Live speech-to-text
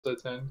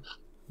at 10.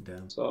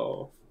 Damn.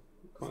 So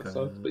kind It's of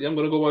kind sucks. of But yeah, I'm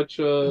gonna go watch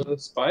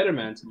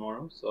Spider-Man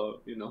tomorrow.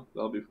 So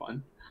that'll be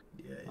fun.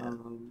 yeah, yeah.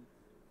 Um,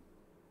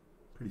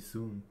 Pretty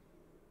soon.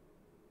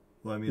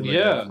 Well, I mean, like as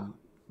yeah, in,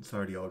 it's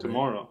already out, right?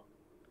 tomorrow.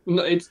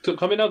 No, it's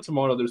coming out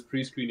tomorrow. There's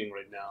pre-screening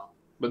right now,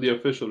 but the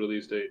official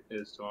release date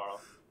is tomorrow.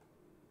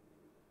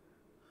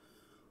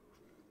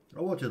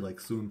 I'll watch it like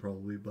soon,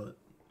 probably, but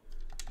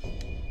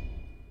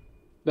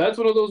That's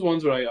one of those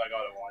ones where I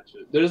gotta watch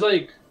it. There's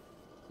like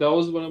that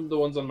was one of the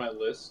ones on my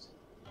list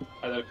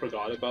that I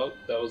forgot about.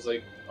 That was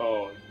like,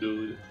 oh,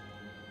 dude,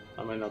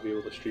 I might not be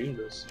able to stream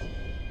this.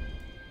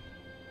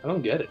 I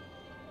don't get it.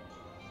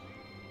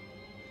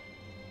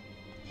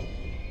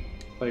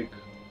 Like,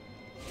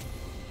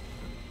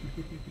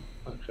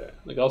 okay,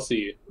 like I'll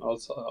see.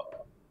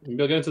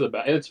 Maybe I'll get into the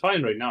back. It's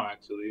fine right now,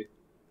 actually.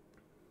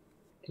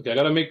 Okay, I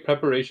gotta make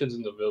preparations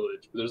in the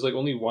village, but there's like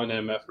only one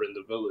MFer in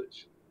the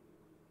village.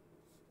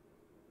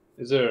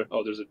 Is there?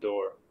 Oh, there's a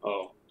door.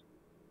 Oh,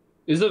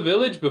 is the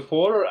village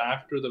before or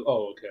after the?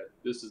 Oh, okay,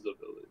 this is the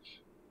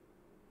village.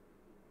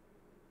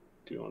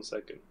 Give me 1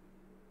 second.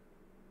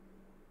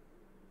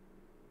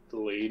 The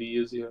lady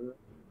is here.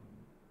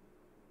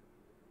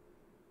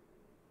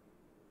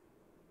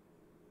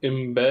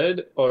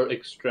 Embed or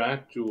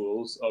extract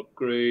jewels,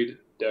 upgrade,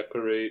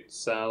 decorate,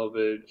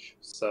 salvage,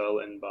 sell,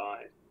 and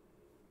buy.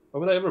 Why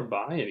would I ever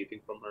buy anything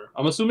from her?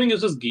 I'm assuming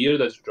it's just gear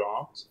that's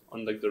dropped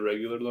on like the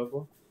regular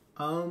level.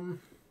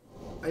 um,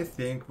 I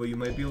think, but you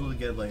might be able to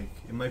get like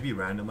it might be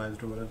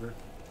randomized or whatever,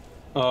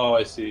 Oh,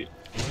 I see.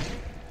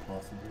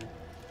 possibly.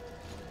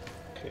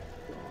 Okay,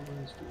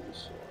 bronze, dual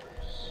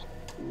swords,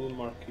 dual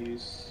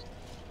marquise.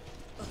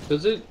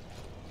 Does it?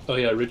 Oh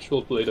yeah,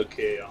 ritual blade of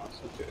chaos.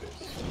 Okay.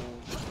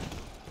 So...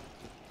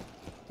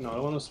 No, I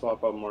want to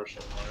swap out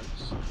martial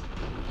arts.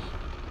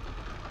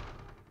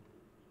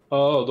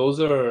 Oh, those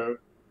are.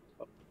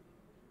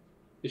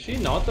 Is she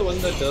not the one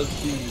that does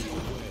Do you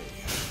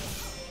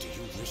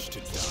wish to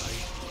die?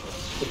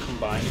 the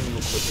combining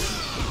equipment?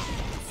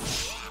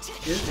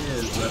 It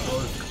is. That's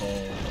what it's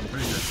called. I'm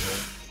pretty sure.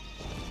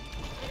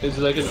 Is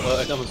it like an?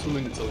 Like I'm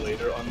assuming it's a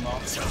later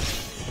unlock.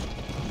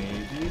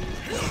 Maybe.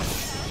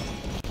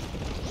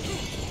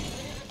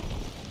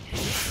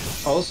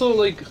 Also,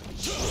 like,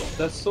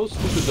 that's so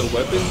stupid. The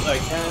weapons I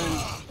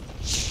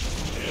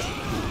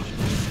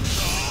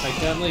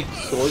can't like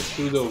sort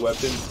through the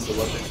weapons and the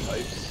weapon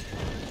types.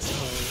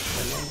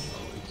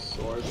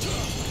 Sword.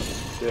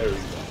 There we go.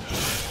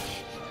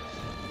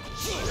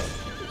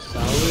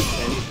 Salvage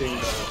anything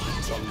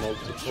that's on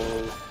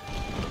multiple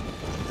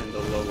and the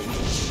low.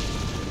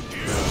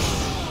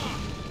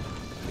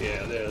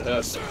 Yeah, there.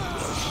 That's.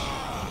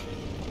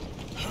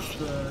 Just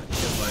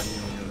get by me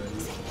when you're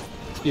ready.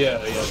 Yeah,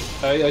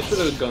 yeah. I should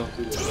have gone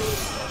through this.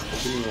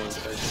 Give me 1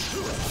 second.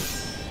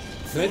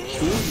 Can I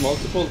choose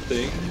multiple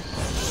things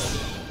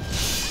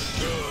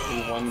in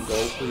one go,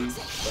 please?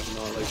 I'm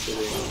not like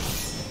getting.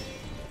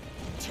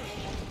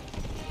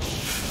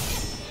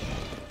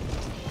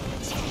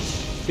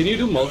 Can you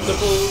do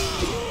multiple,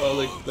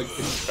 like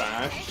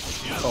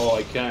trash? Oh,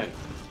 I can't.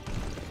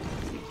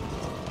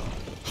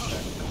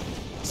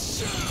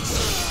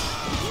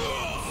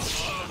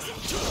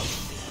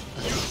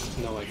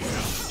 No, I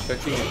can't.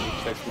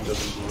 Checking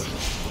doesn't do it.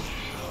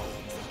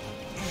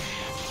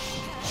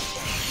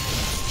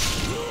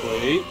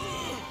 Wait.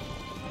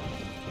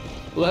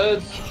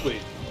 Let's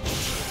wait.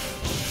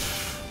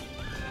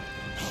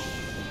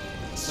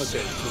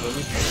 Okay, so let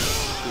me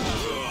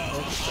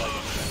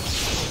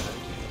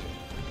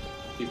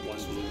keep one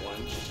blue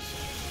one.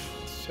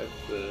 Check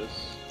this.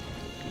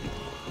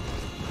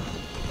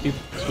 Keep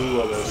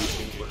two of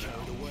everything for now.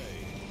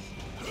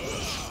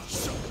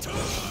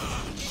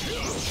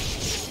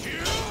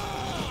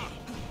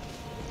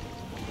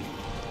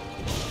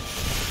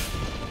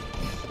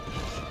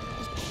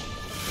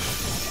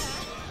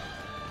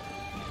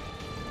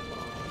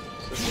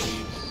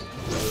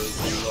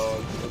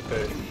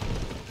 Okay.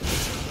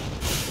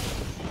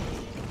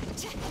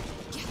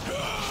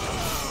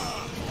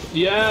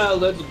 Yeah,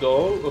 let's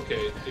go.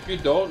 Okay, if you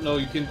don't know,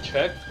 you can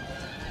check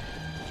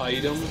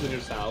items when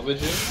you're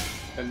salvaging,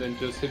 and then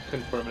just hit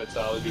confirm it's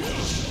salvaging.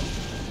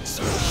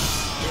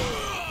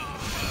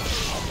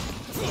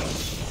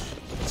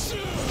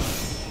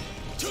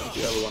 If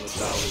you ever want to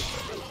salvage,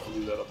 I'll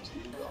leave that up to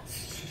you.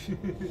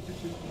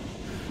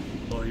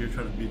 Oh, you're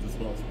trying to beat this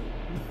boss.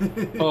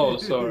 Oh,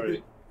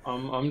 sorry.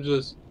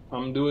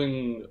 I'm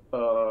doing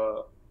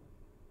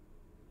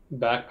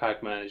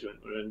backpack management,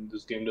 and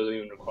this game doesn't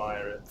even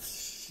require it.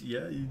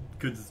 Yeah, you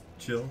could just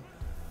chill.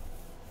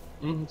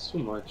 It's too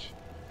much.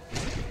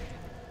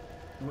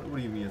 What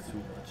do you mean it's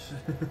too much?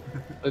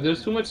 Like,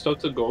 there's too much stuff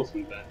to go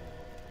through then.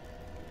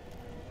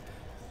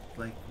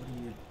 Like, what do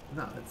you...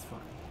 Nah, it's fine.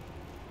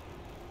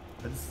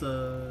 I just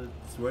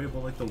worry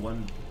about like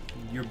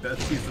your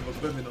best piece of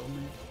equipment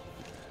only.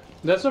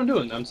 That's what I'm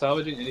doing. I'm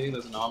salvaging anything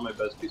that's not my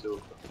best piece of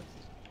equipment.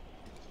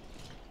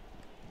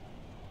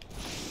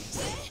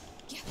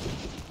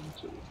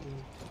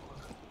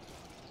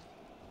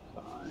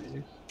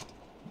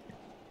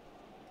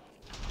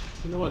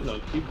 You know what? No,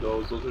 keep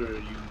those. Those are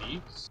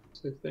uniques.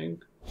 I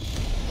think.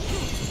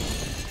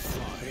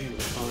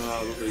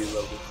 Probably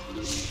level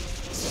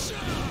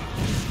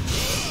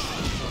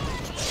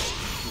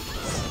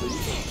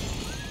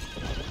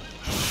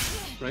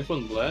 3. Rank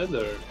 1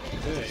 leather.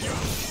 Okay.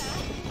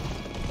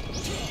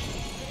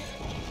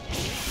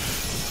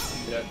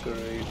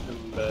 Decorate,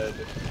 embed.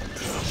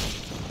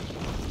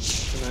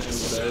 Can I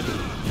embed?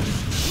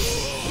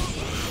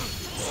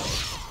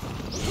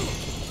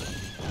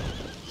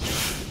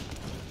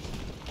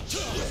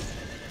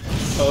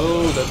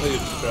 Oh, that's how you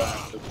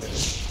distract. Okay.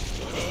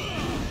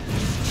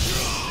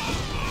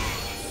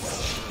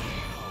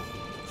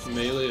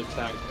 Melee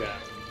attack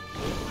down.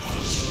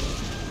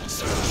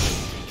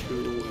 2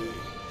 away.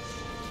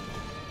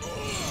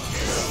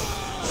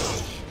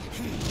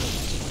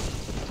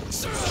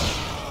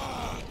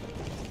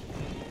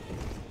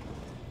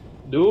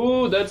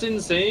 Dude, that's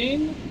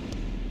insane.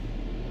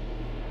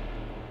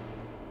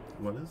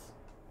 What is?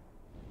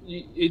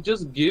 It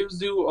just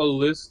gives you a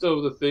list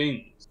of the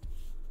things.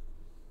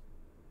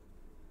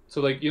 So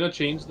like, you know,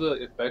 change the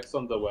effects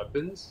on the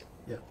weapons.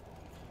 Yeah.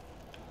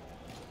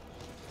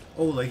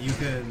 Oh, like you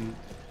can.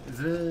 Is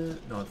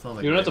it? No, it's not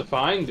like. You don't have to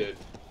find it.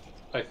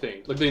 I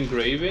think, like the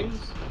engravings.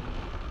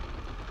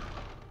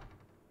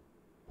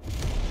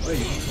 Wait,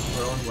 you can just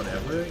put on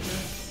whatever, I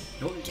guess?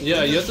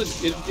 Yeah, you have to.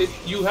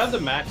 You have the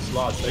max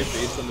slots, right,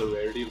 based on the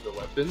rarity of the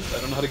weapons. I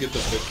don't know how to get the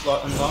 5th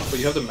slot unlocked, but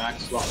you have the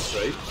max slots,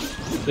 right?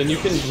 Then you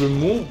can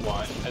remove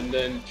one, and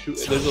then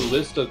there's a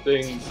list of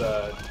things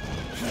that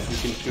you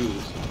can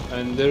choose,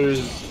 and there's,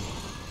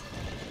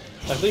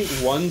 I think,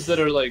 ones that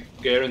are like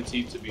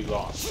guaranteed to be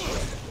lost.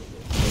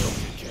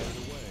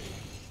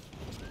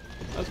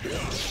 That's good.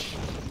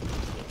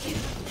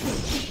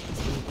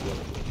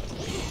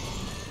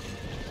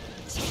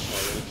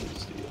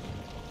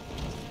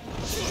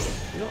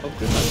 You know,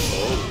 upgrade my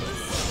bow.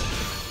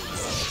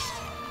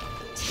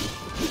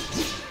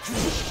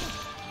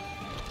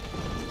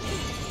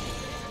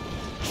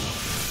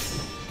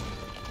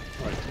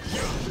 Alright,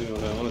 you know,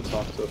 I want to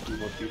talk to a few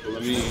more people.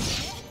 Let me...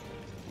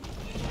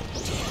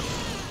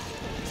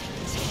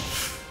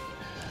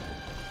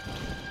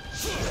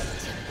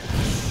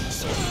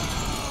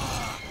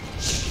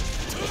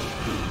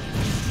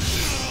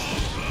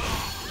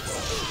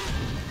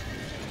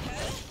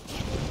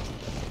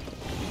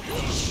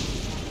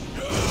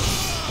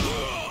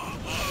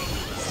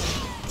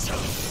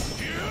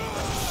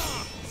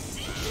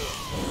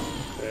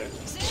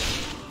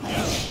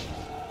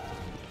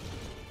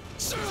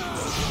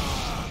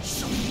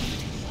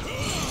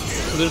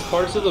 There's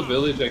parts of the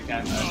village I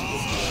can't access.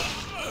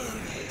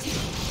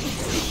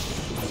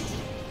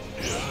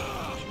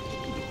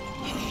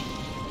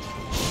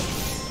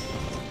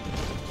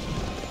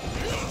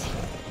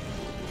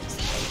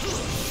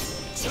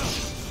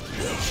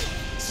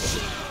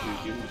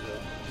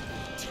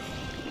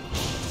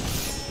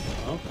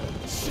 Okay,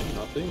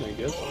 nothing, I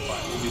guess. I'll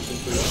finally do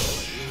something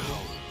else.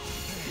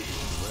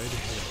 Red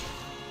hair.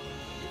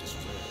 It is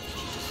fair to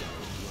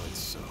desire blood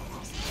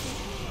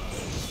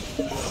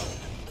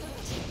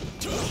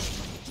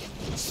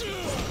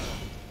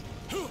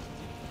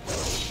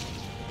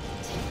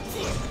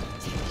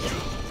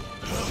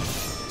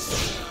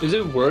Is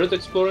it worth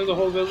exploring the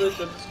whole village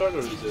at the start, or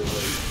is it like...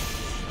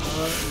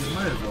 You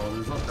might as well,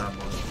 there's not that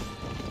much.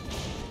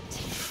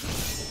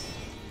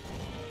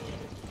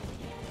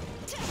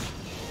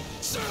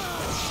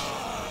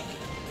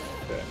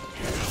 Okay.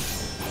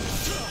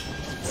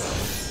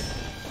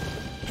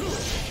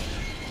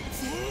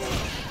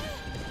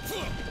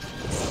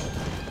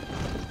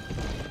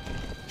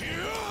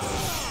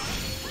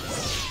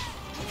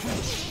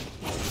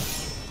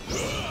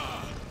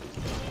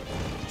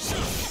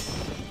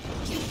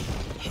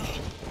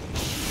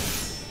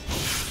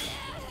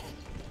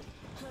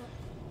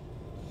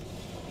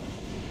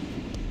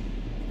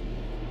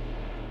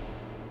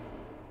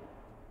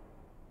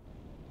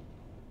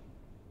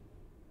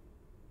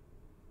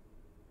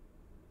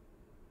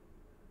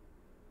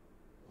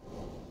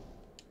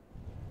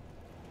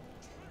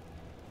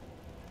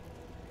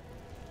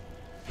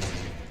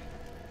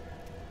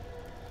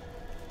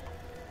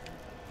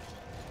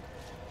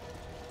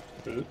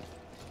 Good.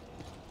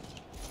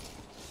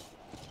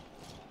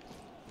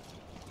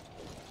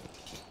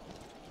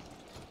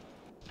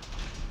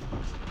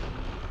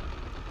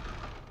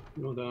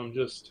 No, then I'm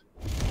just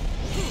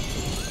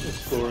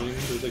exploring.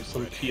 There's like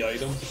some key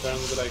items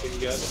apparently that I can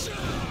get.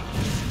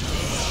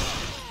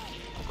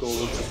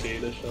 Golden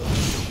cicada shell.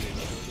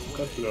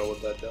 Can't figure out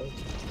what that does.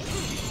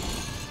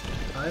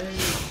 I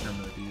have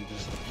no idea.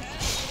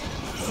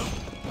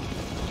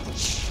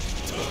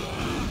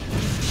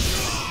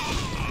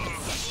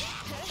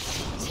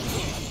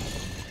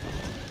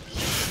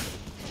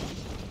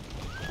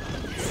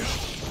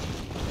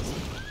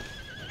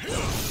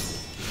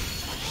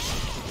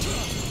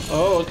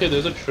 Oh, okay,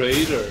 there's a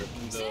trader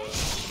in the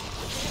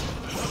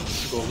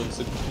golden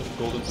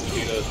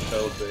cicada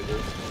shell trader.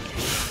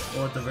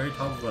 Oh, at the very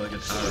top of like a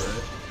tower,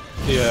 right?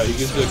 Yeah, he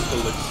gives you like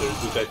elixirs,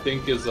 which I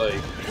think is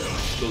like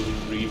those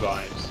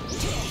revives.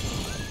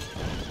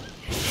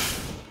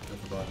 I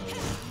forgot how to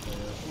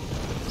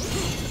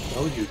Oh,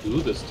 Why would you do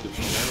this to me,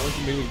 man? Why would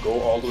you make me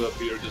go all the way up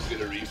here just to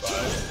get a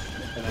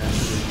revive? And then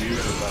review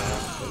the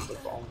back like the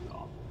bomb?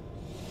 No.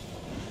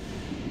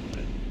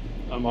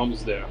 I'm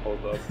almost there,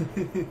 hold up.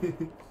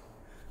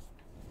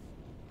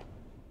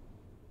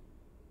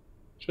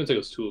 Shouldn't take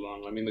us too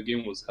long. I mean, the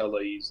game was hella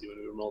easy when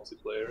we were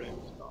multiplayering,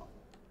 so.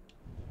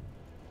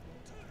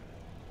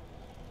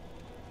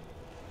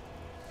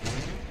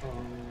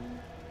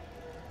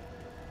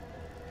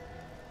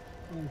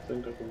 I don't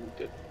think I can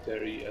get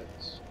there yet.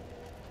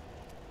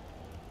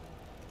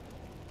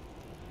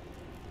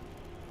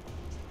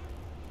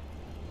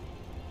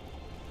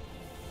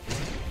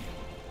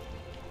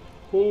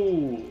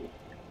 Ooh.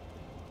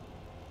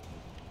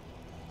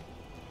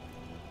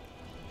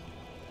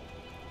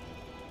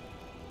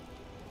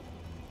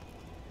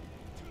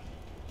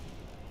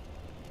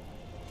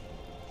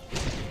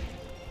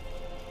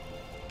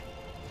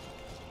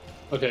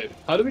 Okay,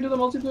 how do we do the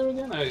multiplayer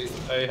again? I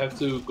have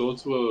to go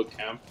to a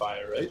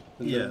campfire, right?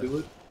 And yeah. then do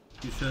it?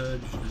 You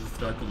should just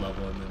start the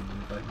level and then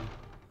invite me.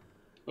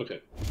 Okay.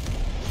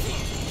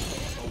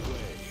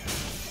 Away.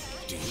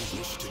 Do you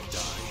wish to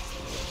die?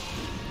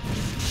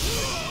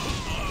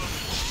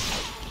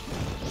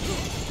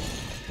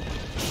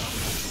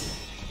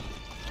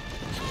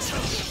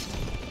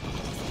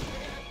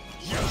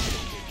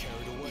 Get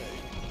carried away.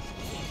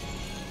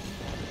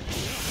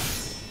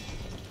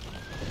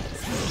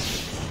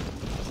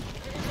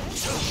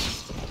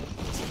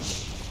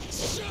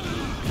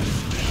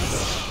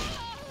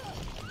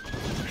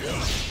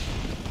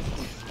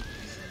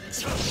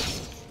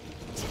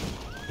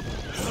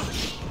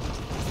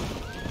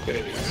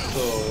 Okay,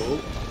 so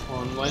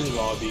online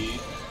lobby,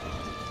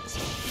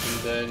 and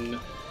then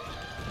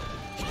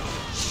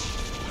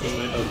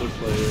invite other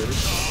players.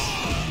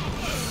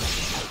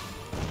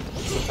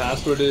 The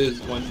password is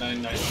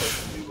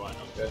 199731.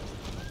 Okay.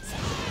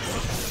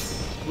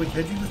 Wait,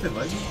 can't you just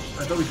invite me? I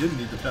thought we didn't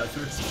need the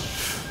password.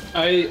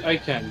 I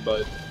can,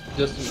 but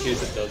just in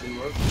case it doesn't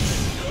work,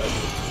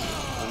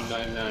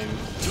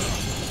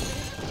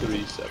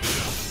 19937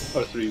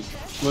 or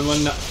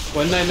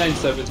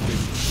 1997. He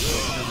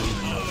doesn't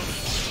even know.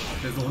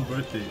 His own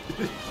birthday.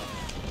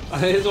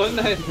 It's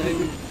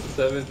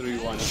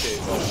 199731. Okay,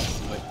 well,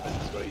 like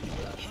that's right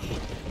here.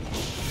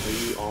 Are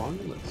you on?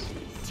 Let's see.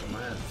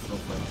 My ass is so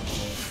funny.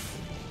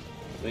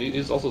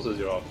 It also says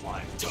you're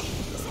offline.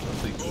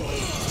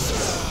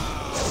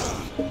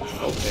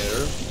 No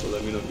care, so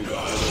let me know if you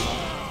got it.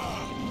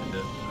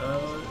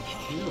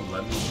 Can you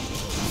let me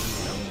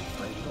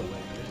fight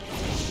away?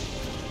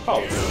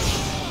 Oh.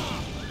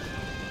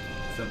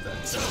 Except that.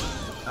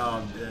 Oh,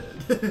 I'm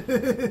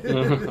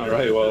dead.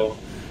 Alright, well.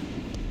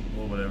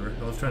 Well, whatever.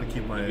 I was trying to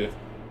keep my Okay.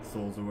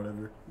 souls or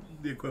whatever.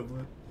 The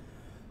equivalent.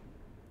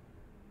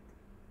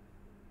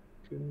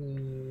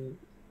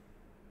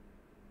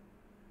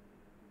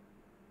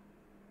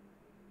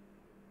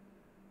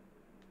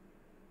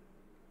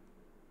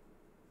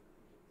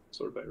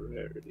 Sword by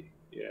rarity.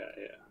 Yeah,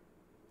 yeah.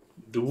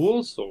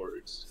 Dual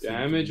swords.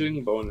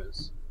 Damaging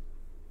bonus.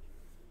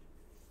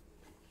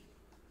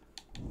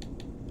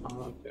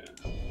 Okay.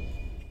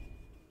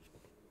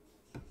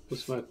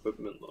 What's my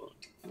equipment load?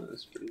 Oh,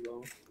 that's pretty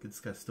low. This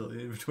guy's still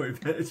inventory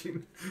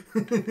managing.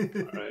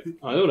 Alright.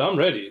 Oh, dude, I'm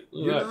ready.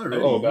 Look You're at not that.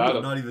 ready. Oh, You're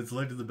battle. not even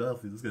selected the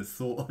battlefield. This guy's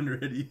so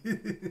unready.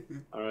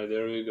 Alright,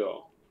 there we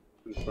go.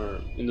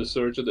 Confirm. In the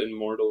search of the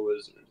immortal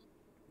wizard.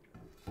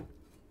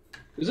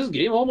 Is this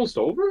game almost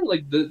over?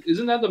 Like,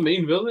 isn't that the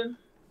main villain?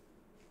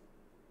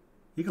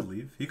 He could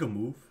leave. He could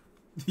move.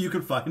 You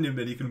could find him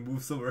and he can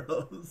move somewhere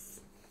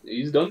else.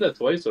 He's done that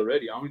twice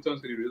already. How many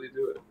times could he really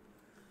do it?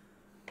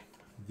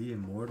 The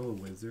immortal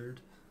wizard?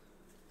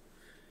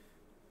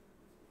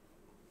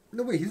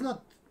 No, wait, he's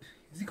not...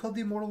 Is he called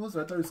the immortal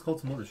wizard? I thought he was called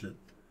some other shit.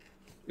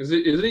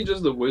 Isn't he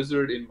just the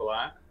wizard in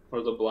black?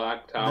 Or the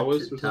black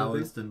Taoist or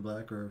something? Taoist in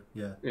black, or...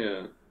 Yeah.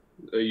 Yeah.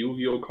 A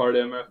Yu-Gi-Oh card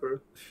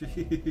MFer.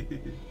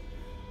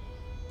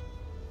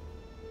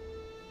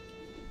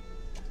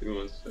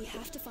 We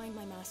have to find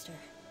my master.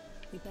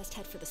 We best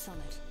head for the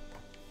summit.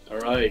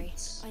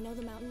 Alright. I know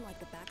the mountain like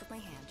the back of my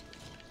hand.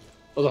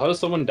 Also, how does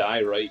someone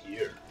die right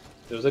here?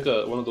 There's like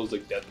one of those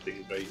like death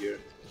things right here.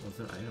 What's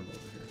an item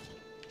over here?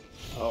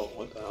 Oh,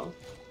 what the hell?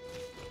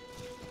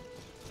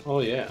 Oh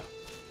yeah.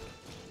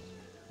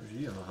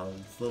 You don't know how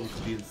this level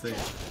could be insane.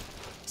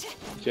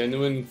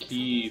 Genuine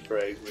key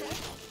fragment.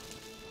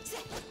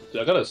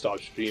 Dude, I gotta stop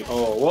stream.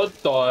 Oh, what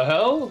the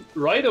hell?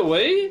 Right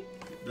away?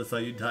 That's how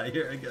you die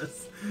here, I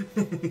guess.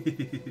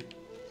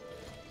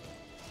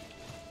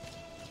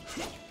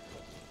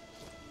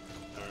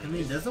 I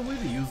mean, there's a way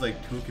to use like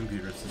 2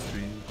 computers to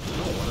stream. I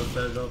don't want to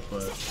set it up,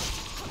 but it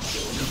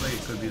feels like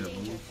it could be the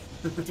move.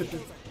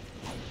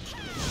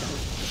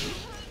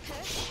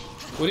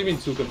 What do you mean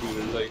 2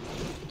 computers? Like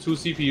 2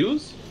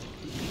 CPUs?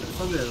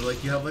 Something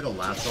like you have like a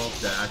laptop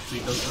that actually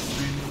does the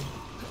streaming,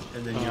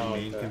 and then your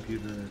main okay.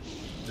 computer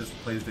just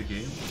plays the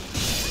game.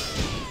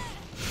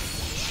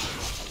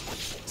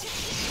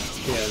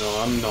 Yeah, no,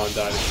 I'm not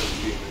dying for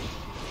streaming.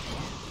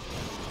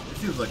 It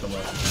seems like a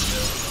lot of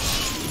video.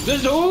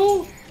 This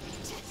who?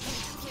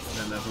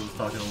 And that was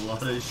talking a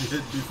lot of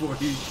shit before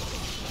he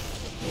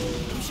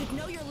You should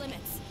know your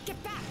limits.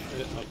 Get back.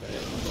 Okay.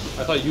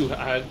 I thought you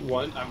had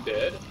one. I'm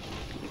dead.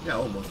 Yeah,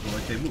 almost. But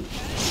like they move.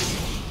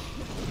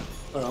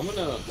 Alright, I'm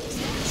gonna.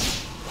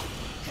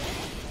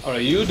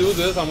 Alright, you do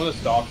this. I'm gonna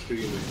stop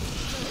streaming.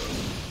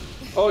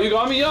 Oh, you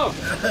got me up.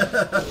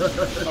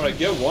 Alright,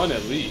 get one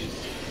at least.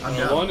 I'm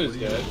down. One is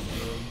dead. I'm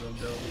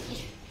down.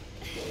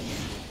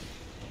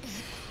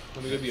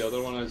 Let me get the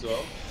other one as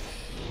well.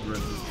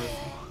 Resistance.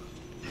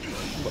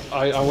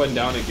 I went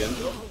down again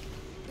though.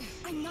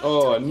 I'm not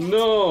Oh done yet.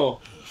 no!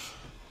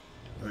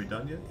 Are we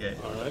done yet? Yeah.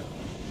 Alright.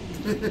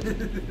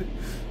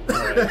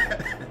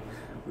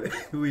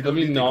 We Let don't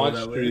me need to not go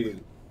that way.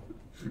 stream.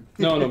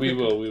 No, we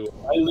will.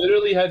 I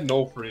literally had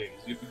no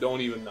frames. You don't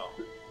even know.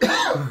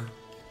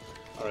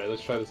 Alright,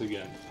 let's try this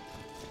again.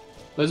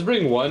 Let's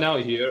bring one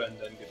out here and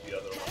then get the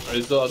other one. Or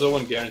is the other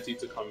one guaranteed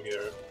to come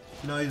here?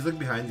 No, he's like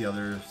behind the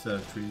other set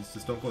of trees.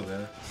 Just don't go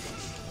there.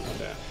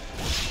 Okay.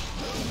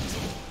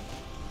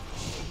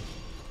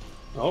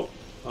 Oh,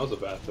 that was a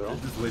bad throw.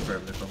 Just wait for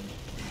him to come.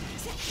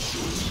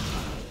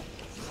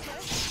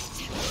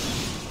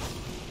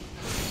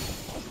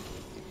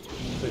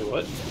 Wait,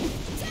 what?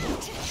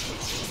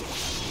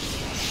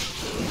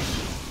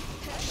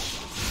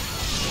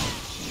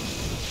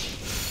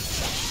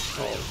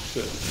 Oh,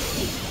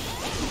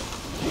 shit.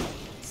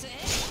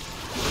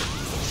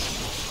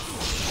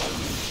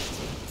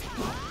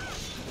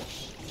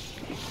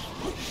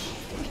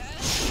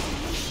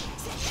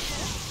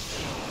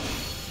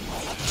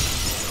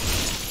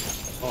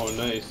 Oh,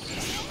 nice.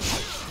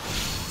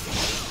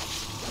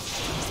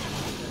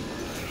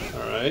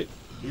 Alright.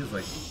 He's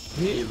like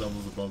 8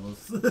 levels above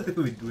us.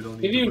 we don't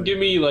He need didn't even to give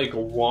me like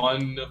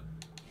one.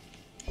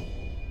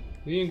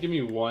 He didn't give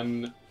me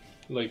one,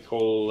 like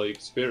whole like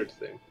spirit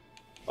thing.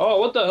 Oh,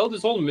 what the hell?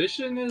 This whole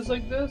mission is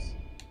like this.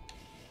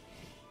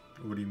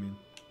 What do you mean?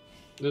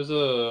 There's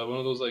a one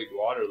of those like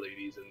water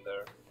ladies in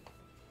there.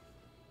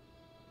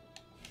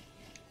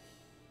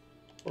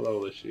 What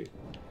level is she?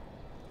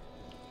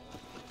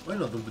 Wait,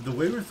 no, the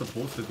way we're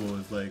supposed to go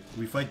is like,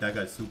 we fight that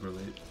guy super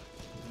late.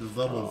 This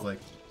level is like,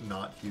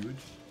 not huge.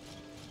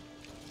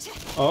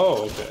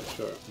 Oh, okay,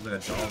 sure.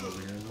 There's like a dog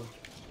over here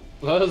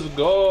though. Let's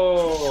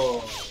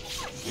go!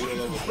 You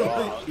don't have a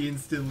dog.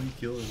 Instantly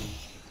killing him.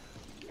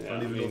 Yeah,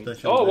 don't even know if that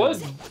shit oh,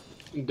 was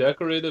what?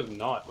 Decorative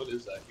knot. What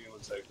is that? Give me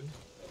 1 second.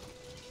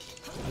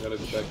 I gotta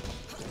check.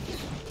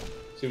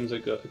 Seems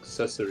like an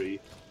accessory.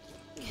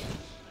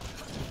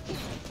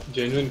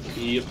 Genuine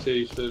key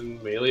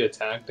uptation, melee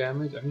attack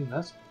damage. I mean,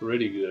 that's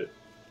pretty good.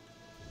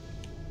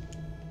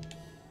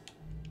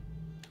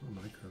 What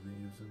mic are they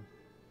using?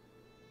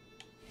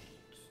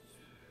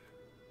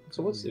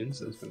 So what's the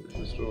instance from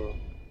the store?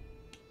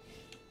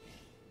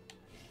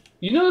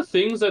 You know the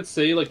things that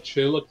say like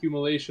chill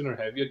accumulation or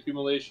heavy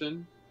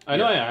accumulation? I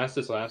know I asked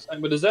this last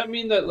time, but does that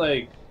mean that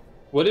like,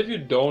 what if you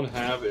don't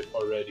have it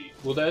already?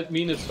 Will that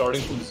mean it's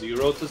starting from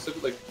 0 to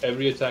like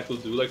every attack will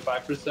do like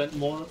 5%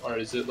 more, or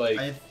is it like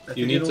I you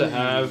think need it to only-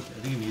 have? I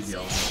think you need the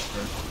element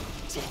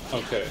first.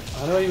 Okay,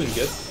 how do I even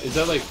get? Is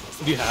that like?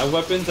 Do you have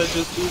weapons that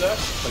just do that?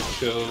 Like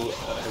chill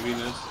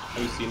heaviness?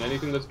 Have you seen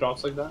anything that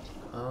drops like that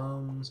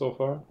so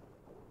far?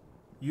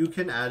 You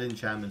can add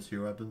enchantments to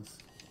your weapons.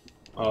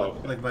 Oh,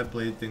 okay. Like my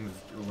blade things,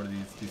 or what are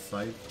these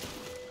scythes?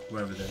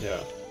 Whatever they are.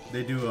 Yeah.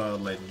 They do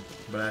lightning,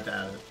 but I have to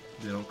add it.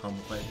 They don't come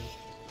with lightning.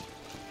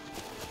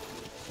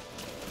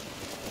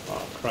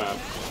 Oh crap.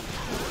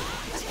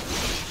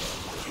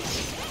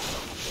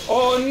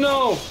 Oh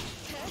no!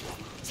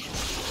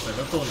 Like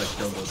that's the one that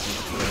killed us.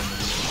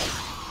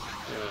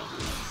 Yeah.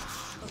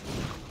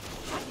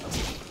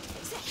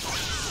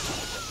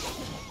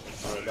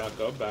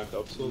 Alright, back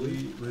up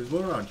slowly. We go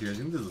around here. I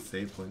think there's a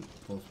save point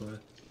close by.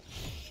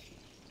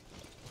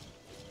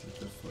 Like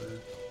this way.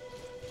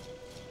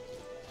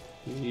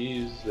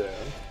 He's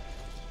there.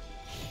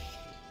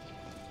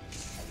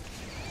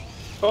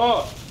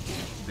 Oh!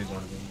 Big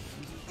one of them.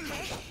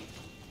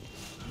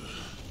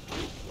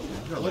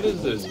 Yeah, What like-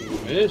 is this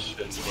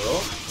mission, bro?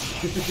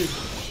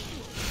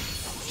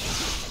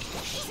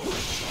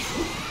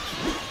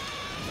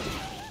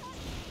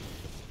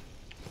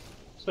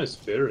 What's my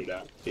spirit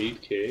at?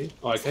 8k?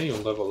 Oh, I can't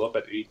even level up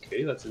at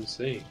 8k? That's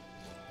insane.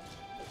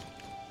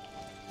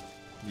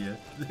 Yeah.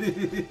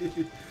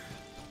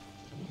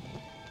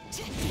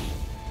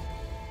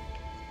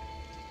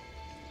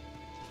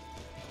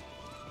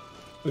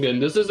 Again,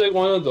 this is like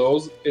one of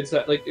those. It's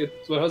that like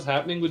it's what was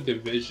happening with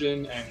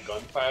Division and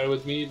Gunfire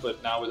with me,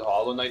 but now with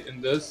Hollow Knight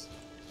in this,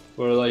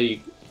 where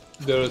like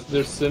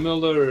they're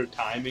similar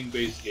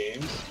timing-based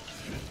games,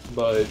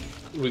 but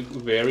with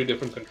very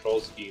different control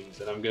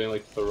schemes, and I'm getting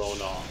like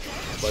thrown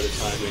off by the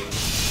timing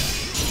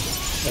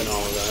and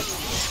all of that.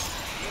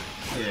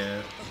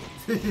 Yeah.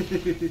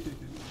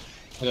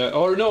 Yeah,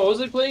 or no, I was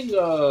like playing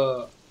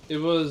it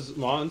was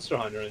Monster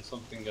Hunter and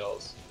something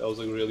else. That was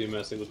like really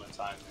messing with my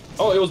timing.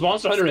 Oh, it was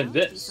Monster Hunter and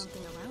this.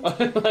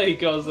 Something around.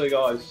 Like I was like,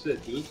 oh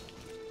shit, dude.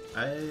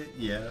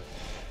 Yeah.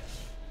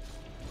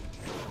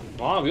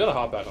 Mom, we gotta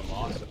hop back on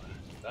Monster Hunter.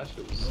 That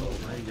shit was so. Oh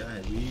my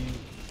god, we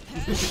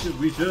should, but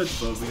we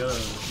gotta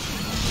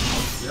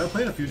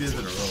play it a few days in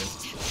a row.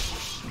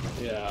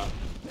 Yeah.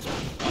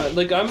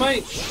 Like I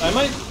might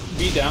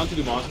be down to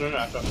do Monster Hunter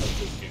after I finish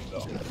this game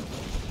though.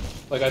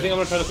 Like I think I'm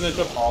gonna try to finish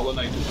up Hollow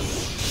Knight.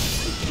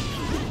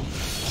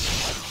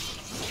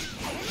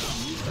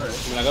 Alright.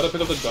 I mean, I gotta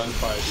pick up the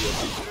Gunfire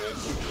DLC tonight.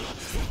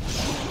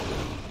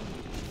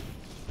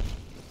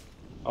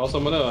 Also,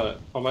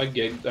 I might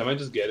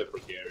just get it for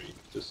Gary,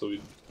 just so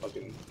we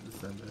fucking.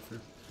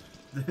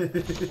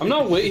 I'm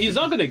not he's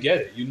not gonna get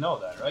it. You know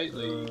that, right?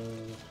 Like,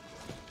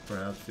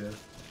 perhaps, yeah.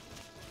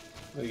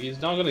 Like he's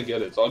not gonna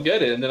get it, so I'll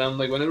get it, and then I'm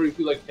like, whenever you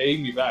feel like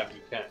paying me back,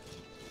 you can.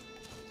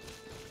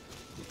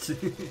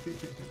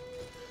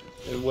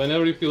 And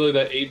whenever you feel like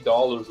that $8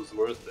 was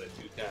worth it,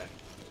 you can.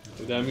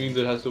 If that means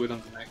it has to wait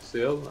on the next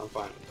sale, I'm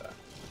fine with that.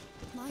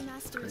 My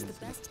master is the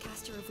best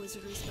caster of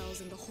wizardry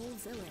spells in the whole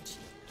village.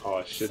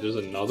 Oh shit, there's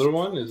another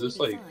one? Is this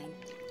like...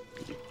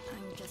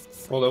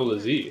 What level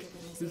is he?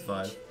 He's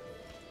 5.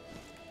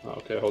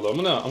 Okay, hold on.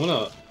 I'm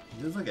gonna...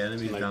 There's like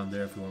enemies down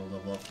there if you want to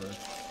level up first.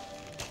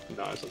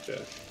 No, it's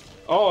okay.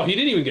 Oh, he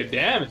didn't even get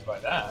damaged by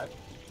that.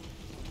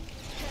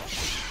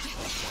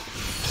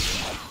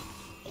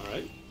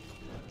 Alright.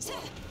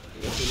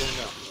 I guess we're going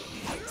down.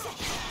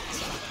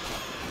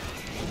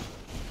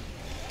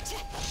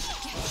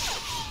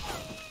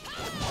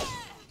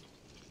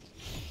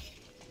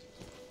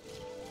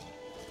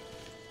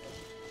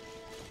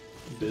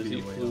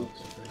 Busy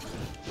flukes.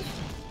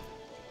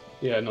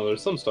 Yeah, no,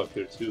 there's some stuff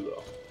here too,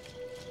 though.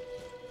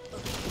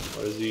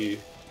 Or is he?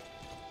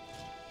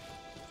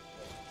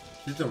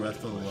 I think the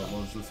rest of the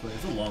level is this way.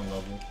 It's a long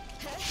level.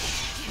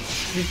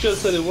 You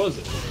just said it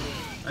wasn't.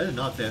 I did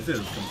not say. I said it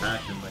was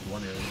compact in like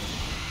one area.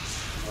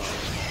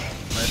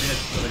 I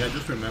think I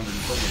just remembered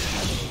it's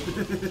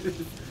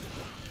almost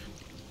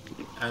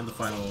and the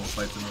final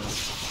fights in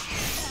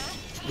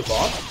the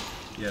boss?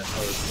 Yeah.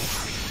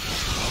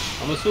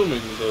 I'm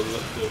assuming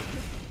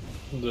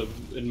the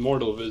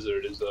immortal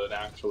wizard is an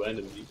actual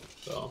enemy,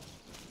 so.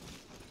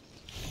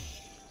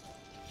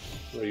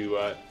 Where are you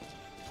at?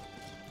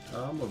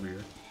 I'm over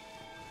here.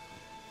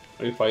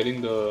 Are you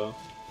fighting the...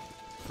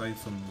 Fighting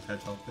some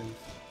hedgehog things.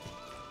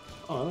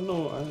 Oh, I don't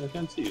know, I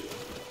can't see you.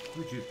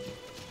 Where'd you...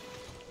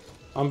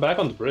 I'm back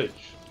on the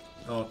bridge.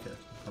 Oh, okay.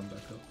 Come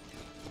back up.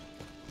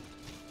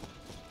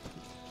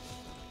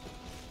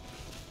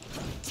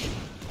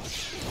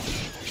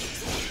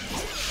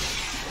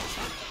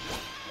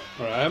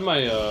 Alright, I have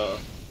my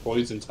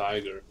poison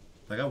tiger.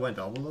 Like I went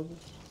double level?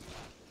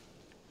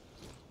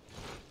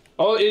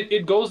 Oh,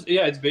 it goes,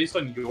 yeah, it's based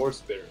on your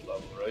spirit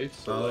level, right?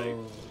 So like...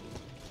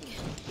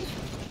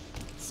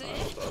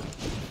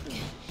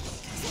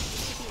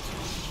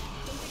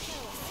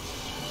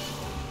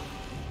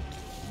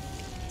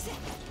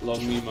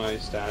 Love me my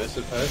status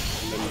effect,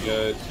 and then you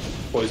get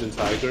poison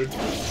tiger.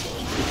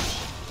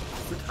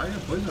 The tiger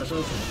poison? I thought it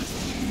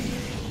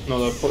was...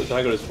 No, the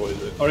tiger is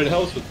poison. Or it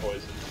helps with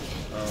poison.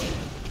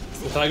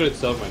 The tiger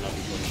itself might not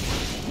be poison.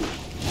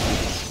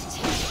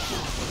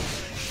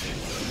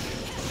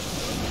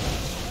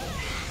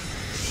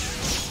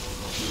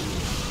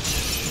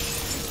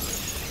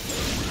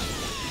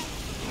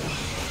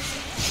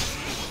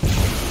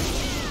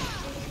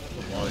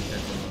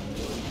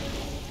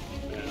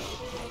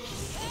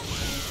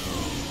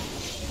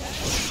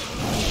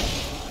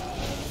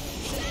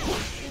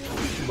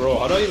 Bro,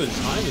 how do I even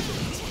time it?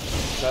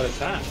 That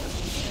attack?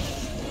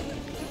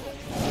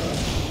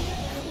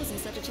 That wasn't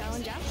such a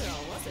challenge after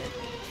all, was it?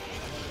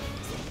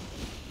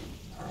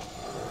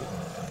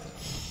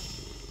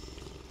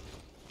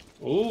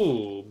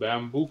 Ooh,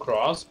 bamboo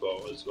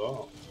crossbow as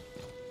well.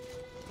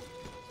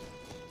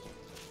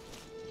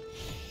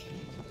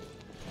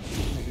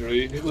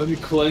 Let me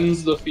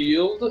cleanse the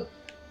field.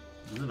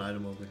 There's an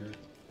item over here.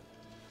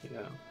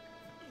 Yeah.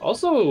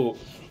 Also,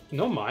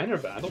 no minor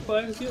battle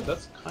flags yet?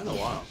 That's kind of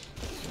wild.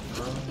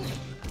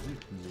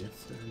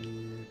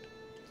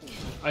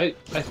 I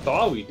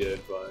thought we did,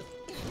 but...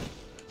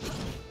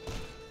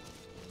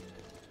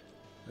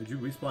 Did you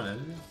respawn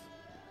enemies?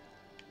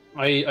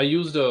 I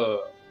used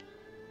a...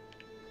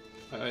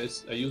 I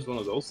used one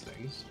of those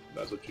things.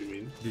 That's what you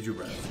mean. Did you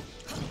rest?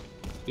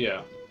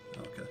 Yeah.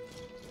 Okay.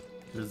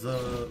 There's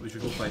we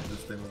should go fight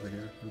this thing over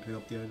here and pick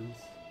up the items.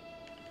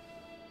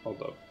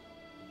 Hold up.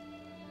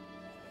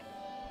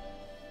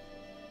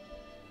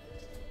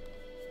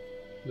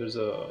 There's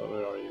a...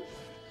 where are you?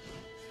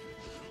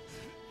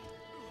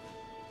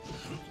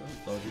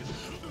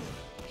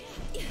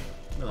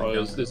 Oh,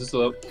 is this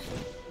the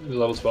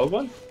level 12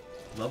 one?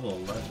 Level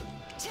 11.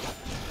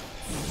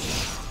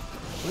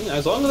 I mean,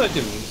 as long as I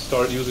can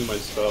start using my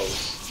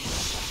spells.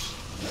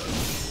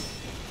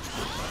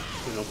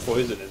 You know,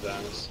 poison his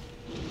ass.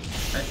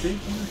 I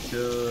think you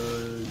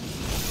should...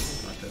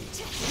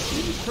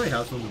 You probably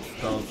have some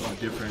spells on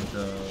different,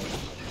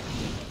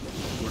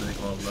 what do they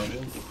call it,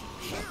 levels?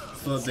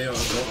 So they are all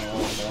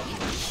walking.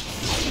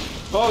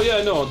 Oh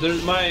yeah, no,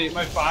 there's my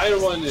fire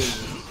one is,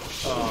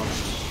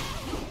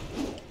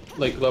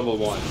 like level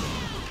 1.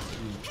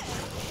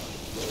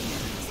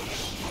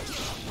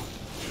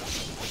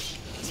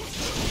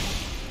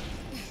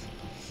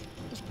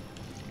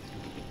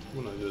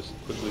 I'm gonna just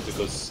quickly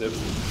go sip.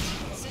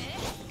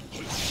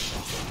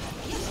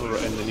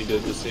 And then he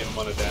did the same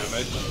amount of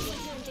damage.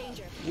 You're in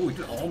danger. Ooh, he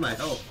did all my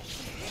health.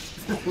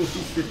 Holy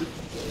shit.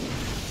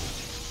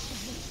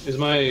 Is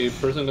my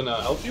person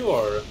gonna help you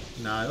or?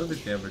 Nah, I don't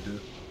think they ever do.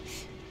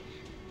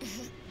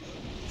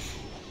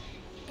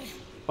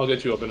 I'll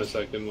get you up in a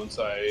second once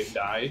I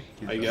die,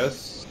 I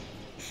guess.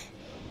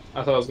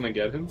 I thought I was gonna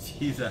get him.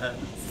 Jesus.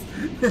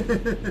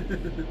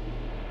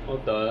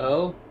 What the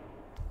hell?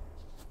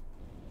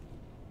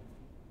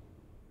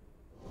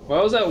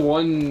 Why was that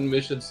one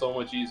mission so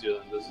much easier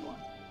than this one?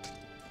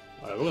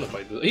 Alright, we're gonna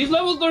fight this. He's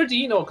level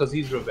 13! Oh, because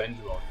he's revenge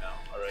mode now.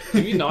 Alright.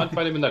 Can we not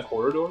fight him in that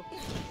corridor?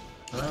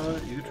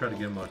 You could try to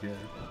get him out here.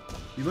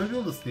 You might be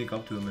able to sneak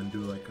up to him and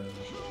do like a... No,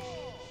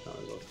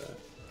 it's okay.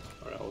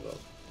 Alright, hold up.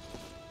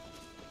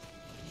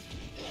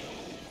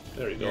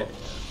 There you go. Yeah.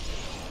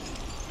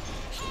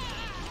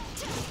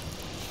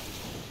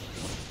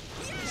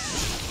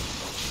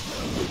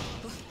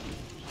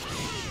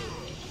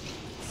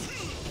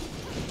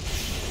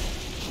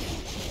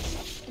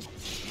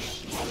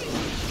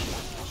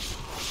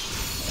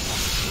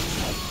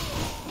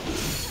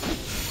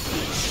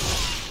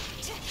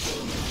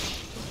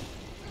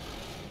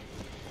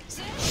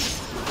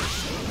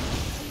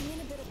 I'm in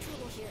a bit of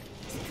trouble here.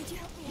 Could you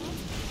help me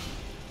out?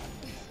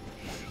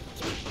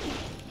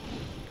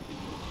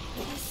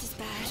 This is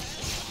bad.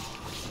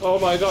 Oh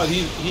my god,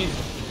 he's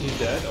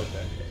dead?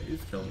 Okay.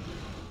 He's killed.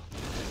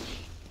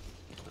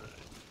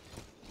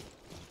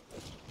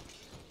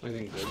 I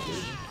think good,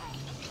 dude.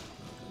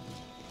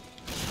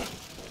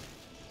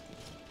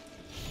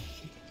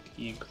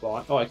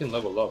 E-clot. Oh, I can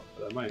level up.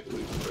 I might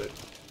wait for it.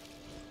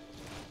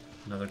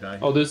 Another guy.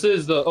 Oh, this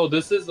is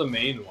the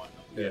main one.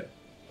 Okay. Yeah.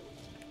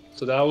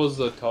 So that was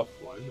the tough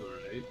one,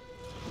 alright.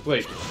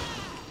 Wait.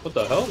 What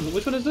the hell?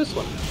 Which one is this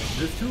one?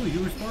 There's two. You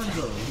respawned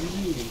though. What do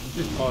you mean?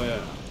 Oh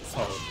yeah.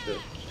 Oh shit.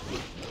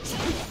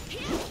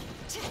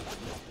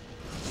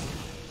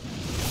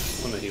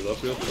 I'm gonna heal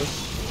up real quick.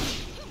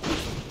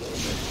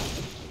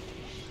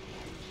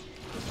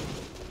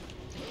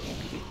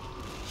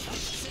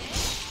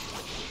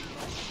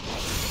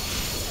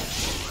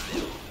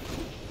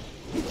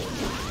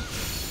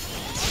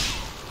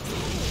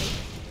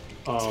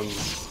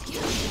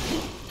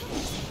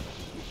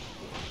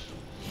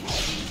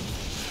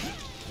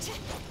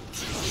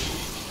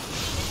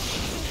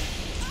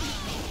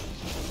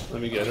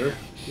 Let me get her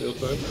real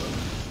quick.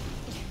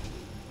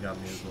 Got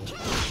me as well.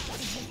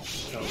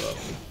 Hold up.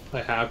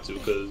 I have to,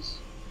 because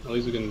at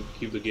least we can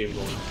keep the game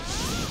going. Oh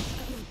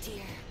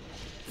dear.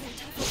 They're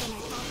tougher than I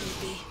thought they'd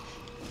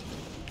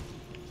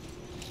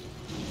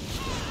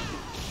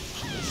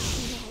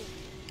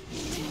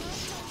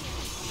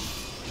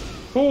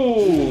be.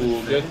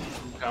 Ooh, get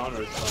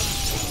counters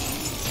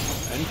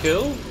done. And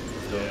kill?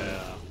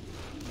 Yeah.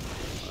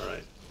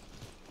 Alright.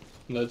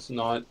 Let's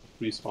not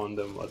respawn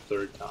them a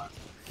third time.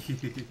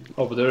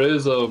 Oh, but there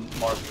is a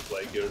marking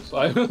flag here, so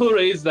I will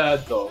raise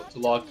that though to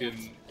lock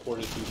in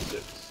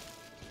 4-2-6.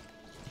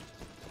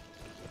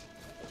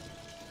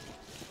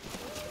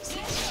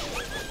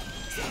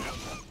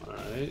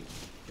 Alright.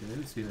 Yeah,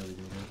 maybe see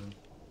everything happen.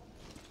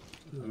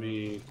 Let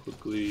me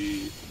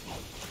quickly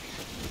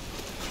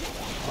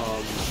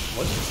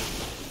what?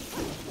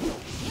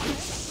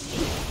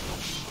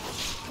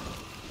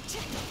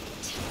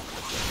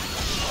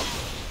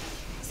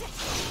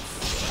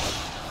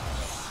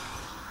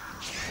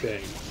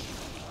 Dang.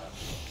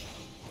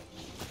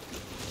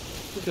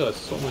 Look at that,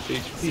 so much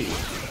HP.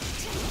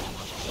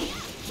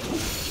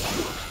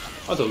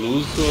 I had to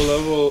lose to a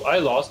level. I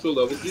lost to a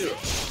level 0.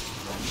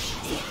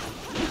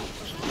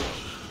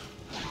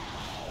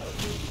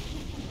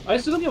 I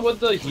still don't get what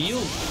the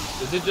heals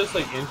is. Is it just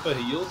like infa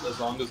heals as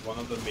long as one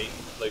of the main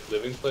like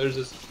living players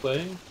is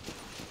playing?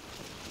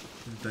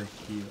 The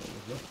heal.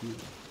 What heal?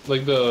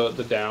 Like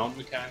the down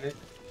mechanic?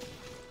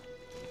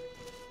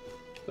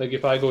 Like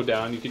if I go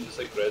down, you can just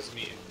like res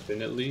me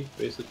infinitely,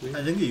 basically.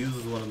 I think it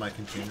uses one of my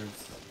containers,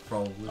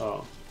 probably.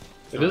 Oh,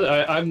 it is.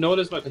 I've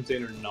noticed my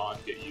container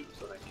not get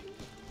used when I use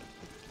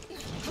it.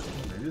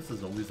 Maybe this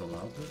is always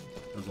allowed then,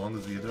 as long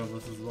as either of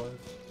us is alive.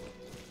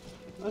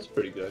 That's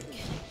pretty good.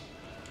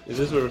 Is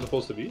this where we're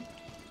supposed to be?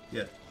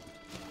 Yeah.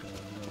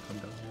 I'll come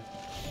down here.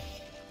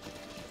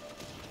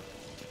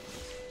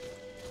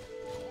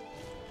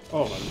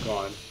 Oh my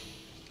god.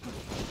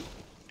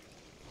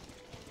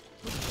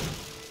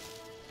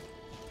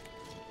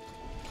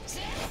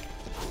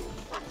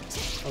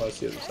 Oh, that's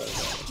the other side of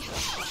that.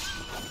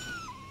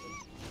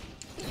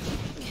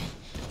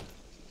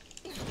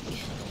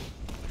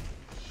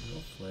 No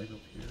flag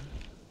up here.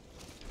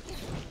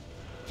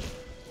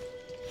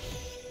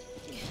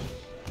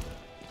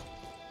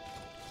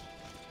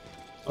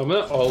 I'm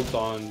gonna ult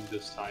on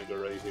this tiger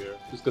right here,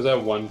 just because I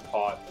have one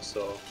pot,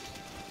 so...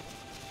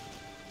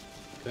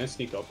 Can I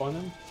sneak up on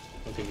him?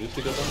 Or can you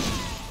sneak up on him?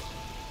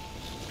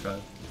 Try.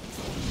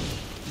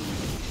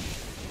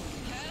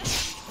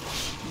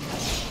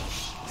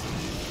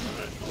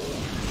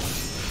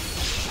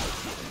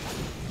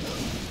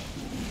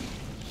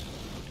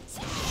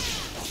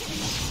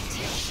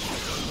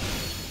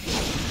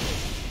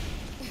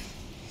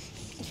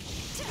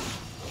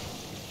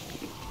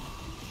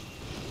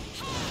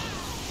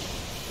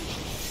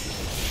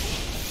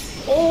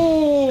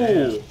 Oh!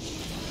 Damn.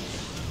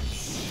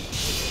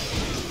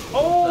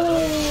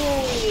 Oh!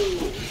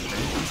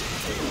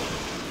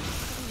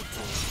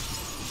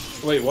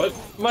 Wait, what?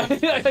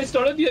 I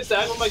started the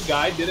attack when my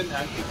guy didn't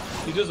actually.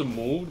 He just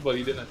moved, but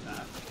he didn't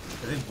attack.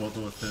 I think both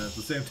of us did at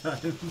the same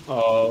time.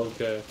 Oh,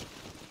 okay.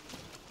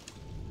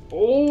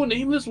 Oh,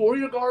 Nameless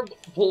Warrior Garb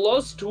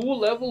 +2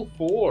 level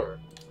 4.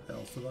 I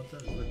also got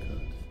that. Is that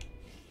good?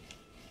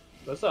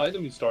 That's the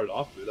item you started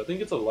off with. I think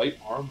it's a light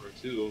armor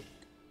too.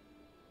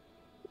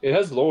 It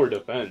has lower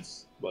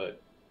defense, but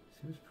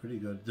Seems pretty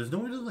good. There's no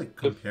way to like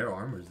compare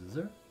armors, is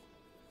there?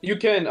 you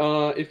can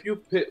if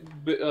you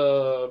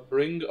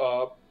bring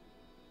up.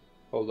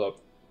 Hold up.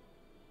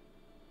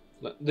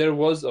 There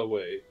was a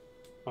way.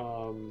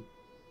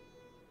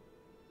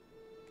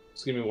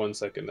 Just give me 1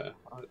 second there.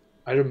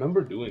 I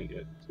remember doing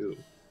it too.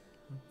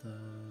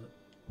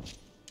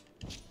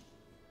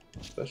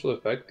 Special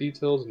effect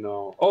details?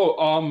 No. Oh,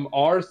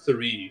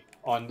 R3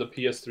 on the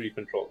PS3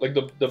 control, like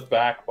the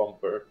back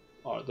bumper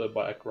or the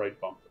back right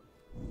bumper.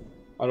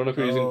 I don't know if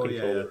you're using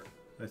controller.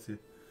 Yeah. I see.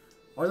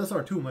 Oh, that's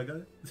R2, my guy.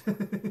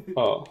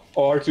 Oh,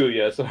 R2,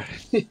 yeah,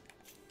 sorry.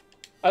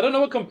 I don't know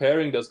what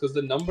comparing does because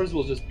the numbers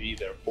will just be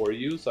there for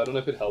you, so I don't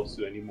know if it helps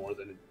you any more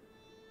than it.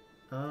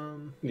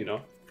 You know.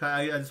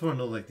 I just want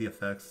to know like the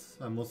effects.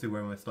 I'm mostly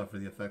wearing my stuff for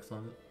the effects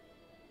on it.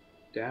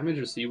 Damage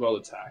received while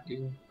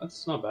attacking.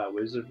 That's not bad.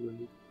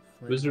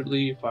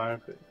 Wizardly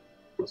fire.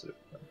 What's it?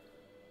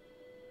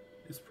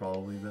 It's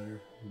probably better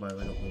by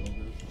like a little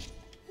bit.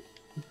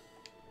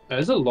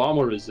 There's a lot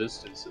more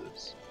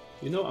resistances.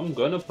 You know, I'm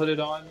gonna put it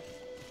on,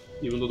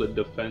 even though the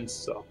defense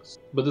sucks.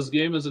 But this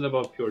game isn't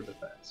about pure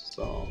defense,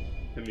 so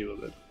hit me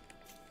with it.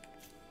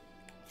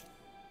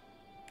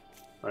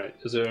 Alright,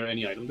 is there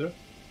any item there?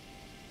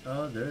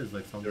 There is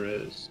like something. There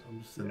is.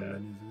 I'm just in the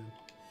menus again.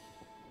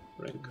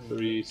 Rank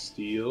 3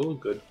 steel,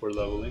 good for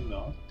leveling,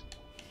 not.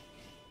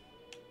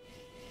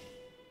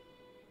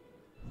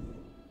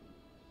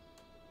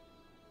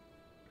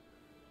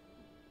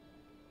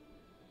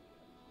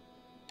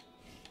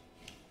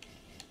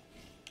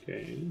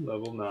 Okay,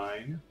 level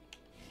 9.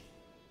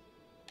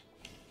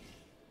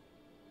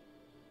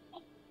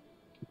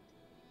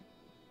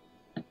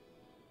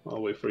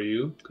 I'll wait for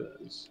you,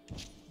 because...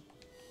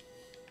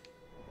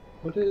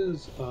 What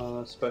is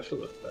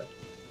special effect?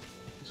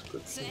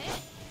 Description.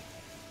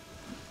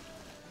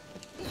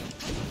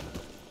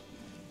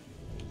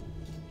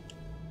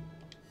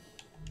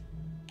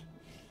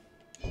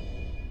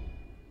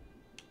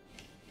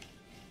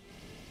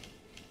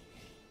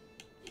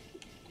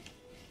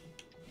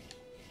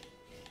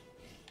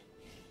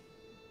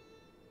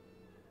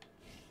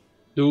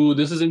 Dude,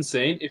 this is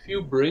insane. If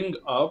you bring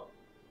up,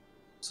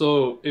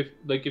 so if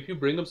you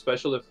bring up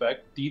special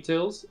effect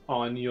details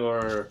on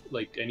your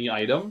like any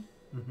item,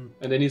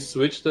 and then you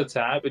switch the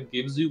tab, it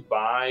gives you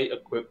buy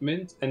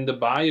equipment, and the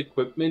buy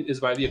equipment is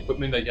by the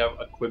equipment that you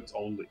have equipped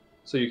only.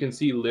 So you can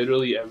see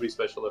literally every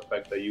special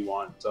effect that you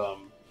want,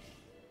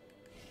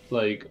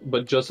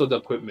 but just of the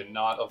equipment,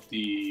 not of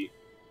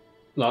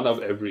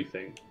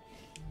everything.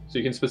 So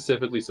you can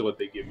specifically see what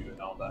they give you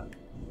and all that.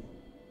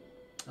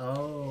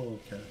 Oh,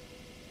 okay.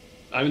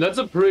 I mean, that's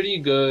a pretty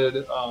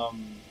good,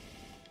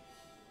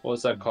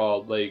 what's that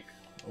called? Like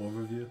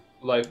overview.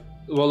 Life.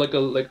 Well, like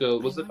a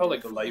what's it called?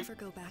 Like a life.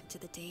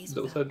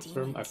 What's that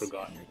term? I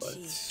forgot. But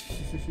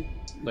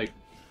like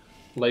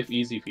life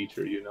easy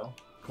feature, you know.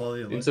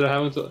 Quality of life. Instead of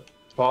having to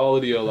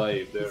quality of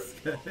life. There.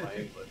 My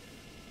English.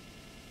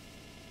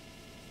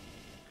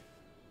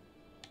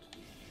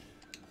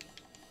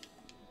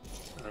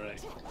 All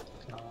right.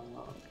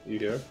 You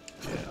here?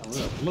 Yeah.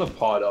 I'm gonna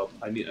pod up.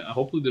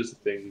 Hopefully there's a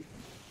thing.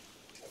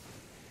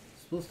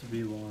 It's supposed to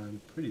be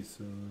one pretty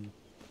soon.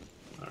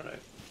 All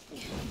right.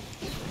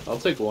 I'll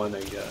take one,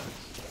 I guess.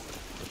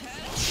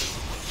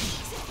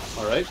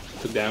 Alright,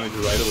 took damage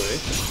right away.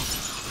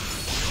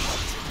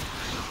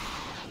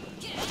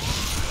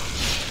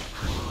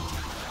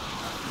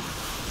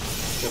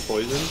 Get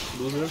poison,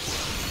 loser.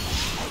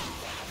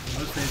 I'm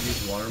gonna say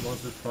these water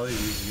monsters probably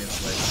weak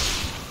against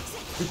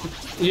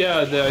light. Yeah,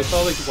 I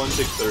saw like one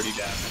take 30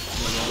 damage.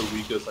 Like one of the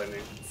weakest, I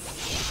think.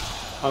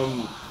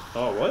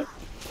 Oh, what?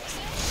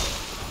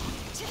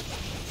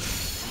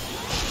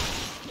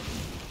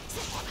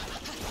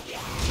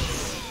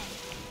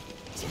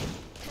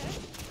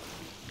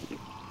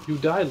 You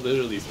died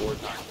literally 4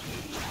 times.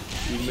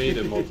 You made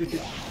it multiple.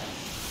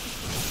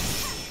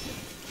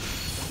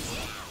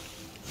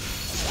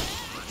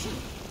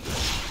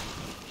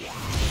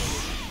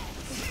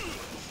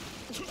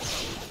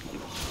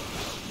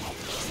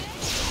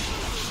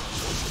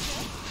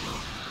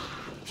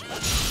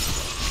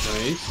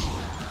 Nice.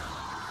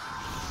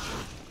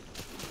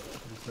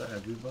 Is that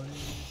everybody?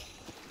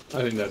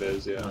 I think that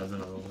is, yeah. Oh, there's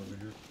another one over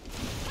here.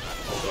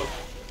 Hold up.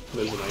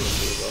 There's an item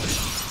here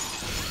though.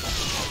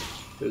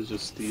 There's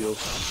just steel.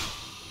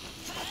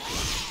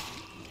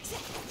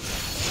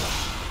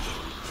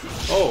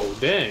 Oh,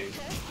 dang.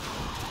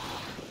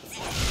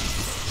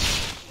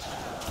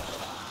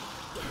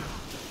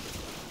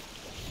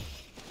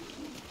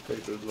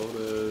 Sacred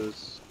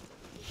Lotus.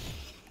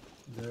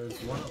 There's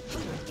one up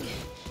there.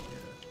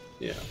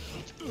 Yeah.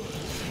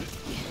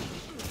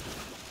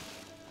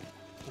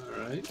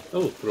 Alright.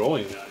 Oh,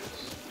 throwing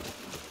knives.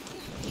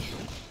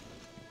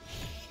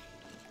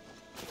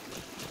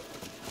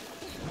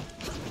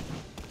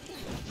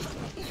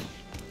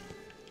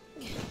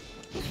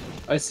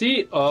 I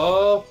see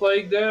a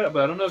flag there,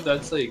 but I don't know if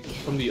that's like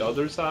from the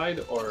other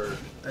side or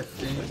I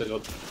think it's like it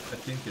is,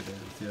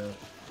 yeah.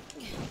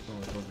 Oh,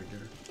 it's over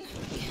here.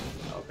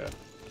 okay.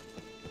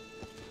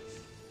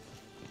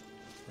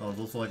 Oh, there's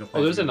also like a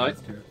Oh, there's a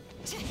knife. here.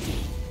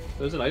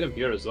 There's an item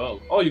here as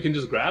well. Oh, you can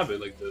just grab it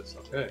like this.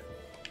 Okay.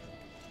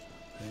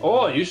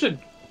 Oh, you should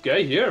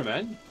get here,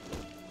 man.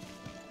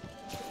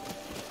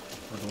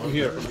 From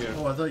here, from here.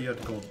 Oh, I thought you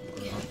had to go. No,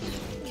 yeah. That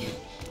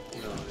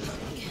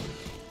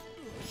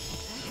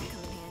could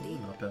come in handy.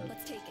 Not bad.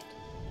 Let's take it.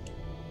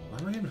 Why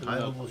am I getting high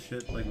level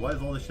shit? Like, why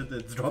is all the shit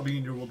that's dropping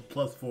in your world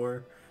 +4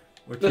 or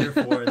tier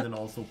 4 and then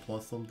also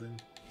plus something?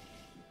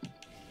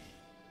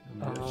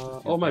 Maybe it's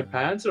just Oh, my using-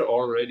 pants are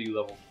already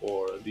level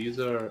 4. These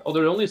are... Oh,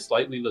 they're only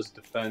slightly less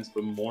defense,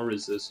 but more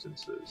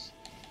resistances.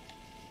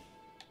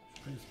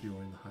 I just be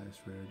wearing the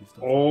highest rarity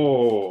stuff.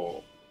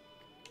 Oh!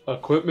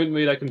 Equipment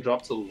made I can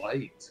drop to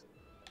light.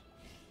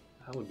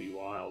 That would be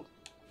wild.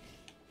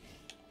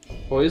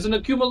 Oh, is an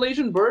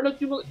accumulation burn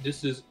accumulate?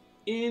 This is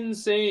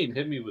insane.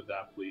 Hit me with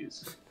that,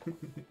 please.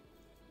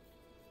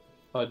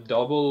 A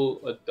double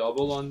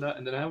on that,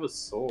 and then I have a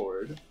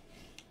sword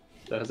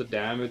that has a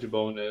damage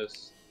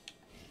bonus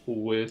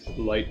with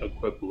light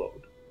equip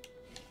load.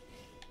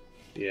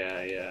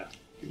 Yeah,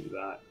 do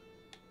that.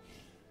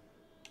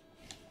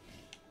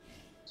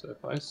 So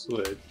if I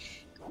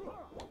switch,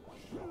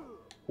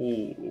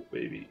 ooh,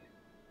 baby.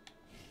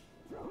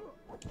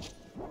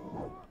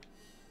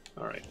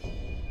 All right.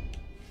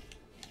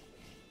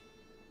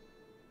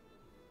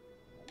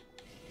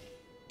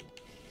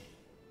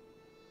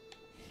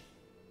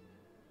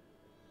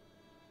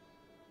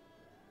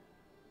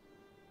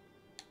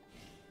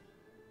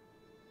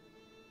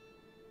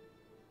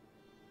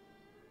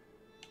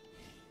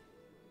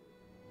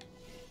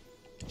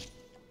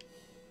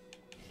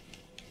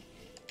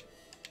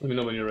 Let me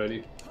know when you're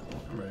ready.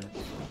 I'm ready.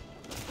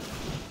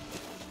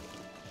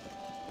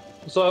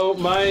 So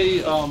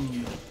my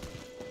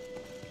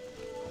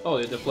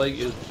oh, the flag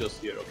is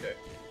just here. Okay,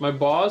 my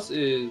boss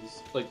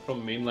is like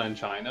from mainland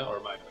China,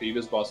 or my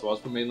previous boss was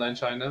from mainland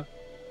China,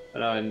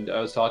 and I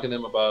was talking to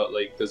him about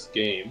like this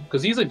game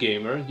because he's a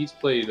gamer. He's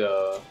played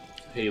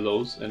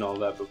Halos and all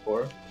that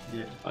before.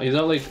 Yeah. He's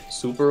not like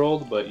super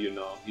old, but you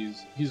know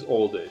he's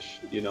oldish.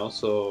 You know,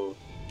 so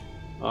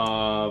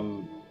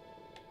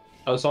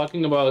I was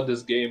talking about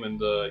this game and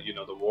the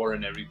the war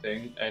and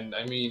everything, and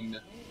I mean,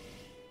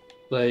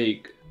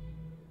 like,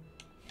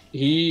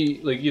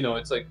 he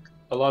it's like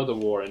a lot of the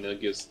war, and I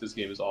guess this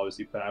game is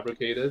obviously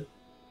fabricated,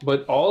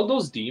 but all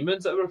those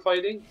demons that we're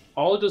fighting,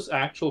 all just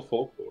actual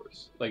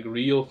folklores, like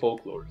real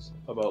folklores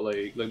about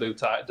like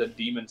the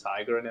demon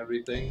tiger and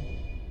everything.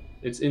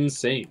 It's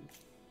insane.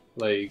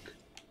 Like,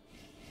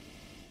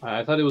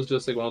 I thought it was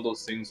just like one of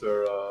those things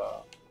where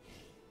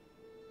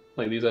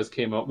like these guys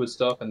came up with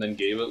stuff and then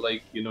gave it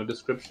like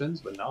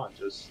descriptions, but not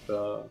just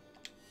for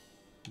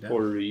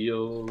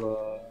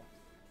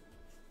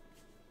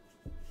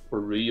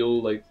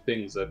real like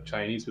things that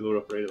Chinese people are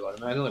afraid about.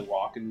 Imagine like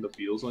walking in the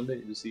fields one day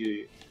and you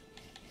see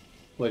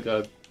like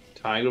a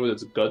tiger with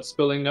its guts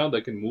spilling out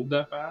that can move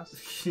that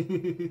fast. Yeah,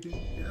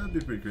 that'd be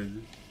pretty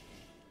crazy.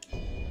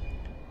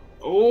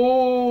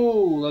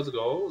 Oh, let's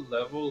go.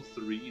 Level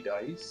 3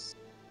 dice.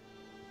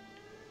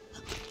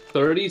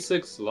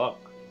 36 luck.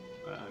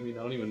 I mean,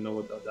 I don't even know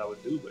what that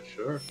would do, but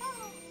sure.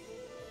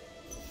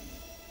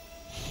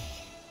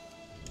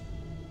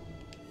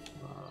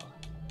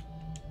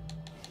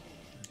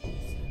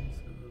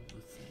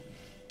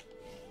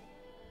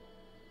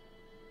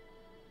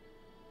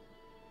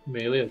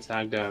 Melee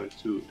attack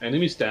damage too.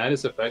 Enemy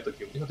status effect.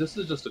 Okay, this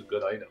is just a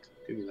good item.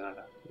 Give me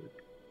that.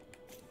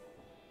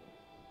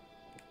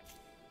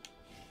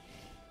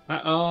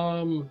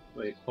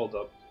 Wait, hold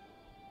up.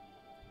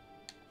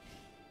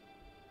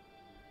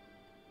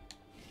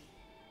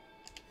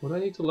 What do I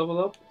need to level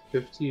up?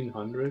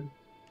 1500.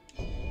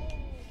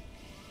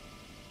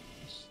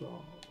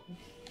 So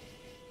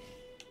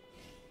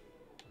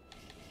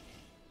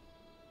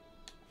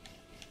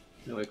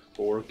like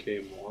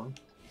 4k more.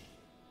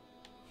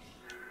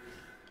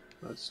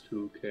 That's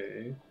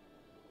 2k.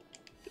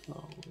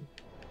 Oh.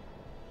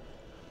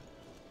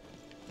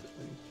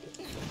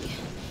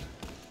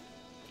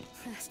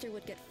 Master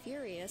would get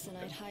furious and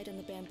I'd hide in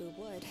the bamboo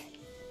wood.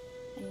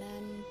 And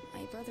then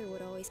my brother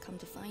would always come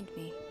to find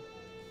me.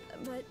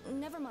 But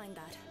never mind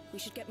that. We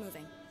should get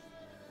moving.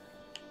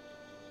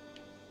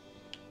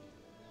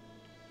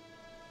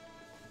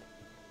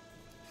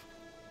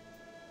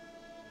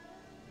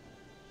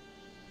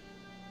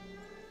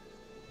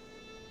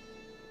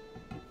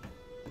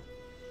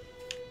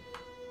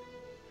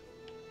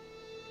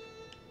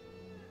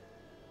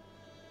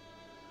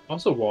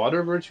 Also,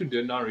 water virtue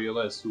did not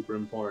realize super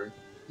important.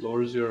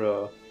 Lowers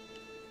your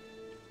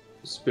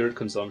spirit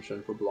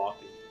consumption for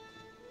blocking.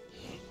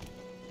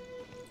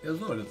 It was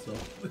not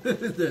itself.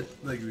 That,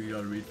 like, we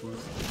gotta read for.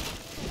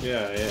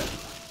 Yeah, yeah.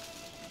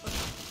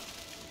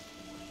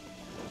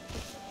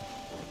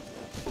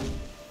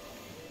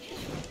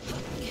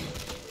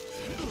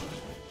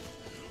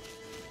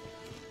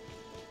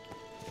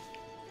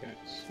 Okay,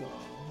 so...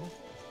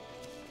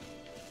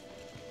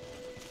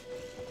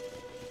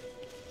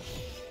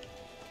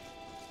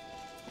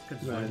 Get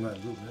designed by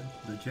Luke, man.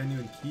 The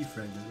genuine key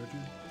fragment,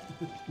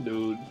 Richard.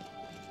 Dude.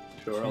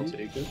 Sure, I'll Chi?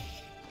 take it.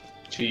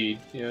 Chi,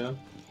 yeah.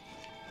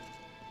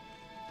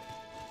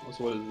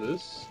 So what is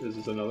this? Is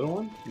this another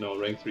one? No,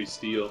 rank 3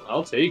 steel.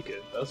 I'll take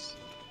it. That's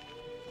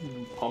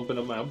pumping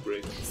up my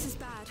upgrade. This is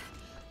bad.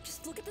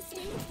 Just look at the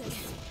state of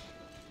this.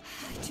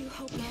 I do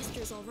hope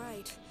Master's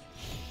alright.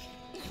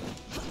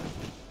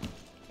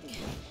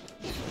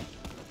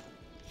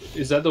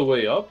 Is that the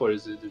way up, or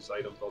is it just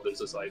items? Oh, there's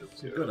just items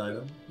here. Good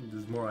item.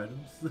 There's more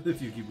items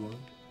if you keep going.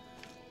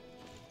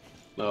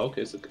 Oh,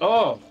 okay, so...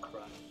 Oh,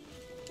 crap.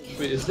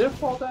 Wait, is there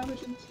fall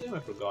damage in this game? I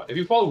forgot. If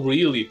you fall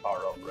really far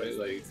up, right?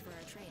 Like...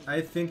 I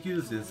think you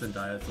just instant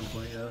die at some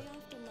point, yeah.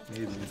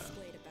 Maybe.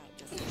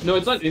 No,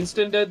 it's not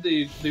instant dead.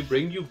 They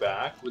bring you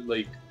back with,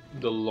 like,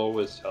 the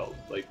lowest health.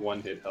 Like,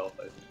 1 hit health,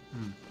 I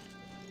think.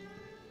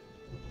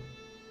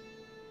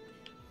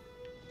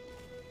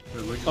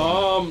 Wait, where'd you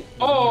go?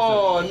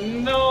 Oh,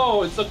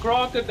 no! It's a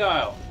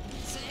crocodile!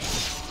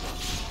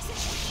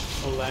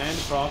 A land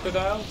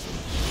crocodile?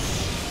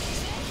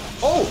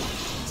 Oh!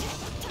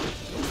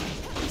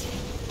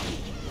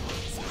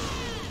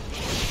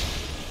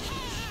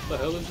 What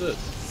the hell is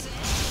this?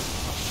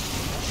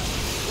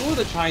 Ooh,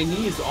 the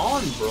Chinese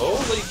on, bro!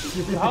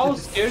 Like, how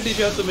scared did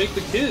you have to make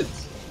the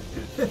kids?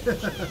 Damn,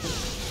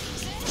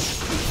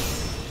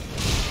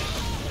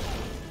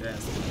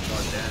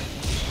 oh damn.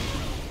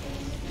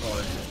 Oh,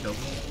 it's just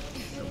double.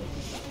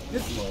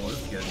 It's low,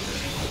 let's get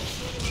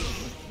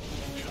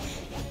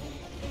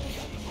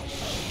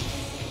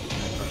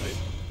Alright.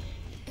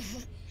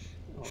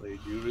 I'll aid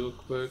you real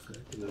quick,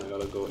 and then I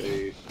gotta go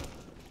aid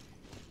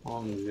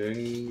Hong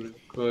Jing real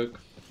quick.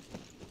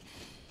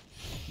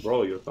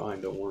 Bro, you're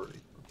fine, don't worry.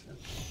 Okay.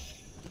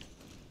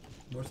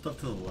 More stuff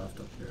to the left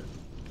up here.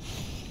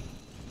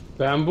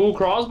 Bamboo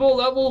crossbow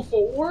level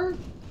 4?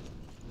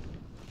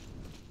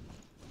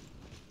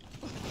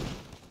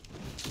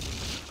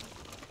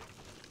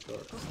 Sure.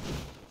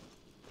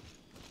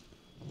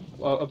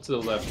 Up to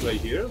the left, right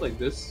here, like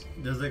this.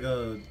 There's like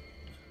a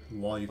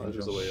wall you can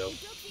There's jump. a way up. Broke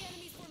the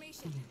enemy's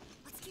formation.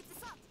 Let's keep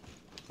this up.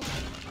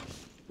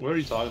 Where are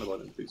you talking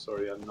about it, please?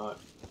 Sorry, I'm not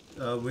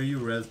Where you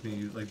res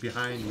me, like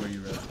behind where you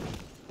res me.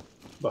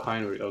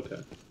 behind where.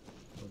 Okay.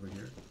 Over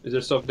here. Is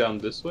there stuff down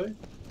this way?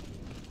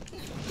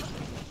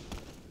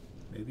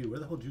 Maybe. Where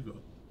the hell did you go?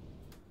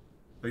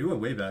 Oh, you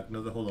went way back.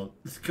 No, hold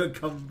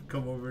on.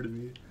 come over to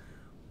me.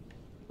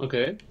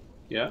 Okay.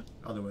 Yeah.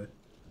 Other way.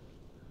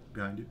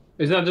 Behind you.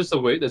 Isn't that just the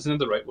way? Isn't it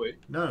the right way?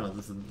 No,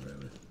 this isn't the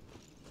right way.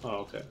 Oh,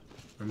 okay.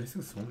 We're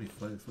missing so many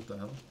flags. What the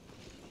hell?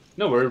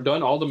 No, we've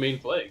done all the main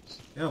flags.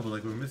 Yeah, but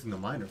like we're missing the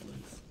minor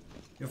flags.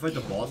 You fight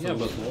the boss Yeah,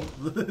 level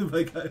but- 12?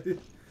 Like,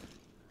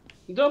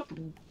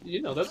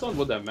 You know, that's not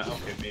what that matters.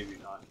 Okay, maybe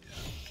not. Yeah.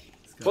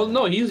 this guy- Well,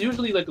 no, he's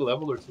usually like a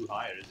level or 2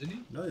 higher, isn't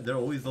he? No, they're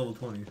always level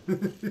 20.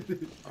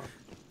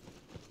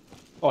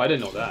 Oh, I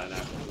didn't know that,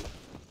 actually.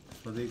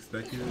 What they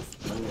expect you to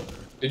explore.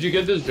 Did you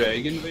get this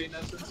Dragon Vein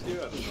essence here?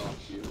 I don't know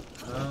if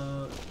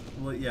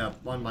you... Well, yeah,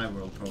 on my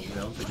world probably.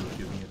 I don't think it was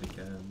giving it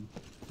again.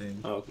 Thing.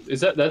 Oh,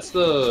 that's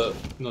the...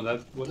 No,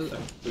 that... What is that?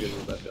 I forget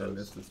what that I does.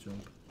 missed this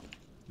jump.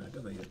 I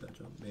definitely get that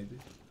jump, maybe.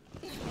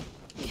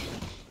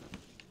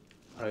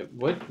 Alright,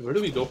 where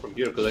do we go from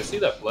here? Because I see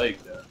that flag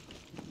there.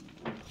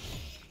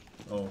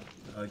 Oh,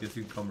 I guess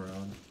you can come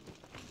around.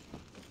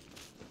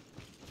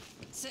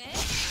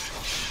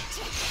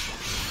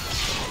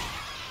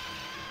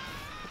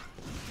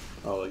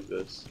 Oh, like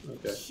this.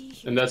 Okay.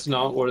 And that's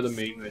not where the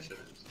main mission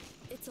is.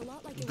 It's a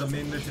lot like it The was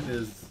main in- mission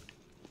is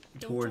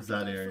towards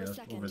Don't that talk about it area for a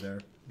second. over there,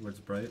 where it's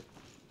bright.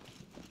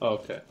 Oh,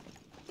 okay.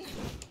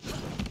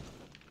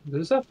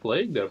 There's that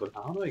flag there, but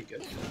how do I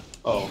get there?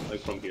 Oh,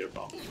 like from here,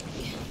 probably.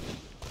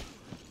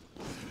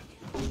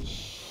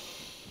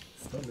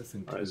 Still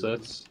missing. Alright, two. so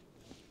that's...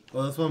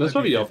 Well, this one That's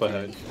might be probably up 15.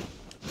 ahead.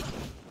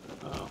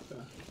 Oh,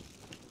 okay.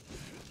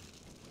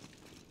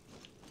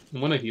 I'm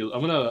gonna heal.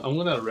 I'm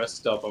gonna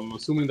rest up. I'm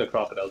assuming the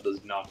crocodile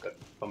does not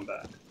come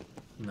back.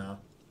 No.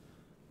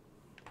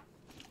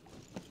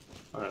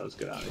 All right, let's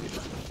get out of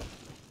here.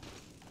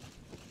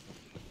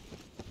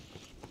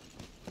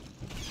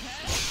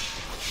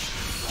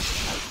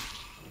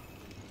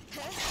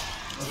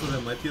 Also,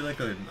 there might be like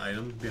an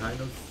item behind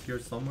us here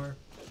somewhere.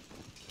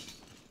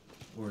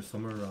 Or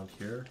somewhere around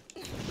here.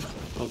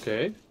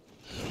 Okay.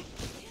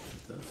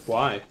 This.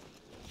 Why?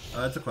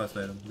 It's a quest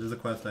item. There's a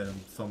quest item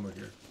somewhere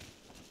here.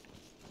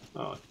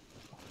 Oh.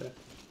 Okay.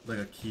 Like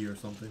a key or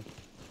something.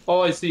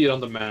 Oh, I see it on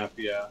the map.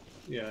 Yeah.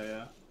 Yeah.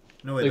 Yeah.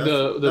 No, wait,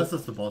 Like that's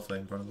just the boss fight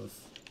in front of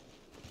us.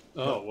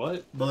 Oh,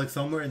 what? But like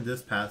somewhere in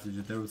this passage,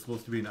 there was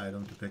supposed to be an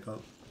item to pick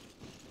up.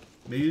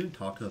 Maybe you didn't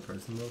talk to the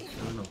person though?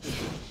 I don't know.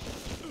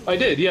 I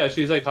did. Yeah.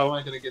 She's like, "How am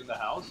I gonna get in the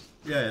house?"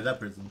 Yeah, that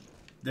person.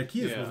 Their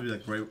key is Yeah. supposed to be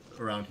like right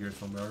around here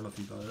somewhere. I don't know if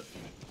you got it.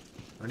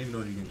 I don't even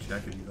know if you can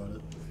check if you got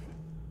it.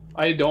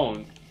 I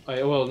don't.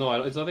 Well, no,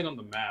 it's nothing on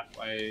the map.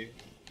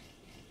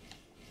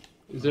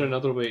 Is there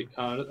another way?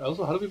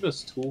 Also, how do we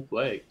miss 2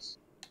 flags?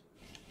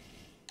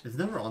 It's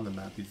never on the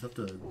map. You just have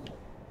to.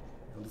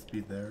 It'll just be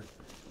there.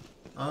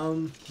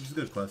 This is a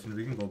good question.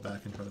 We can go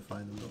back and try to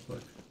find them real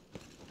quick.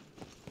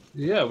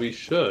 Yeah, we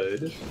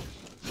should.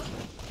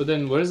 But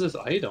then, where's this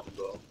item,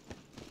 though?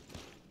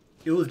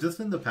 It was just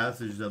in the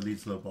passage that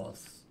leads to the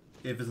boss.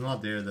 If it's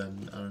not there,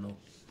 then I don't know.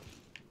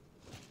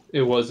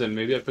 It wasn't.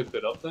 Maybe I picked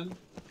it up then.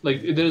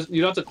 Like, you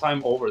don't have to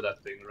climb over that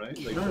thing, right?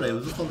 Like, No, it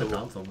was just on the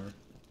ground somewhere.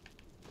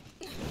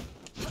 I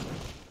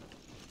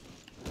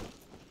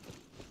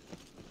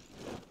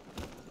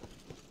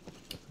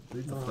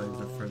believe the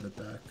flags are further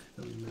back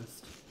that we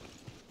missed.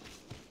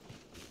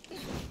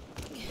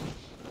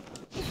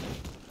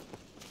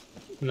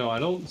 No, I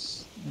don't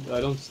see. No, I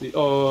don't see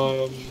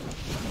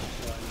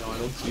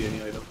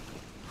any item.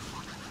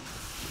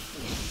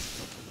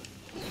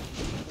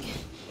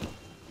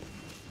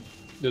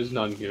 There's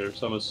none here,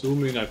 so I'm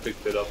assuming I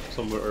picked it up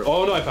somewhere.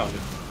 Oh no, I found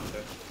it.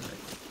 Okay.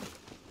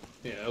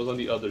 Yeah, it was on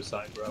the other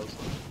side where I was.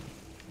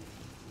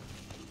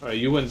 Alright,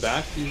 you went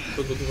back. You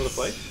was looking for the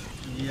flight.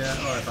 Yeah,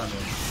 oh, I found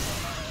one.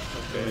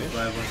 Okay.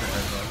 I went to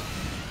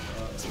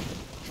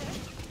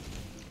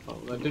Oh,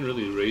 that didn't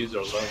really raise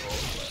our level.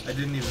 I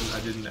didn't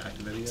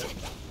activate it yet.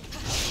 I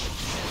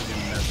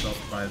didn't mess up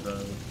by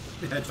the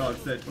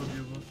hedgehogs that I told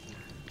you about.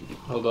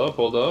 Hold up,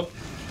 hold up.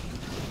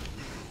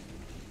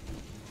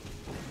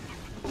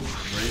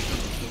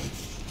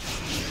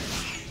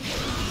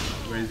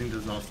 Raising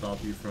does not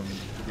stop you from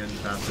getting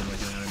faster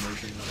like an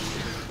animation.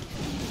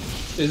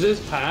 Is this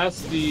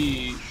past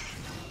the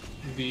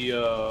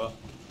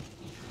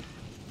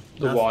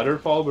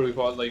waterfall where we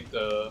fought like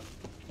the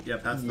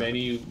past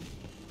many?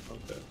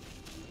 Okay.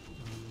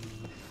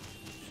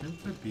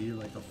 Shouldn't there be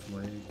like a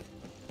flag?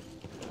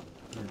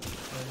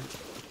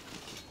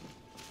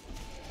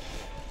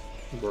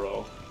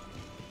 Bro.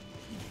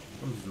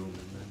 I'm zooming,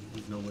 man.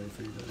 There's no way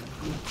for you to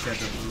get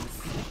the boost.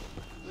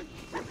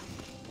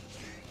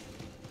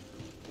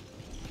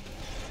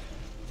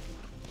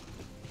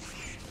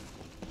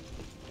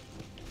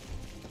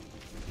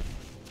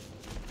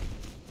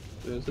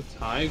 There's a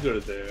tiger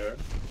there.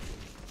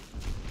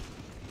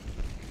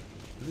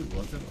 Really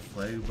wasn't a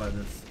flag by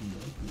this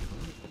monkey,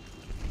 huh?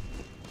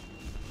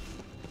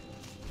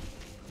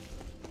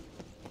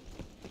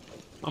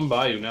 I'm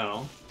by you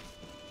now.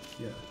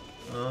 Yeah.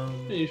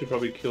 Yeah, you should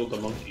probably kill the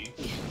monkey.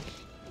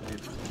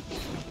 Maybe.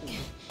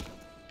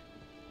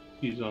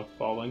 He's not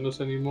following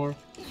us anymore.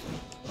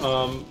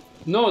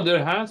 No,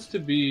 there has to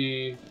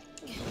be.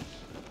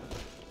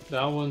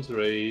 That one's It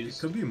raised.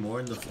 could be more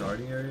in the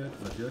starting area,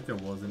 because I feel like there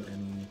wasn't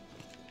any...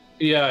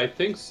 Yeah, I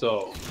think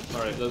so.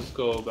 Alright, let's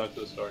go back to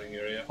the starting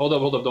area. Hold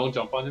up, don't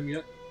jump on him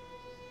yet.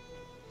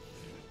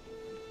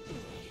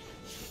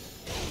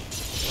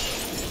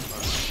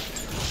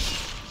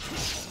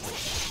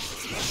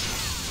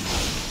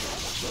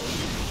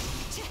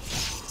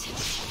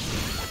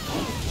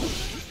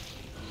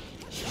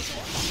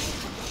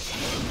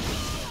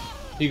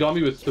 He got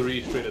me with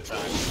 3 straight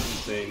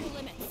attacks. Insane.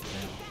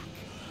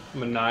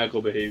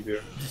 Maniacal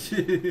behavior.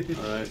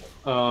 Alright.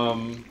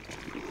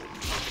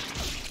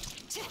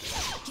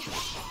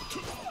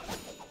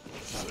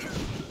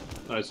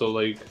 Alright, so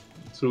like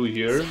through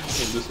here, and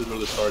this is where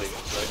the starting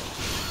is, right?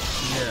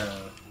 Yeah.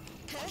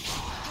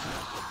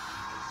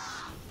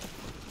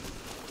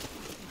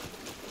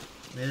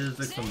 Maybe there's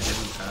like some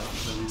hidden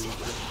paths that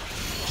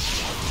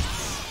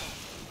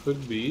we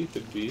Could be,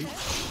 could be.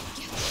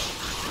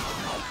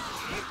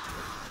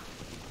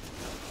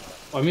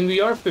 I mean, we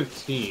are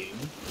 15.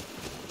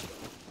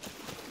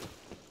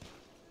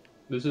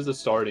 This is the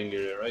starting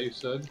area, right? You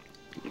said?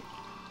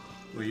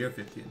 Well, you're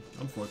 15.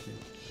 I'm 14.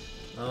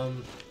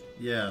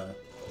 Yeah.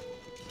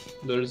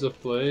 There's a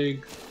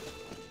flag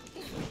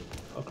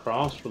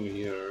across from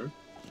here.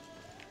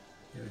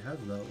 Yeah, we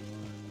have that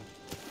one.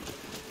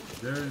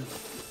 There's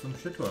some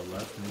shit to our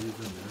left, maybe it's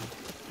in there.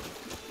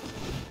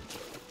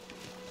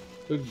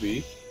 Could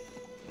be.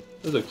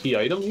 There's a key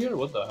item here?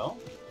 What the hell?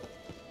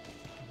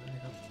 I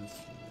have this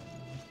one.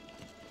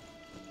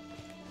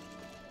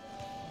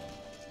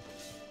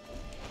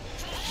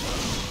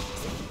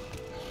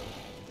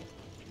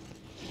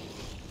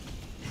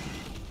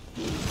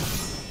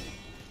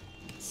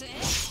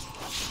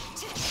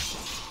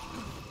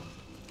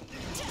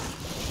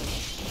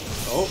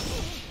 Oh.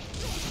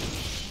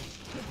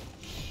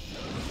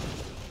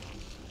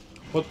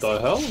 What the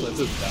hell? That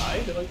just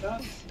died like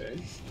that? Okay.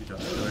 You got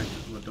it, right?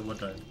 What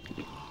died?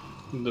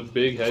 The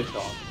big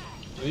hedgehog. I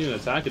didn't even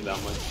attack it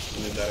that much,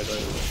 and it died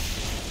right away.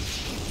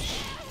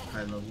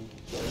 High level.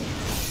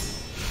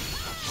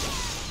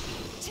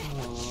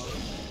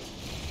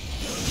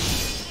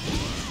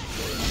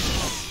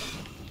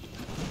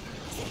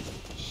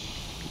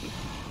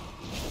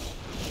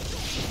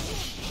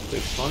 They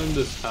find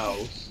this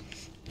house.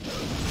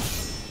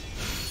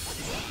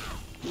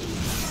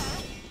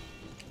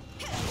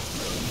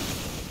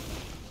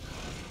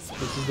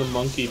 This is is the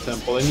monkey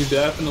temple, and you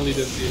definitely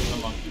didn't see it in the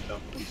monkey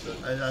temple. You said.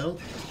 I don't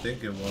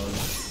think it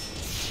was.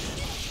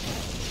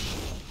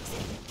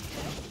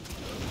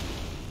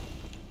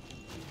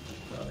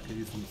 I could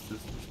use some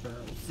assistance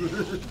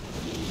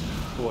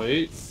perhaps.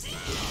 Wait.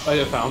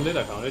 I found it.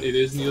 I found it. It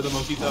is near the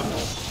monkey temple.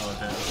 Oh,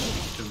 okay.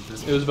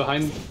 It was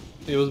behind.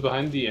 It was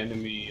behind the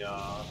enemy.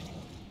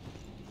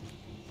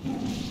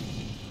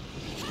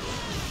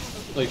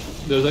 Like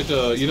there's like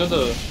a you know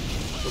the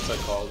what's that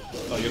called?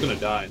 Oh, you're gonna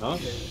die, huh?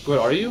 Where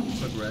are you?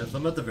 Progress.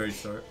 I'm at the very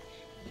start.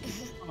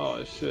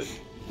 Oh shit.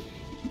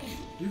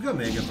 You can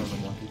make it from the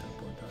monkey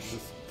temple in time.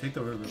 Just take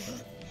the river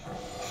back.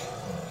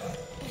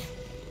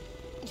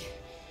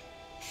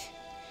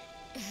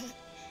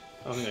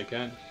 I don't think I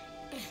can.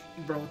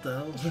 Bro, what the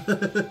hell?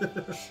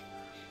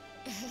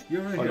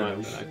 You're right Oh, here. no, Yeah, I'm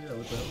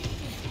what the hell?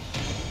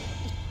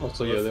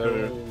 Also, yeah, Let's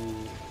there. go.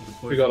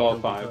 The We got all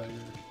poison 5. tiger.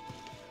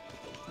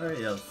 Alright,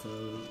 yeah, so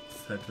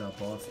let's head to that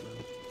boss then.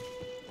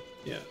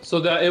 Yeah. So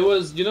that it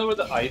was. You know where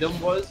the item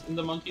was in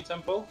the monkey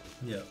temple?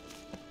 Yeah.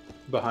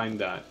 Behind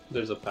that,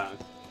 there's a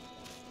path.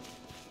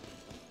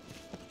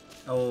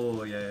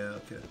 Oh, yeah,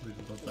 okay. We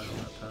can go down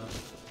that path.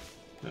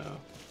 Yeah.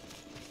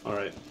 All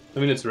right. I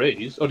mean, it's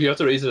raised. Oh, do you have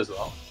to raise it as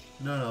well?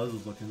 No, I was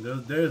just looking.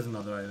 There is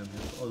another item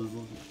here. Oh, there's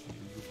one.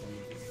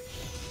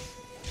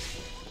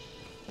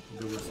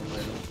 There were some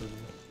items in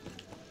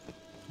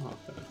there.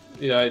 Okay.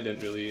 Yeah, I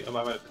didn't really. I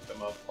might have picked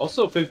them up.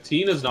 Also,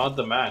 15 is not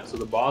the max, so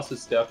the boss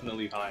is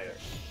definitely higher.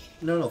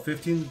 No,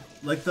 15.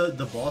 Like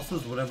the boss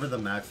is whatever the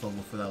max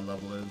level for that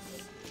level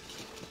is.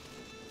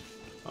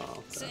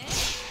 Oh, okay.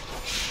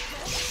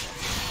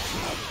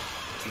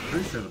 I'm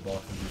pretty sure the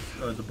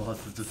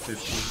boss is just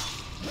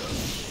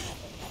 15.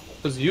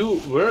 Because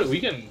we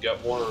can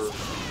get more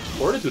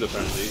fortitude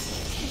apparently.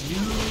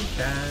 You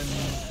can.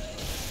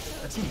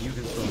 I think you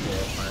can still go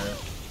up higher.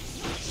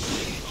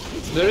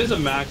 There is a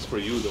max for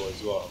you though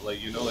as well. Like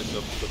you know, like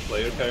the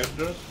player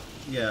character.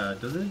 Yeah,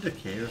 doesn't it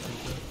decay or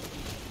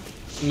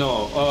something?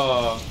 No.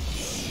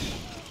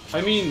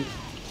 I mean,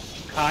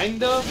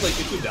 kind of. Like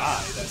if you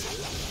die, that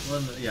is.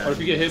 Well, yeah. Or if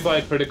you get hit by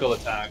a critical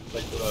attack,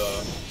 like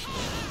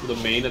the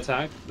main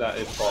attack, that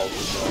it falls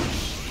as well.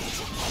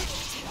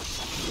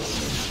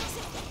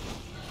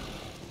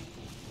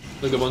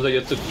 Like the ones that you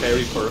have to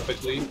parry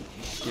perfectly.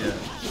 Yeah.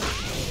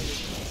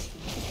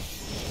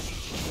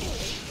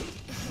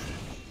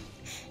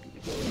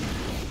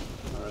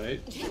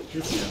 Alright.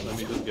 Yeah. Let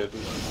me just get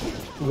this.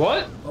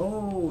 What?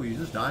 Oh, you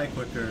just die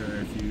quicker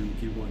if you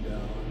keep going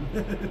down.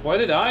 Why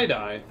did I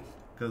die?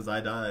 Because I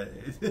died.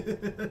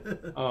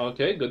 Oh,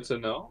 okay, good to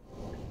know.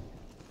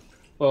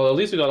 Well, at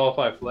least we got all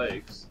 5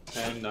 flags,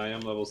 and I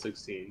am level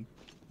 16.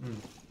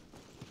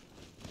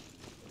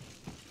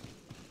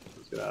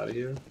 Let's get out of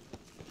here.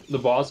 The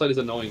boss fight is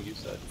annoying, you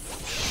said.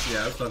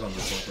 Yeah, I'm stuck on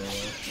this one for a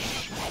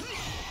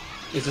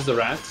while. Is this the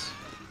rats?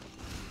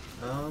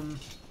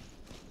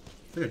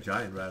 It's like a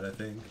giant rat, I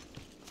think.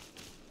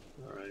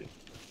 Alright.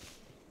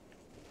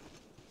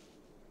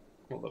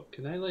 Hold up,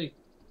 can I like...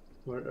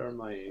 Where are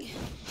my...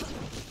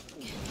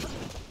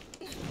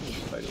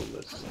 title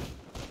list?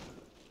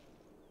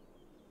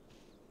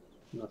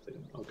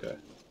 Nothing, okay.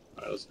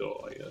 Alright, let's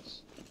go, I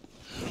guess.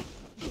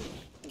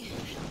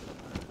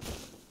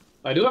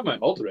 I do have my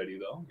ult ready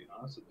though, you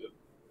know, that's a good...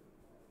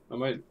 I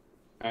might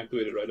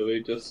activate it right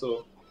away just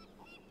so...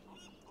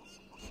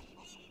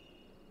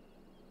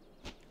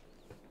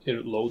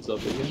 it loads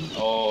up again.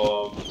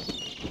 Oh...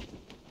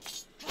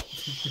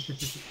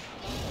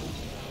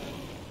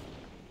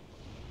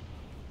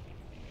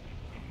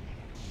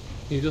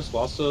 He just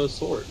lost a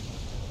sword.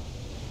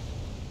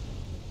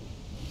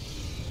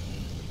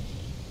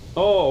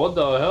 Oh, what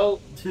the hell?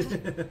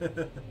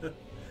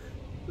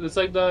 It's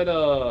like that,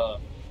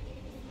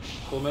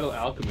 Full Metal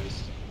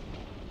Alchemist.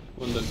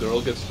 When the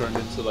girl gets turned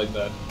into, like,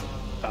 that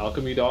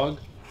alchemy dog.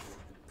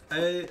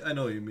 I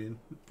know what you mean.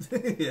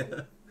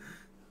 Yeah.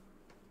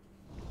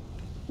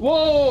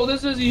 Whoa,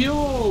 this is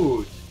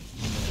huge!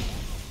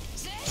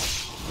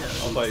 Yeah.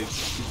 I'll fight.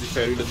 You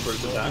parried its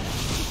first attack.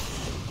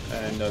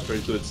 And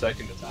parried to its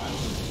second attack.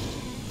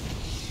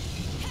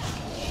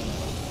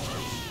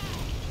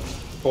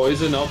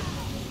 Poison up.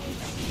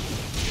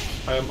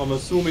 I'm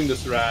assuming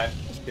this rat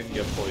can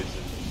get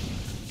poisoned.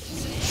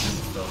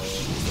 So,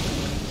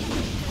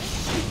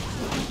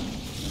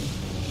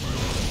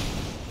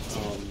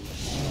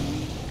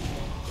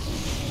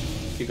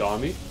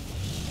 Kigami.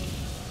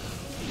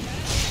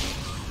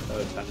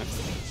 Attack.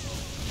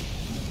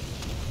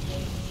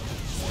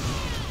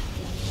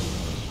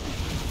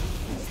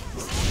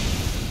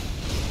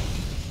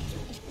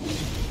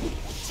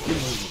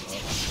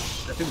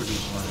 I think we're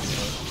doing fine.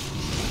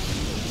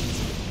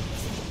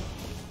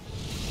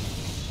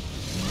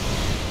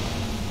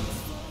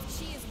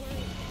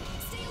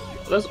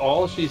 That's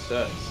all she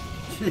says.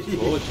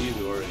 Oh, she's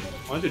worried.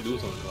 Why don't you do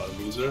something about it,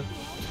 loser?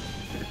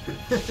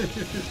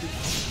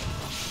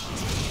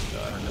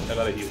 God, I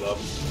gotta heal up.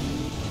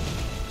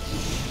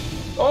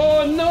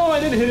 Oh no, I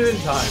didn't hit it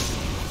in time.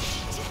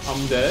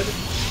 I'm dead.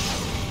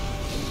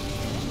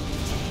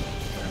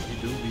 You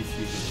do be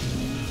secret.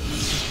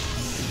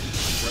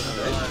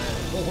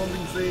 Oh,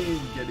 perform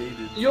insane. Get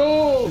aided.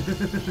 Yo!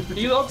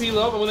 Heal up, heal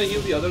up. I'm gonna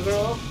heal the other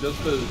girl up just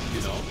cause,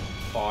 you know,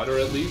 fodder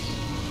at least.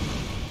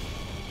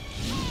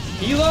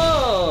 Heal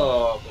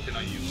up! Okay,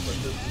 not you, but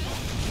this.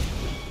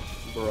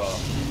 Bruh.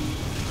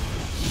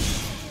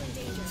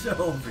 So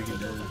freaking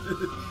dead.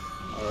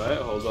 Alright,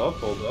 hold up,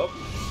 hold up.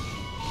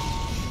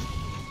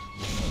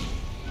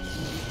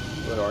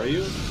 Where are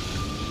you?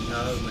 No,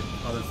 like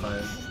other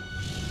side.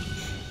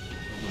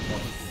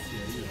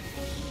 Yeah, you.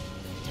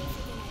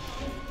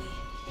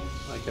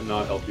 I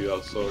cannot help you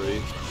out,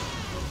 sorry.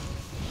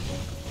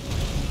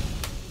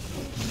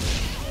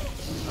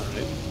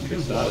 Alright, You fix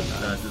can block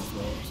that. that as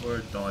well, or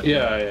dodge.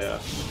 Yeah, yeah.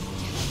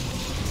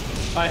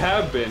 I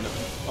have been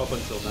up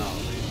until now. At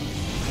least.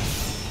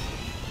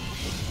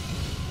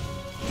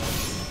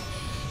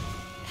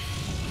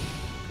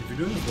 If you're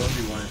doing this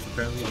 1v1, it's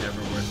apparently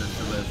never worth it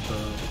to let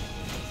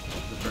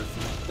the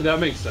person. That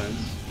makes sense.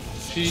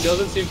 She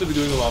doesn't seem to be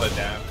doing a lot of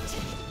damage.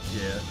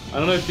 Yeah. I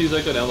don't know if she's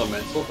like an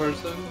elemental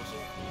person.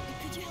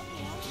 Could you help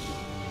me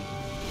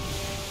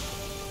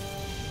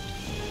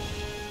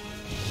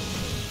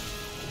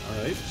out?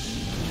 Alright.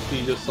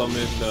 He just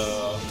summoned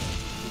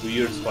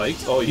weird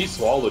spikes. Oh, he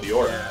swallowed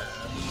your Yeah.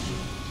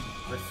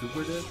 My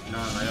super did? No,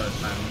 I got a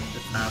time.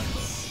 It's half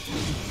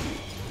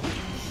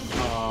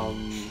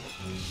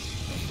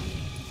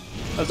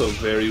That's a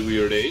very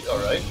weird 8,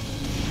 alright.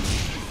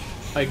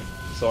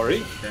 Sorry.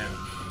 though. Damn.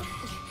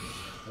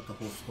 Got the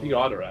whole squad. He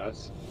got her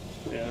ass.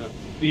 Yeah.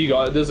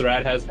 This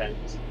rat has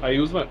hands. I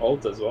used my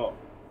ult as well.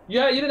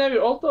 Yeah, you didn't have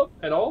your ult up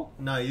at all?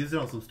 Nah, I used it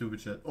on some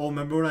stupid shit. Oh,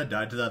 remember when I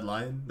died to that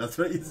lion? That's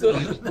what I used it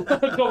on.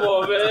 Come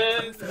on,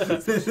 man. It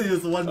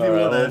was 1v1,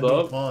 Alright, I had hold no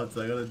up. pods,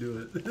 so I gotta do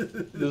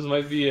it. This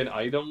might be an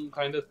item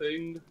kind of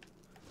thing.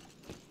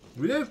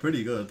 We did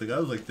pretty good. The guy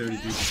was like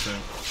 33%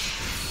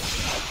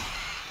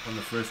 on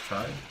the first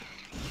try.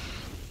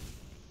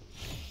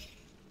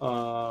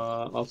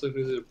 Also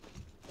increase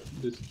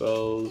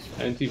dispels,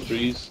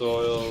 anti-freeze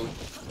soil.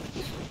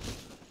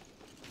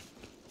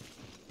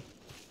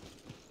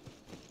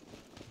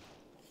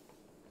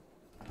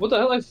 What the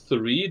hell? I have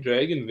 3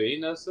 Dragon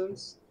Vein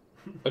Essence?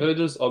 I could have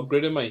just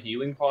upgraded my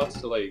healing pots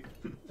to like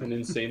an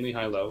insanely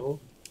high level.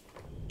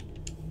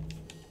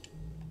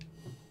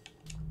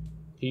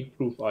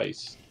 Heat-proof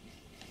ice.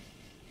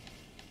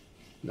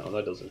 No,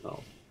 that doesn't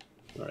help.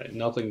 Alright,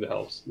 nothing that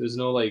helps. There's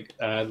no like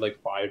add like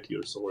fire to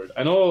your sword.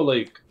 I know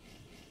like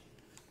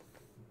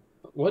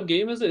what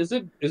game is it? Is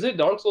it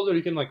Dark Souls where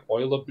you can like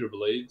oil up your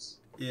blades?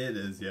 It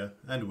is, yeah.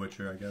 And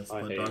Witcher, I guess.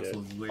 I but hate Dark it.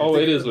 Souls is way Oh,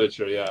 it is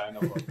Witcher, yeah, I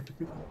know.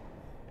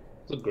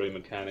 It's a great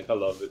mechanic, I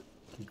love it.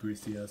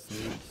 Greasy ass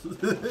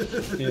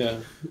swords. Yeah.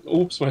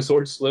 Oops, my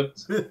sword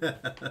slipped.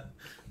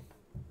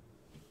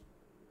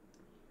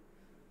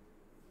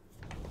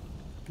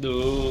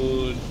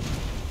 Dude.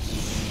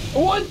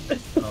 What?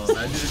 Oh,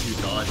 imagine if you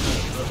dodge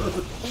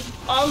that.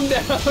 I'm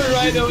down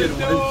right You over get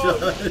dude.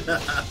 one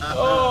shot.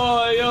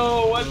 Oh, yo,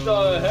 what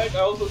the heck? I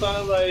also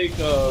sounded like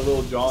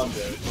Little John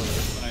there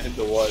when I hit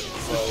the what.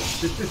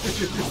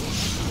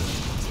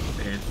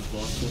 I hate this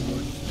boss so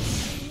much.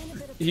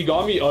 He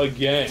got me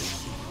again.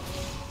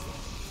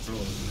 Bro,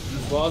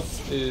 This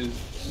boss is...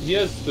 He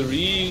has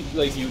 3,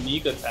 like,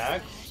 unique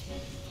attacks.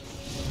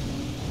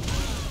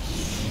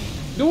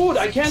 Dude,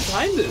 I can't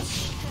time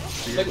this!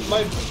 Like,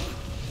 my...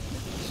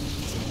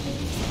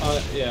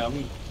 yeah,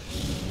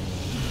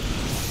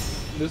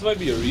 this might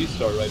be a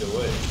restart right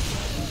away.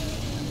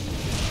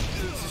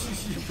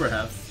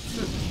 perhaps.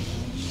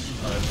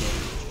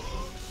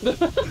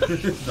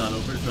 It's not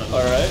over, it's not over.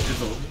 Alright.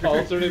 It's over.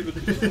 Alternate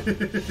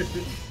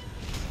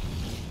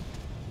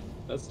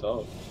That's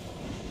tough.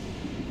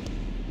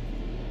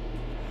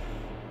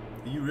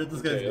 You read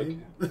this guy's Okay,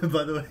 name,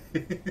 by the way?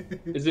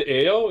 Is it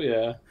AO?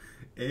 Yeah.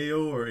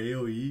 AO or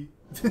AOE?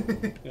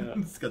 Yeah.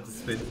 It's got the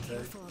spin attack.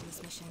 Careful on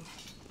this mission.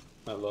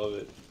 I love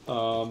it.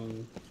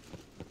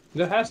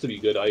 That has to be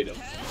good item.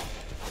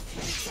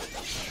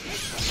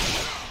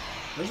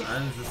 Those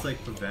items just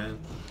like prevent.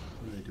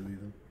 What do they do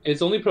even?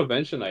 It's only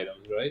prevention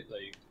items, right?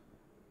 Like,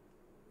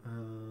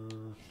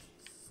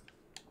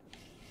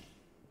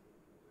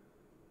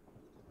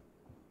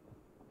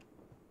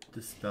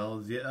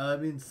 Dispels. Yeah, I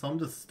mean some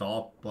just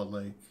stop, but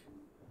like.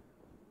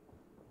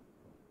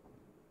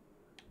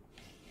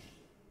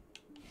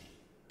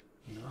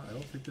 No, I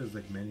don't think there's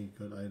like many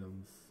good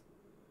items.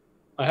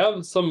 I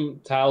have some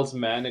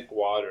talismanic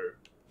water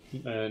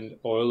and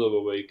oil of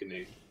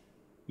awakening,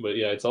 but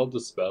yeah, it's all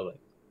dispelling.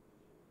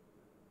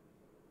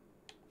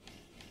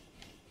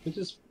 Which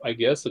is, I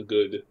guess, a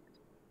good.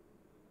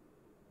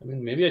 I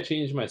mean, maybe I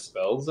changed my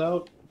spells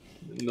out.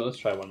 No, let's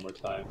try one more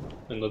time,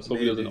 and let's hope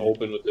he doesn't Maybe.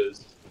 open with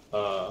his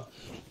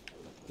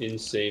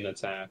insane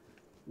attack.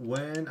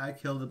 When I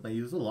killed him, I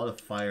used a lot of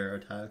fire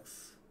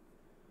attacks.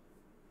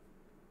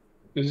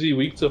 Is he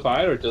weak to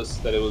fire, or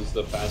just that it was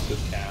the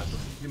fastest cast?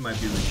 He might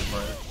be weak to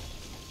fire.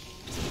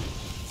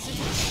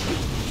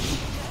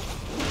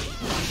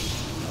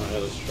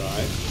 Alright, let's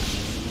try.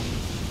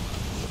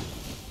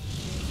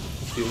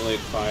 Accumulate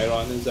fire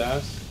on his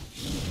ass.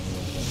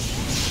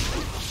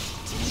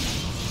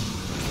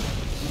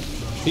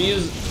 He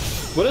is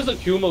What does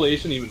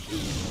accumulation even do?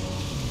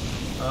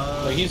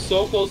 Like he's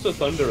so close to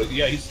thunder.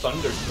 Yeah, he's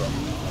thunderstruck. I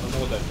don't know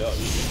what that does.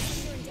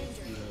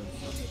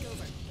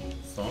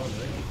 Song,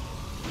 right?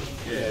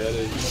 Yeah, that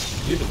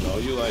is. You didn't know.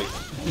 You like.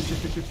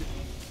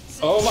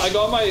 Oh, I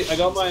got my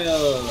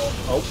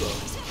Ultra.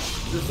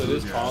 So it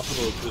is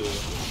possible to.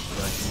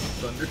 Like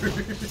thunder.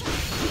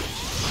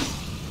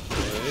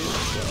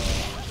 Okay.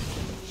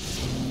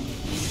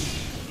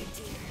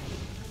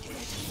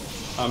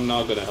 I'm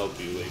not gonna help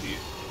you, lady.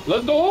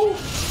 Let's go.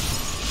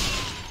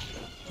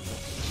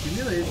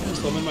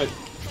 Summon my.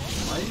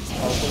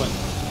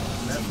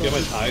 Get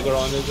my tiger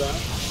on his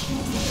ass.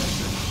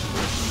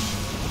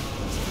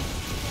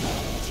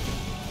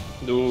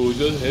 Dude,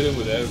 just hit him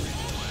with everything.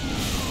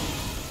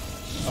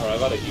 Alright, I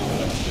gotta heal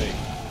that thing.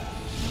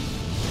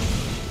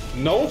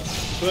 Nope!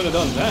 Should have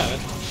done that.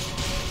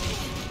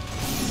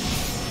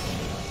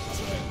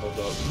 Alright, hold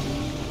up.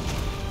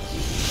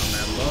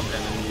 Man, love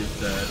enemies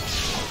that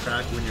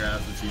crack when your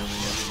ass is healing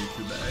and you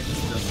too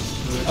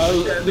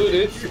bad. Dude,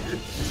 it's...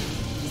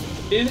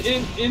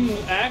 In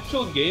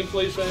actual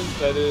gameplay sense,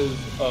 that is,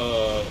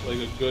 like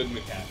a good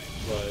mechanic,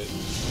 but...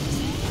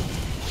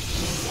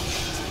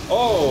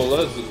 Oh,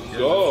 let's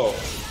go!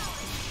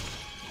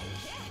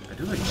 I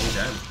do like no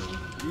damage though.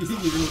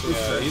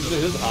 Yeah,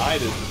 his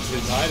hide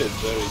is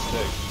very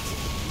sick.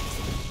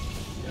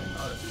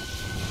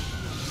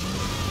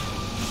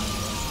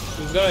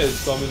 This guy is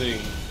summoning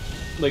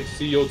like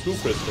CO2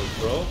 crystals,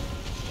 bro.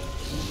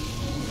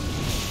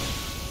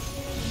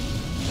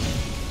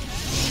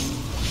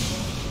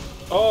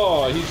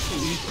 Oh, he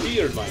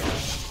feared my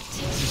ass.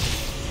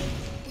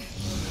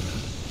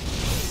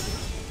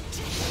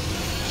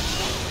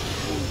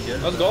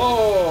 Let's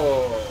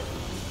go!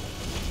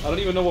 I don't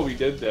even know what we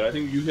did there. I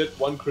think you hit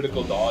one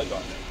critical dodge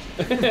on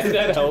it.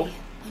 That helped.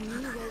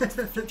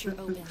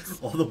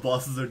 All the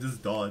bosses are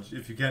just dodge.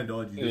 If you can't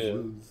dodge, you just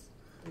lose.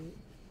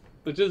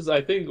 Which is,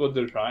 I think, what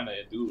they're trying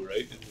to do,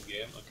 right, in the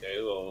game.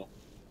 Okay, well,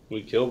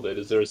 we killed it.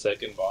 Is there a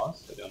second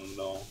boss? I don't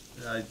know.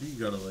 Yeah, I think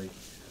you gotta, like,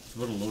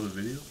 what a load of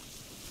video.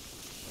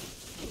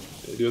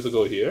 Do you have to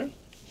go here?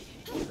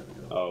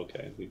 Oh,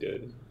 okay, we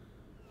did.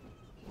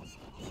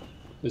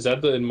 Is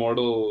that the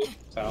Immortal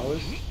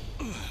Towers?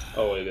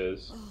 Oh, it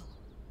is.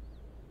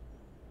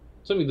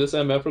 So, I mean, this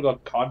MF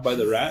got caught by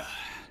the rat?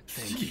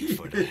 Thank you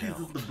for the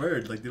help. The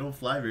bird, like, they don't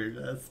fly very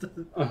fast.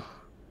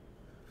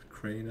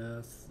 Crane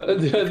ass.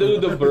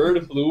 Dude, the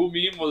bird flu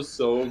meme was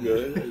so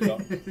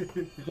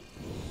good.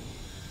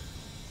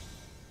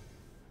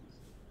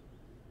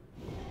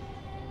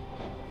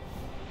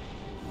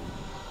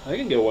 I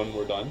can get one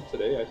more done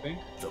today, I think.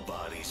 The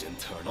body's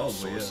internal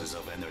sources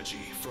of energy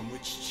from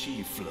which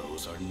chi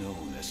flows are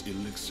known as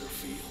elixir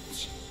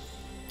fields.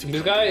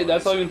 This guy,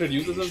 that's how he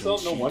introduces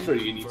himself? No wonder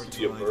he needs to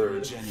be a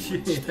bird.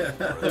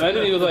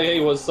 Imagine he was like, hey,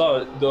 what's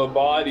up? The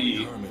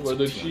body where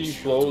the chi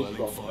flows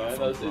from, man.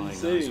 That's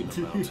insane.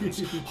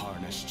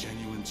 Harness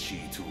genuine chi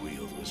to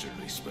wield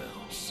wizardly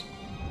spells.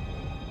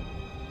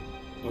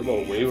 What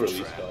about Waverly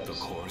The spells?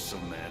 course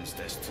of man's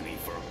destiny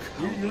for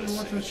You ever countless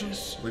watch that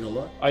ages. show? Like a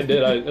lot? I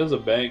did, it was a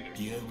banger.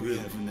 Yet we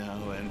have now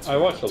I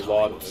watched a entered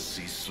lot time of it.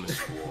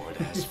 ceaseless war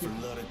that has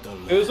flooded the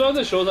It was one of land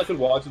the shows I could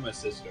watch with my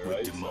sister, with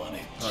right? So,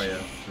 demonic Oh yeah,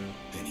 chi, true.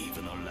 and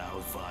even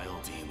allowed vile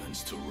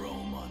demons to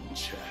roam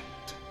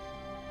unchecked.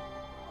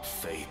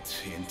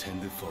 Fate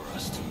intended for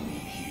us to meet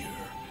here.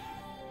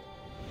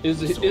 is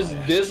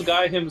this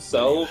guy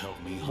himself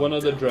one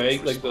of the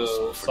drag, like the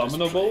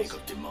summonables?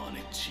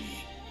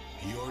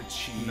 Your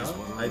chi No, is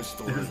what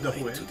will there's restore no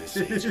light way. to this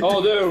age.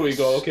 Oh, there we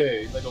go.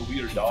 Okay, like a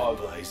weird dog.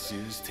 Vice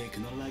is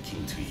taken a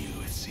liking to you,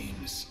 it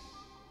seems.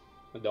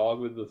 A dog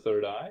with the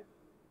third eye?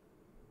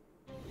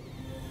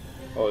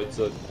 Oh, it's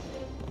a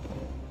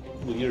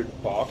weird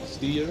fox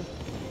deer.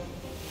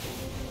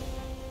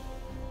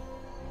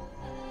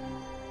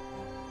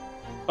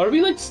 Are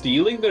we like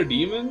stealing their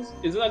demons?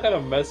 Isn't that kind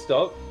of messed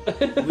up?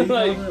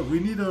 Like, We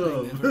need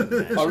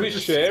a. are we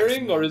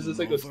sharing or is this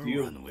like a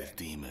steal? Overrun with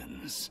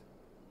demons.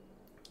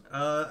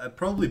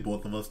 Probably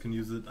both of us can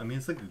use it. I mean,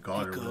 it's like a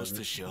god or It goes whatever.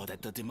 to show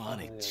that the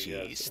demonic Oh, chi yeah,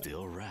 is yeah.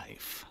 still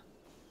rife.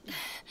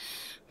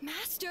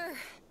 Master!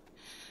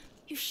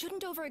 You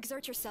shouldn't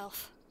overexert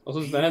yourself.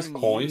 Also, this man has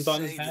Hearing coins you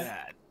on his say hand.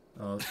 that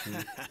Oh, true.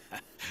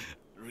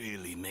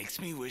 really makes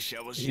me wish I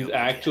was He's young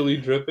actually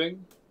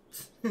dripping.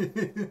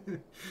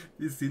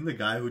 You seen the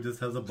guy who just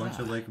has a bunch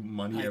of like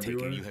money again. I take it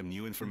everywhere? you have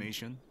new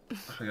information?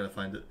 I gotta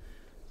find it.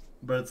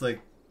 But it's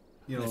like,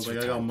 you know, Let's like I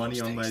got return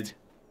money on my, post-haste.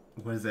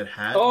 what is that,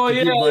 hat? Oh, To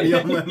keep yeah, money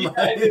on my yeah,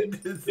 mind.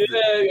 It's,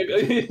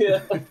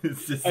 Yeah.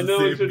 it's just I the know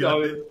what same you're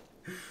guy. talking.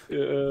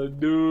 Yeah,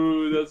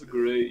 dude, that's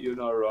great. You're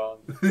not wrong.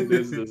 It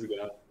is this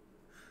guy.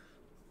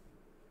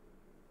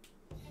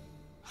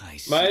 I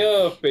see.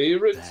 My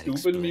favorite That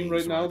stupid meme right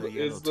explains now why the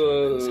is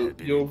yellow turbans the had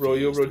been yo bro,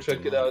 infused with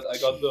check it out. I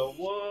got the demonic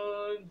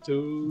 1,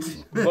 2,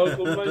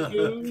 buckle my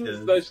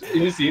shoes. Yes.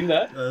 You seen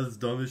that? That's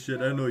dumb as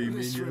shit. I know what you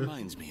This mean.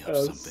 reminds me of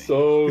That's something.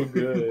 so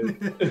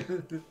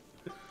good.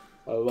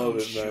 I love I'm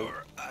it, man.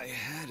 sure I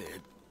had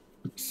it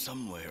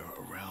somewhere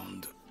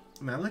around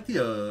Man, I like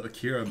the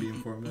Akira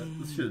beam format.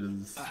 This shit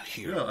is.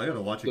 Yeah, I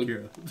gotta watch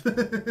Akira.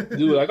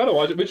 Dude, I gotta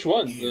watch it. Which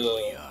one?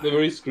 The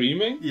very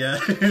screaming? Yeah,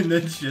 and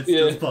then shit's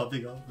just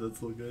popping off. That's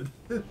so good.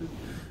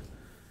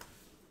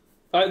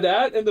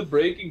 That and the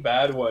Breaking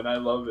Bad one, I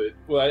love it.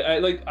 Well,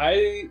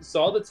 I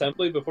saw the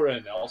template before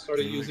NL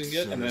started using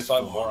it, and then I saw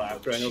it more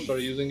after NL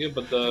started using it.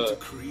 But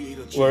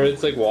where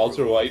it's like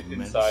Walter White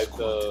inside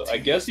the, I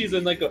guess he's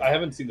in like I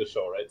haven't seen the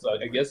show, right? So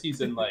I guess he's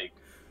in like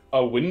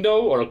a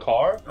window or a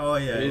car. Oh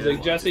yeah. And he's yeah.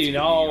 like, Jesse,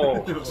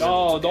 no,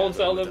 don't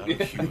sell them.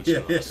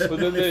 yeah. But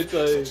then it's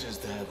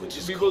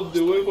like people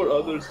do it for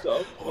other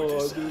stuff.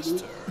 Oh,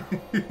 dude,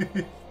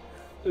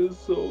 it's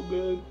so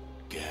good.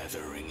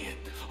 Gathering it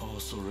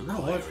also No,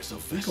 requires a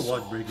we could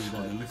watch Breaking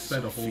Bad and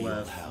spend a whole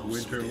ass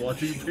winter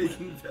watching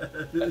Breaking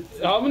Bad.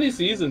 How many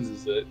seasons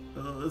is it?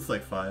 It's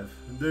like 5.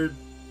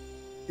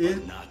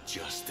 Not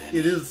just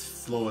It is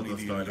slow at the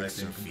start, I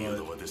think,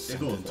 but it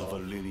goes well.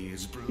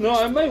 No,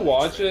 I might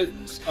watch it.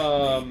 It's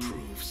not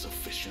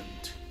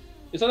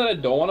that I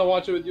don't want to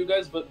watch it with you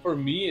guys, but for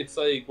me, it's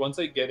like once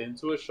I get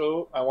into a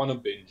show, I want to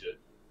binge it.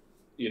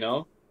 You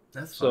know?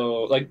 That's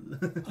so fine.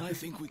 like, I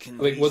think we can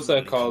like what's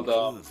that called?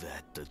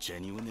 that the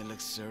genuine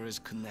elixir is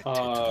connected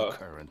to the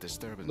current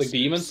disturbance. Like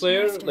Demon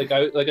Slayer. Like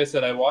I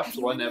said, I watched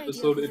one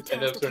episode. It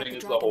ended up turning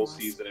into the whole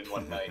season in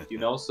one night. You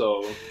know,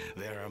 so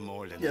there are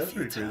more than yeah, a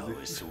few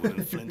Taoists who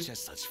wouldn't flinch at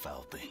such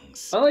foul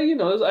things. I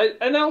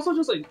like I also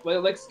just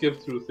like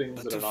skip through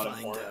things that are not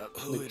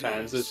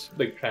important,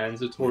 like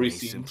transitory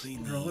scenes.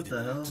 Bro, what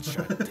the hell?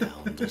 Track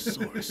down the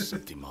source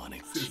of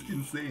demonic It's chi.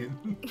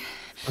 insane.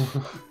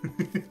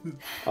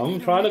 I'm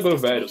trying to go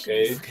to bed,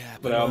 okay?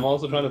 But I'm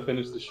also trying to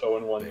finish the show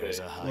in one day. There's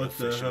a high What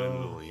the official in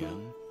hell?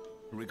 Luoyang,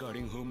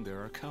 regarding whom there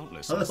are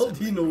countless. How the hell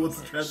do you know what's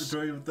rumors.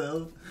 transitory? What the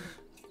hell?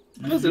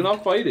 Because they're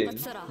not fighting.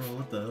 Let's set off. Bro,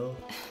 what the hell?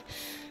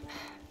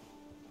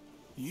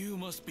 You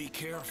must be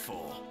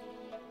careful.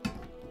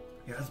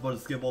 Yeah, I was about to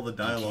skip all the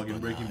dialogue in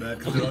Breaking Bad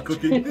because they're not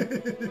cooking.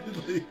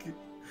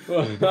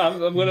 like, I'm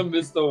gonna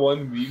miss the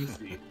one meme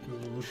scene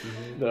what the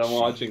hell? that I'm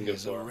watching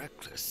There's a before.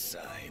 reckless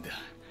side.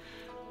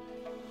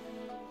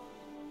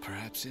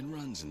 Perhaps it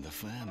runs in the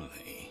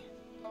family.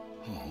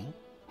 Oh.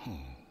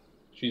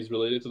 She's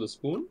related to the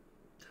spoon?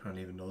 I don't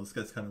even know. This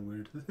guy's kind of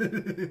weird.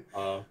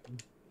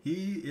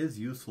 He is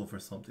useful for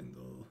something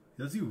though.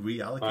 Does he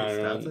reallocate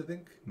stats? I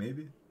think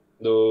maybe.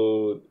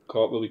 No,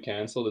 co-op will be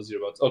cancelled as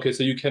you're about to... Okay,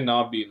 so you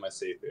cannot be in my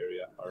safe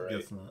area. Alright.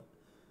 Guess not.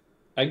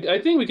 I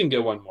think we can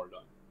get one more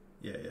done.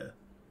 Yeah, yeah.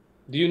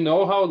 Do you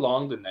know how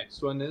long the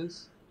next one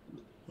is?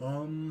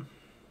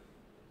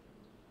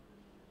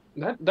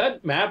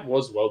 That map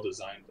was well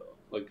designed though.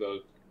 Like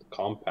the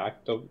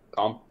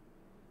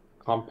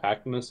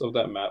compactness of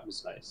that map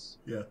was nice.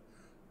 Yeah.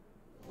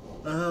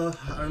 I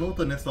don't know what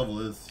the next level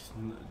is.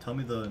 Tell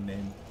me the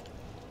name.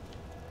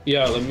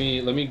 Yeah, let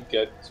me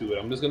get to it.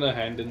 I'm just gonna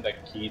hand in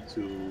that key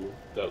to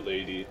that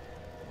lady.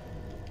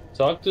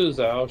 Talk to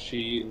Zhao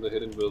Shi in the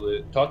Hidden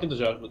Village. Talking to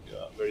Zhao with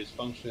various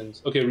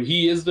functions. Okay,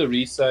 he is the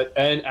reset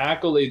and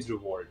accolades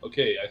reward.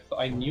 Okay,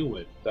 I knew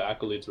it. The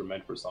accolades were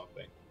meant for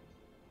something.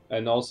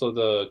 And also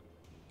the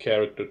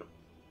character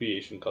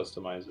creation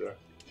customizer.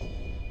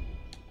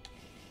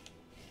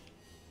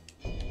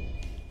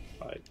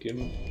 Alright, give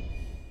him.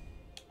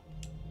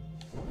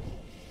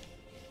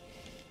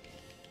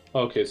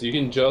 Okay, so you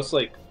can just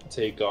like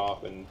take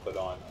off and put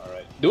on.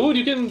 Alright. Dude,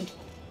 you can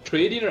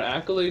trade in your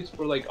accolades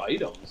for like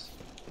items.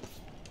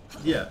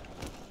 Yeah.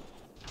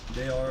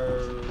 They're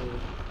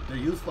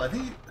useful. I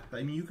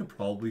mean you could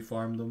probably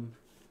farm them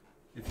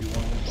if you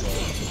want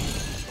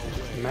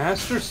them.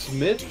 Master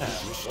Smith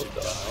has. What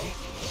the hell?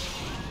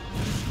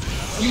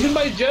 You can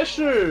buy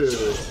gestures!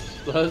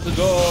 Let's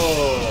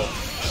go!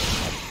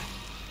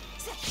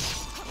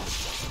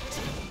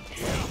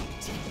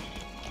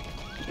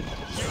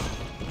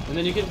 And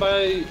then you can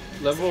buy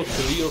level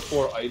 3 or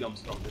 4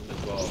 items from him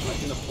as well. I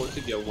can afford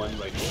to get one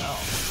right now.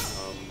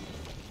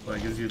 But I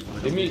guess you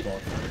Give me...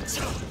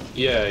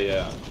 Yeah,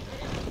 yeah.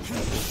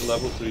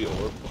 Level 3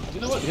 orb.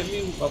 You know what? Hit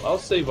me. I'll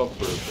save up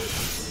for a bit.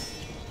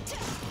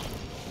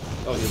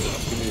 Oh, here's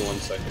enough. Give me 1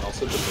 second. I'll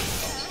set the bit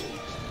console.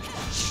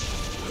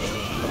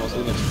 I'm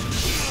also gonna...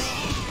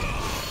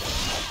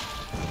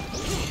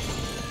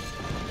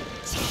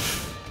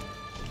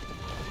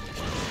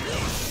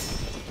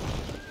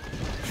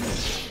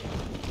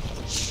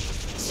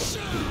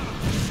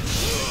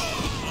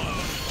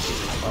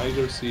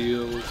 Tiger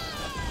seals.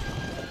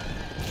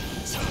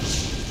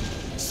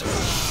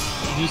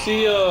 You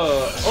see,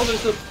 oh,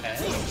 there's a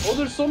panda. Oh,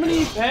 there's so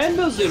many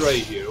pandas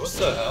right here. What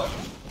the hell?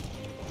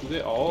 Do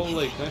they all,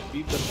 like, can I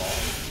feed them all?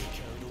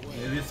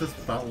 Maybe it's just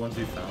found ones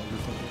we found or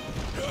something.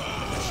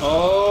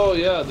 Oh,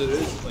 yeah, there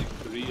is, like,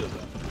 3 of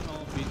them.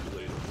 I'll feed you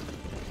later.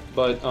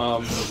 But,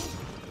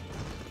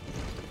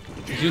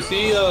 did you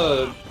see,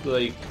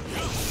 like,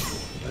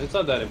 it's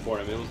not that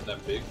important, it wasn't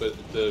that big, but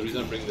the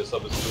reason I'm bringing this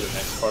up is for the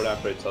next part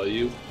after I tell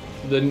you.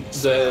 The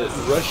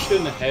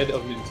Russian head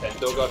of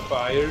Nintendo got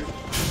fired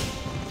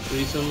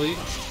recently,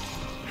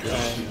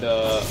 and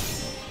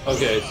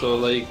okay, so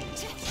like,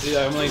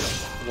 yeah, I'm like,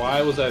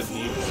 why was that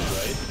needed,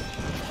 right?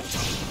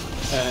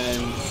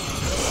 and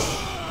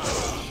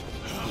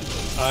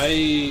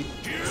I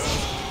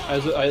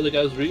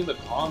was reading the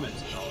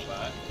comments and all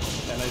that,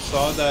 and I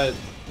saw that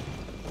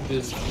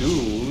this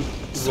dude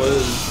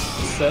was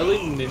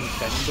selling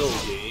Nintendo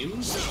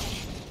games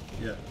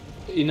Yeah.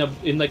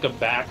 in like a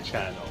back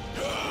channel,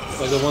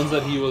 like the ones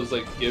that he was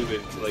like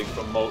given to like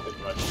promote in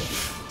Russia.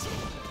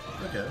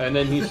 Okay. And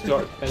then he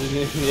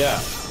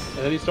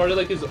started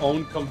like his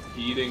own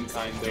competing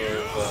kind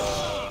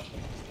of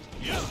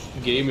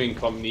gaming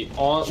company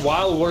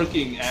while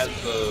working as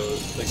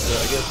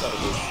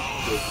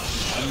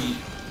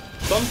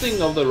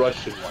something of the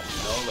Russian one,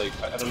 you know? Like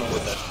I don't know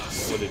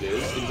what it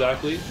is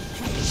exactly,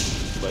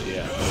 but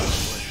yeah.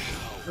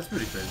 That's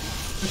pretty crazy.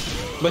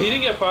 But he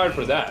didn't get fired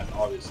for that.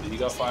 Obviously, he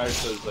got fired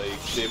because like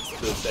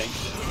the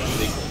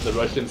sanctions. The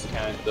Russians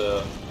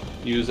can't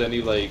use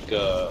any like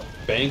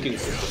banking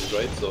systems,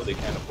 right? So they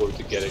can't afford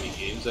to get any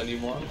games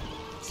anymore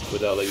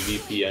without like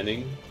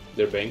VPNing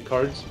their bank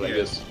cards. But I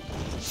guess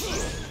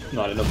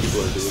not enough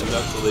people are doing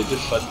that, so they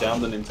just shut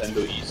down the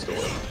Nintendo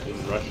eStore in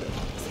Russia.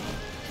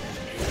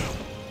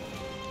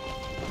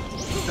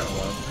 Kind of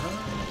wild.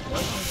 Why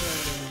can't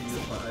I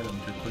use my item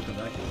to click the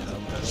vacuum? I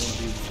don't want to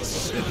be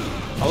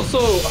like... Also,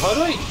 how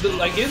do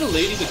I gave the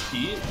lady the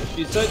key.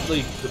 She said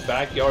like the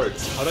backyard.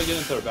 How do I get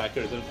into her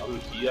backyard? Is there another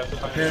key I have to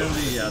find?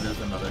 Apparently, yeah,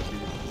 there's another key.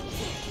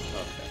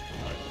 Okay.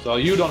 Alright. So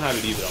you don't have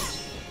it either.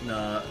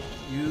 Nah,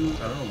 you...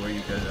 I don't know where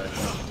you get it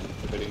actually.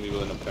 Hitting me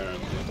with an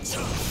apparent.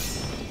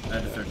 I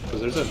had to search.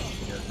 Because there's a...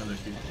 Yeah, another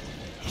key.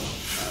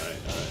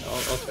 Alright.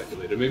 I'll check it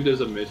later. Maybe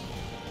there's a mission.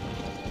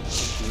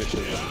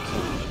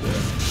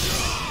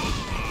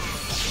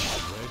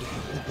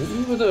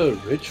 Maybe with a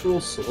ritual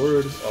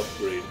sword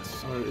upgrade.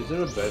 Or is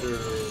there a better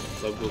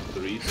level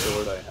 3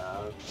 sword I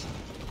have?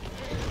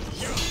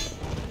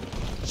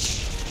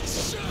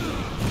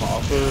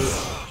 Copper?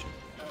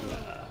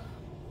 Nah.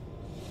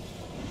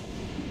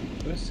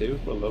 Did I save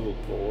it for level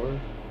 4?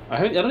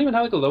 I don't even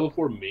have like a level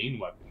 4 main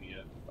weapon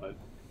yet. But...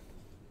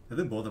 I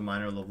think both of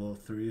mine are level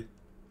 3.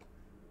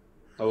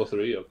 Level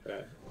 3?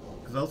 Okay.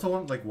 Because I also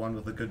want like one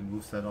with a good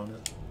moveset on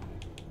it.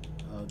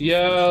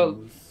 Yeah,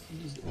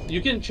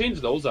 you can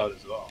change those out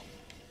as well.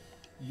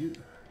 Maybe.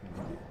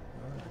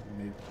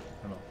 I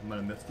don't know. I might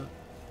have missed it.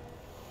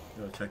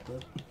 You gotta check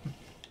that.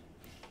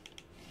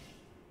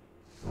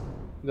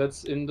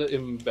 That's in the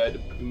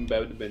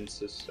embedment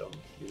system,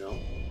 you know?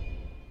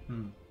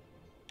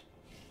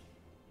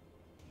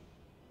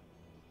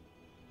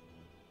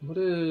 What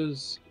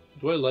is...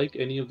 Do I like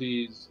any of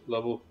these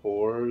level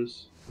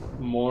 4s?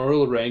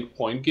 Moral rank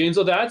point gains.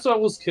 So that's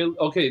what was killed.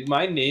 Okay,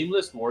 my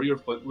nameless warrior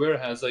footwear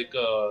has like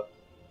a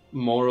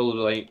moral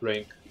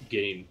rank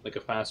gain, like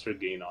a faster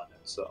gain on it.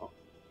 So,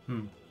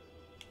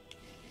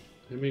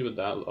 hit me with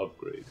that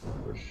upgrade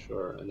for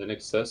sure. And then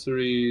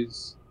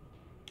accessories.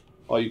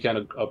 Oh, you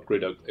can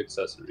upgrade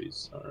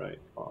accessories. All right.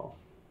 Oh,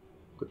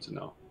 good to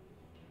know.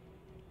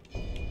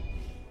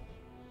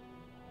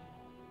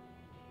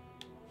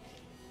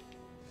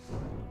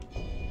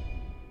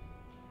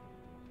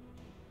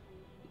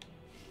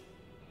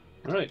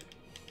 Alright,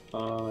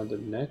 the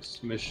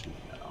next mission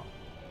now.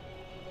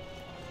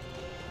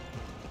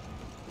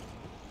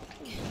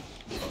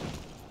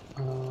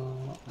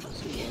 Let's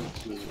see,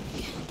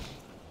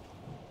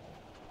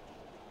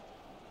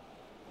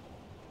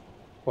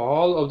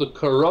 Fall of the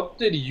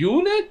Corrupted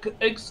Eunuch?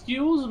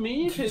 Excuse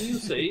me, can you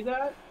say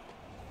that?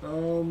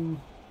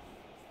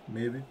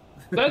 Maybe.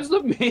 That's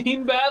the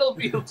main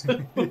battlefield.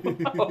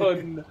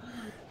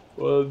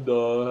 What the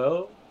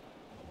hell?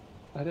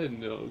 I didn't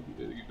know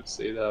you could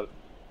say that.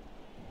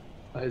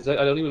 I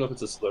don't even know if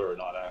it's a slur or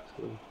not,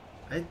 actually.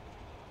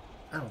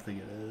 I don't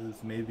think it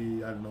is.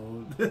 Maybe, I don't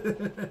know.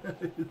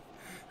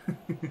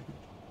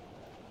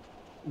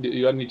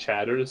 You got any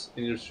chatters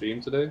in your stream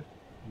today?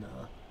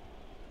 Nah.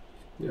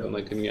 Yeah,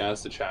 like, can you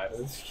ask the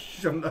chatters?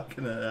 I'm not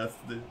gonna ask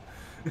the...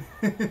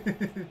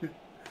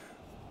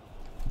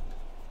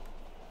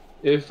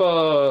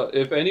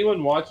 If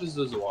anyone watches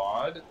this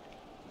VOD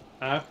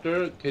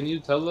after, can you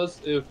tell us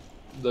if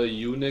the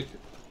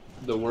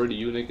word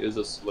eunuch is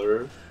a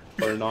slur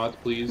or not,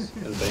 please?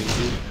 And thank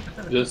you.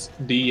 Just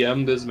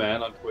DM this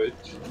man on Twitch.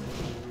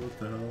 What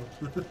the hell?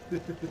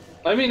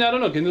 I mean, I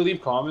don't know. Can you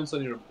leave comments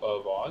on your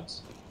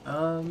VODs?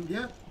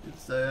 Yeah.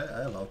 It's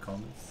I allow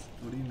comments.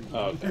 What do you mean?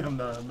 Oh, okay. I'm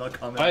not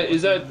commenting.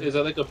 Is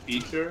that like a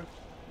feature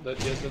that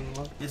you guys didn't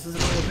like? This is a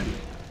normal video.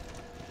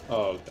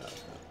 Oh, okay.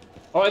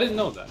 Oh, I didn't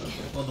know that.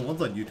 Okay. Well, the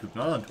ones on YouTube,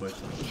 not on Twitch.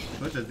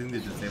 Twitch, I think they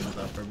disabled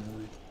that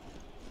permanently.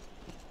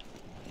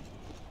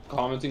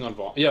 Commenting on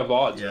VODs. Yeah,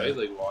 VODs, Yeah. right?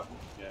 Like VOD.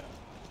 Yeah.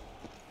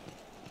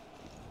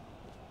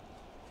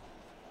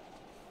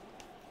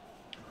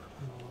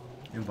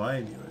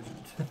 Invite you,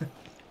 Urgent.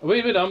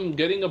 Wait, I'm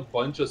getting a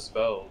bunch of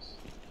spells.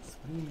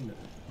 What do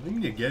you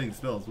mean you're getting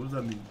spells? What does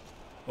that mean?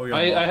 Oh, you're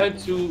I had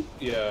unlocking them.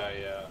 two.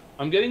 Yeah.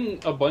 I'm getting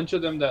a bunch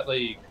of them that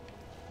like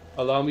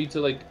allow me to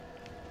like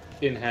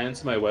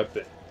enhance my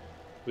weapon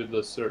with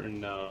a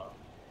certain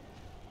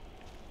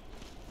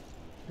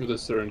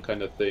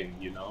kind of thing,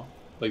 you know,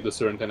 like the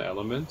certain kind of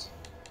element.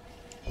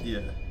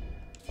 Yeah.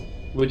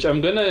 which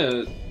I'm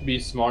gonna be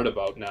smart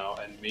about now,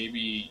 and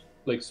maybe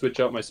like switch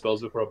out my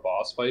spells before a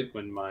boss fight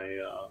when my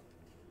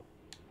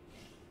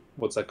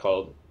what's that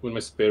called? When my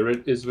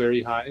spirit is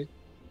very high,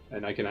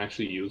 and I can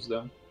actually use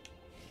them.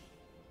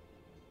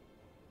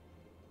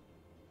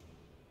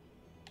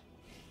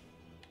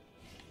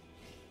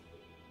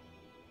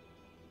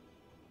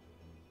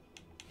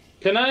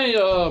 Can I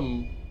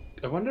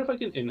wonder if I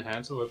can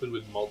enhance a weapon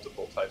with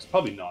multiple types.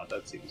 Probably not.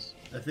 That seems.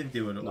 I think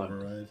they would Not-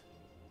 override.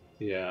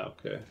 Yeah.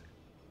 Okay.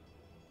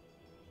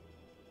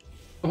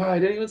 Oh, I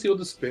didn't even see what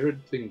the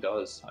spirit thing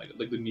does.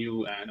 Like the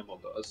new animal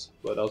does.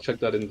 But I'll check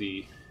that in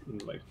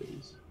my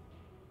phase.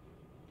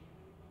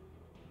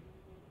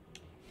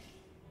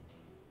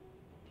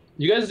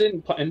 You guys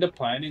didn't end up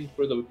planning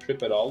for the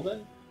trip at all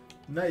then?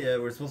 Not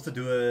yet. We're supposed to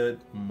do it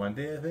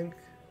Monday, I think.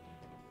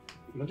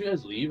 Don't you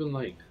guys leave in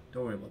like?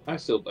 Don't worry about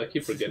that. I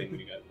keep forgetting when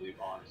you guys leave.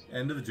 Honestly.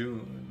 End of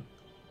June.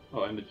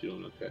 Oh, end of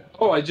June. Okay.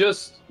 Oh, I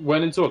just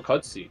went into a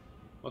cutscene.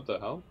 What the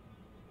hell?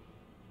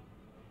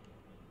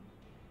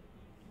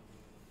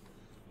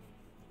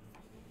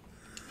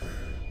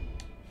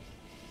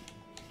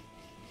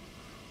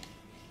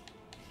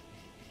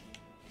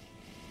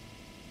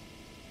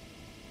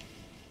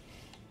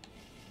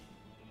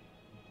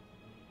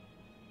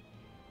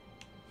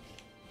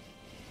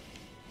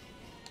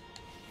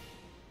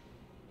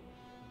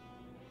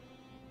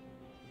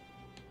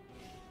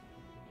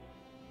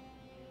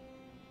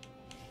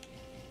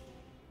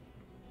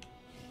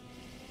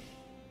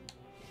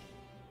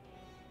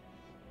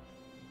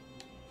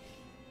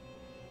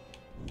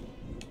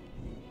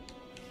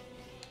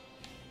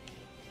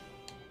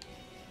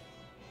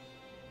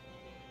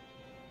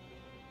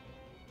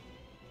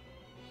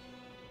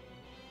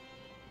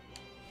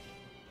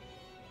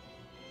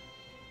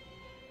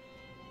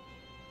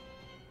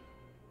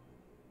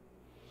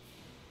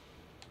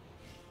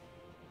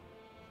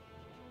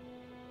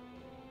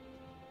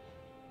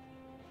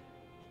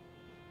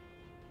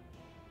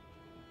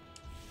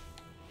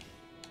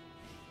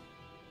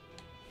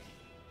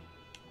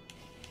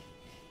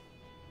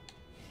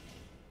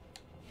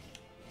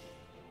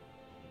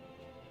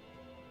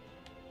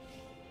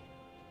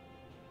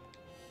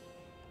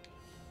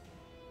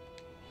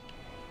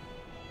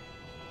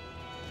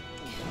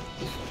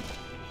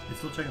 You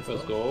still checking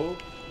Let's stuff? go.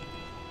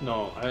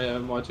 No, I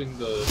am watching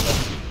the.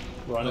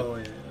 We're on Oh a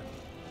yeah.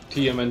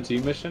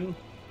 TMNT mission,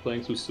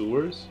 playing through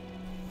sewers.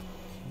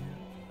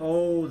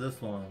 Oh,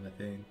 this one. I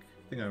think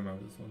I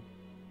remember this one.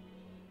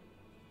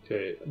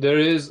 Okay, there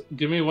is.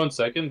 Give me 1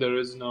 second. There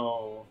is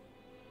no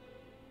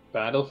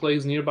battle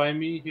flags nearby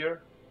me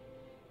here.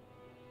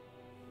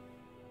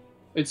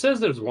 It says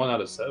there's 1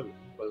 out of 7,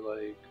 but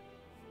like,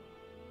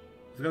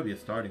 There's gotta be a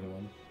starting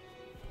one.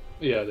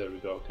 yeah, there we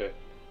go. Okay.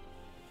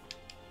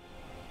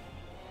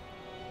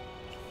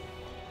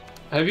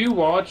 Have you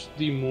watched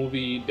the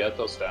movie Death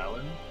of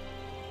Stalin?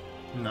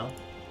 No.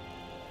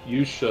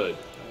 You should.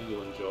 I think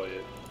you'll enjoy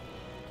it.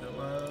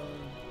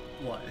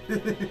 Why?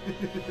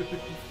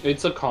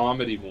 It's a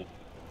comedy movie,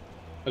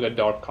 like a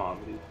dark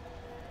comedy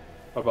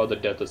about the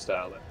death of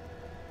Stalin.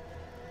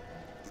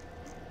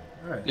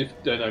 All right. If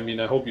then, I mean,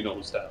 I hope you know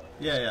who Stalin.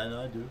 Yeah,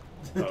 no, I do.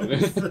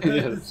 Okay.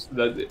 Yes,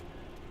 that.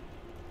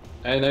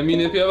 And I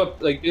mean, if you have a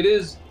like, it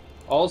is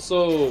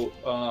also.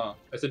 I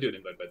sent you an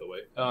invite, by the way.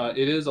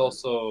 It is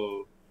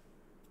also.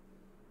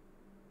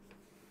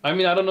 I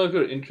mean, I don't know if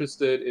you're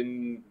interested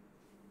in.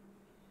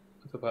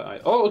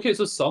 Oh, okay.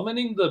 So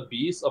summoning the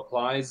beast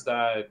applies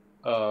that.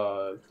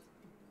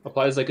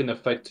 Applies like an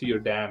effect to your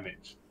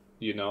damage.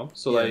 You know,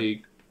 so Yeah.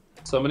 like,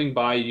 summoning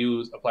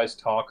Bayou applies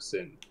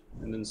toxin,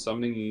 and then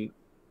summoning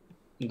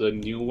the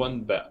new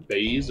one,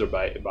 Baze or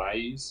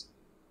Baze,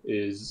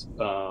 is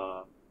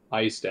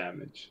ice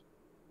damage.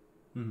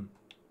 Mhm.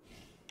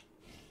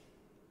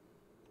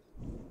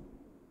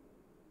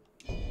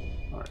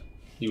 Alright.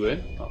 You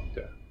in? Oh,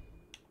 okay.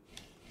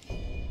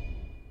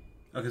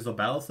 Okay, so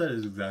battle set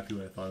is exactly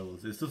what I thought it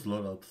was. It's just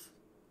load ups.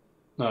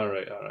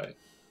 Alright, alright.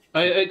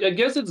 I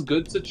guess it's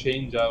good to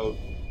change out.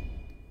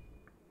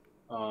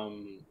 I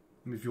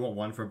mean, if you want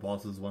one for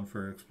bosses, one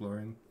for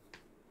exploring.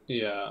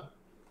 Yeah.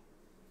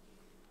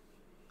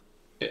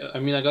 I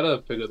mean, I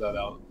gotta figure that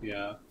out.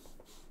 Yeah.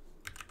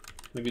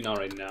 Maybe not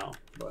right now,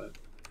 but.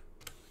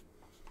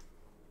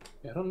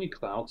 Yeah, I don't need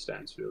cloud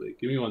stance really.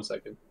 Give me 1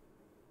 second.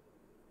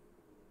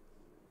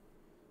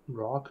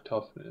 Rock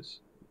toughness.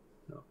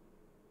 No.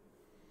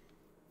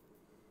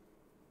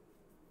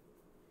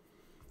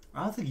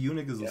 I don't think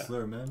eunuch is a Yeah.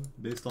 slur, man.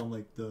 Based on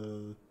like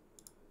the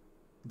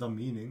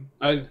meaning.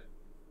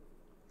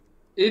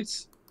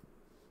 Is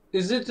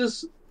it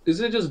just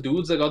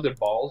dudes that got their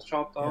balls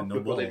chopped Yeah, off no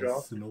before balls. they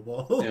drop? No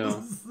balls. Yeah.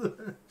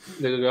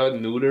 They got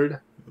neutered.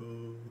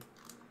 Oh.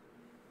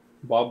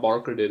 Bob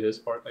Barker did his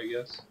part, I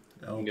guess.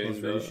 L Getting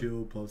plus the-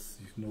 ratio plus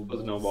no balls.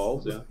 Plus no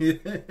balls, yeah.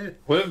 yeah.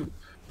 What if,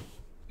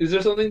 is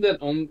there something that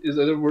is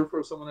there a word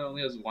for someone that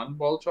only has one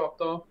ball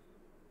chopped off?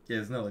 Yeah,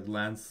 it's not like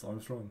Lance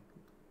Armstrong.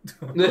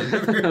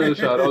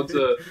 Shout out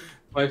to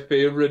my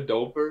favorite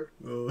doper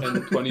Oh.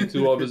 and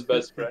 22 of his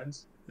best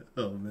friends.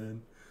 Oh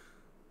man.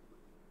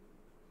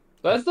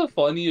 That's the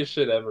funniest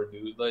shit ever,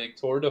 dude. Like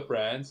Tour de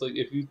France, like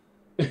if you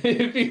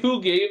if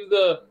you gave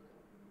the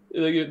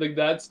like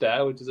that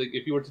stat, which is like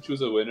if you were to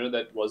choose a winner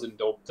that wasn't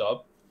doped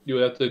up, you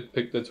would have to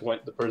pick the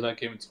person that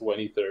came in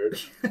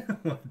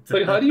 23rd.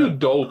 Like how do you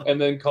dope and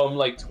then come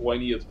like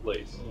 20th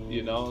place?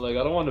 You know, like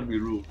I don't want to be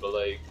rude, but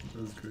like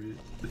That's great.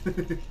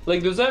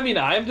 like does that mean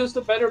I'm just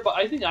a better? But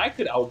I think I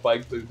could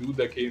outbike the dude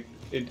that came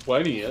in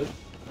 20th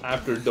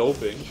after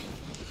doping.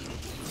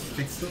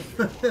 Think so?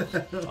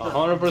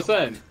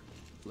 100%.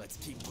 Let's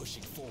keep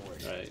pushing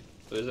forward. Right.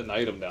 There's an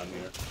item down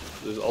here.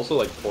 There's also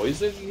like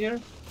poison in here.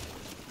 Is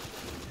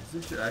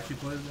this shit actually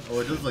poison? Oh,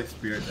 it does like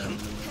spirit damage.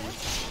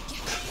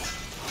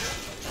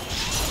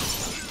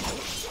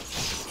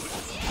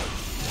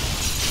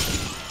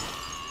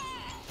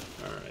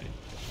 Alright.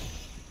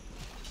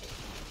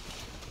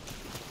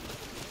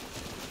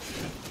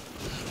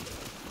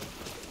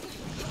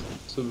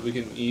 So we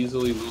can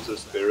easily lose a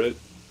spirit.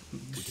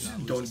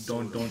 Don't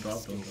drop, don't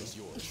drop.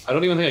 I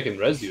don't even think I can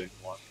res you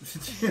anymore.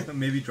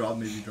 Maybe drop,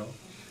 maybe drop.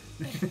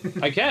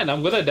 I can,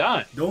 I'm gonna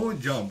die. Don't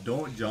jump,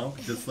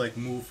 just like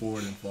move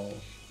forward and fall.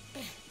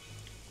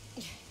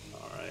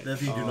 Alright.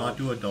 That means do not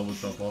do a double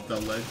jump off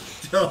that ledge.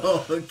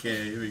 Oh,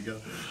 okay, here we go.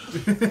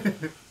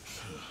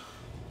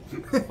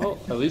 Well,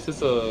 at least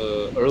it's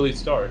a early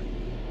start.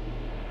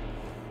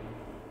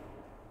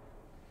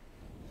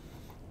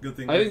 Good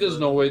thing. I think there's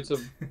no way to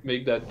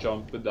make that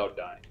jump without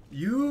dying.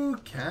 You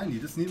can, you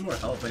just need more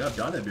health. Like I've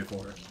done it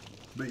before.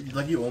 But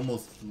like you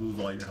almost lose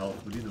all your health,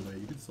 but either way,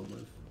 you can still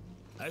live.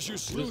 As you What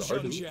slew is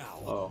Ardu? Zhang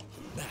Jiao, Oh,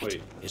 that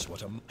wait. is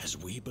what as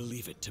we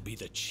believe it to be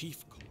the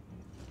chief.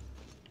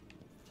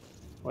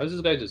 Why is this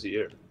guy just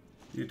here?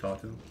 You can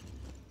talk to him.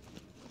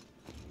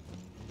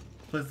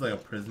 This place is like a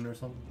prison or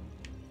something.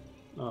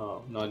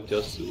 Oh, not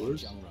just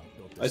sewers.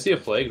 I see a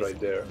flag right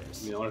there. I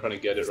mean, I'm trying to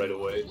get it right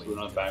away, so we're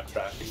not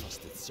backtracking.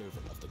 Trusted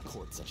servant of the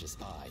court such as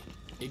I,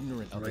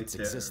 ignorant of Right its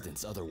there.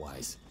 existence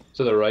otherwise.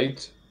 To the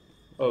right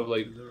of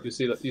like, you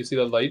see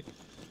that light?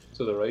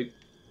 To the right.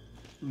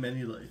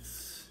 Many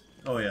lights.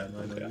 Oh yeah, no,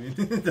 I know what you Okay.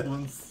 mean. That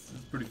one's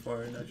pretty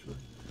far in actually.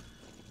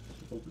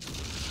 Open.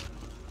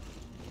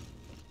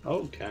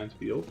 Oh, can't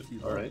be open.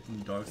 See, All right.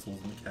 Dark Souls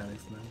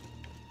mechanics, man.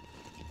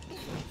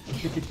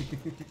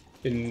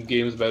 In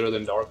games better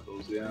than Dark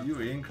Souls, yeah. You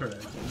were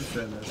incorrect. I'm just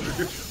saying that.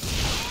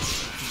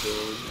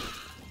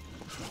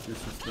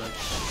 Disrespect.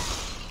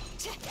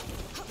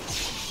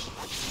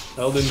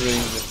 Elden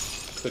Ring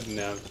couldn't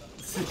have.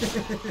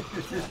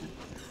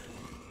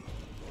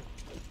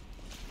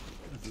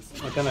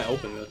 How can I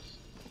open this?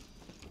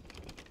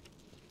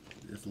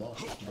 It's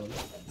locked, brother.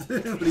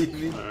 What do you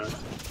mean? Alright.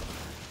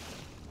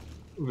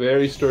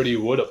 Very sturdy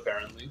wood,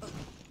 apparently.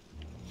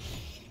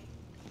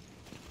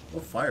 Oh,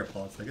 fire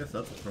pots. I guess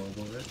that's a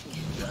throwable, right?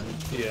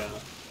 Yeah.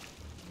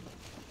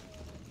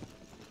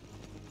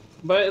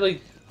 But,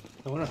 like,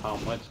 I wonder how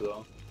much,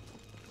 though.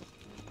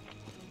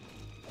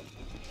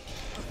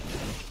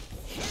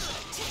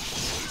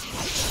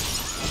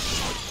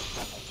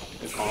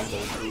 The combo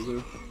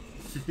cruiser.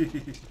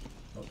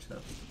 Oh,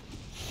 chest.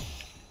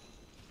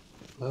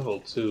 Level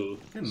 2.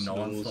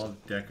 Non-stop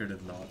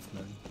decorative knots,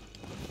 man.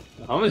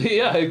 How many?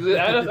 Yeah,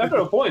 after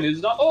a point,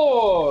 it's not.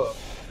 Oh!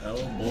 L,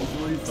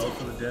 Bolsley fell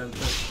for the damn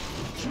thing.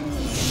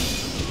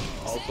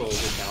 Also,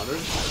 get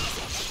countered.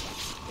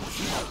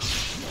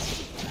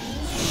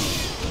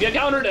 Get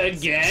countered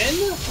again?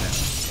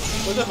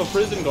 What type of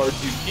prison guards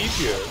do you keep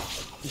here?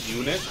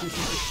 Unit?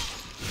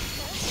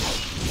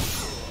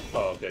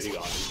 Oh, okay, he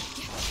got me.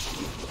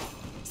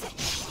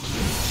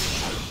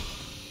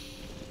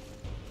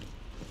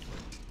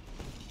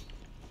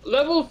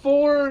 Level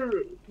 4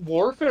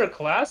 Warfare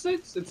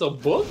Classics? It's a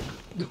book?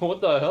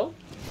 What the hell?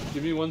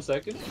 Give me 1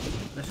 second.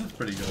 That shit's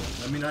pretty good.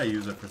 I mean, I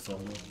use it for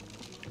solo.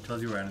 It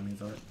tells you where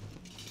enemies are.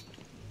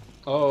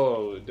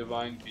 Oh,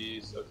 Divine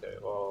Beast. Okay,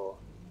 well...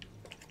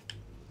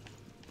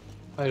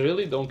 I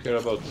really don't care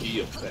about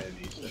key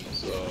obtaination,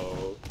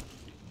 so...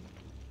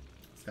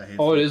 This guy hates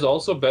Oh, it is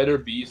also better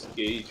beast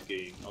gauge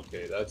game.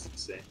 Okay, that's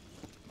insane.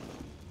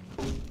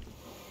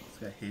 This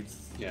guy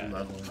hates Yeah.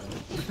 leveling up.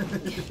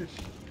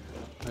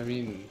 I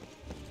mean...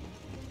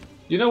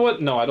 You know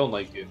what? No, I don't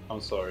like it. I'm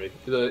sorry.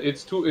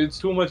 It's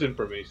too much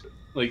information.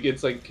 Like,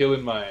 it's like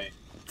killing my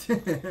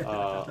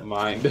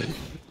mind.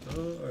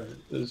 Alright.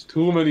 There's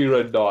too many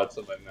red dots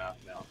on my map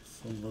now.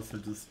 Some of us are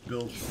just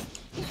built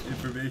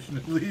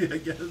informationally, I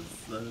guess.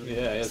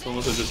 Yeah, it's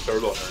almost a just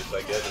turbo nerds,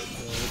 I get it.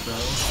 What the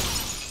hell?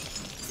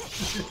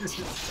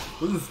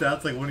 Wasn't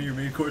stats like one of your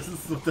main courses?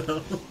 What the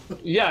hell?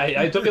 Yeah,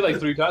 I took it like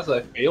 3 times and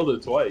I failed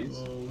it twice.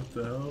 Oh, what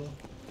the hell?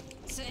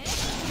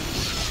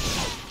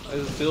 I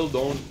still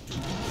don't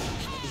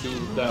do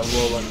that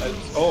well.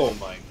 Oh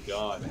my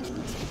god.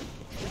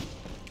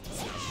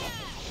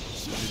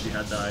 If you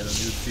had the item,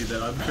 you'd see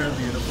that I'm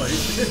currently in a fight.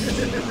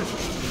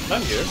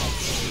 I'm here.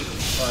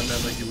 Oh, and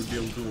then like you would be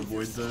able to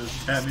avoid the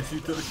damage you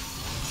took.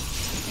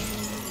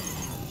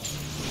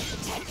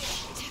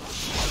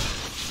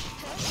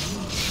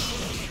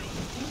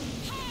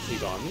 He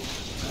got me.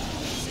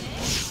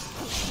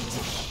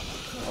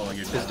 Oh, like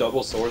His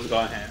double swords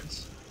got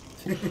hands.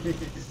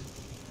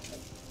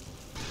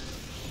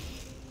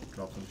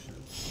 drop some shit.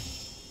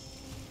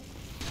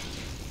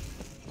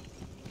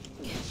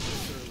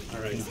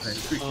 Alright.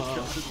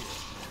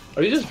 That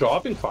Are you just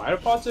dropping fire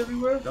pots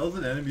everywhere? was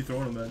an enemy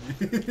throwing them at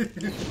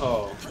me.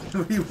 Oh.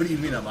 What do you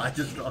mean? Am I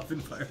just dropping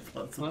fire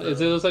pots?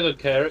 Is it just like a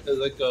character,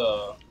 like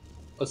a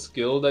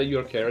skill that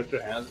your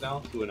character has now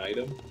to an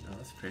item? Oh,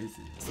 that's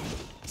crazy.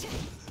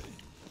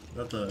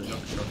 Got the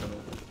shotgun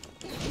over.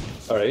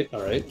 Alright,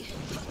 alright.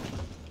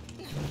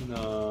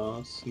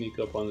 No, sneak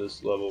up on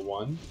this level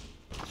 1.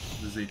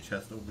 There's a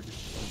chest over here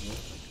as well.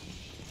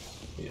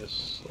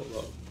 Yes, hold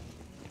up.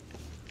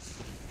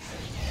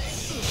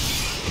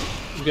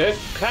 Get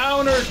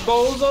countered,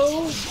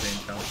 bozo! Same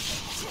count.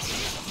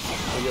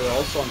 Oh, you're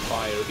also on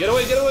fire. Get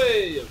away, get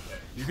away! Okay.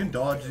 You can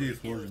dodge the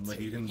explosion, like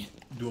you can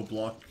do a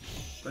block,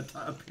 a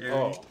parry.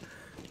 Oh.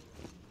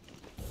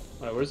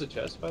 Alright, where's the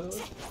chest, by the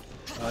way?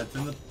 It's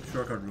in the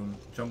shortcut room.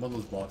 Jump on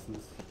those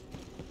boxes.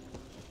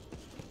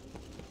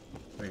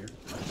 Right here.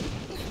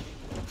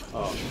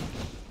 Oh.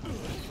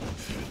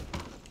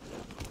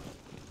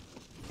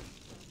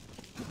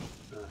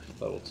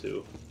 Level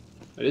 2.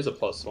 It is a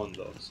 +1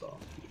 though, so,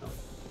 you know.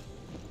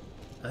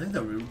 I think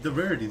the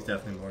rarity is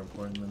definitely more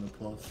important than the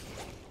plus.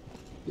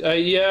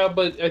 Yeah,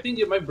 but I think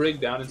it might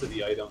break down into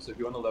the items. If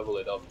you want to level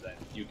it up, then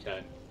you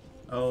can.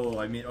 Oh,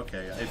 I mean,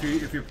 okay. Yeah.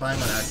 If you're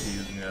planning on actually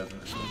using it as an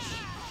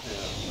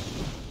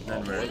Yeah. then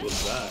Oh, rarity. what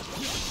was that?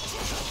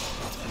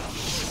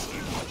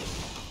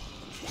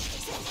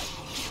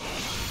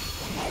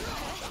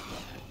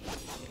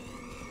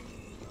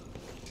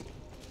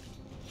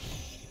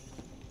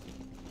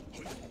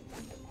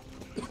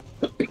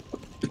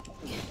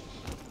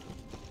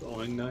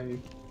 Throwing knife.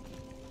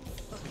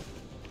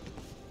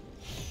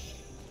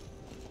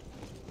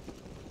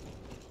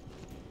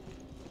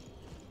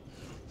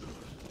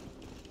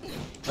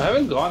 I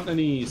haven't gotten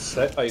any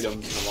set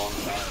items in a long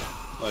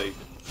time. Like,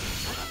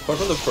 apart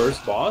from the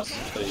first boss,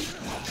 like,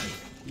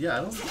 Yeah,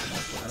 I don't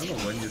know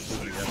when you're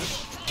supposed to get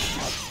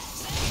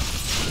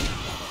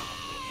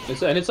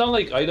it. and it's not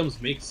like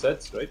items make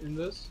sets, right, in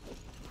this?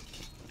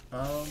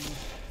 Like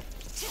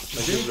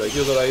just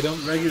regular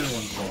items? Regular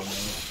ones don't. I don't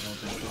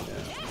think so.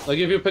 Yeah. Like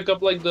if you pick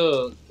up like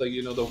the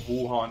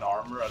Wuhan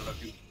armor, I don't know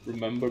if you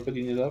remember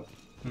picking it up.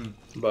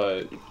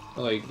 But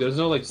like there's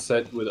no like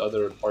set with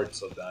other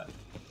parts of that.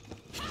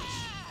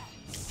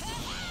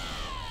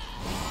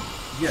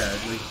 Yeah,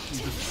 like you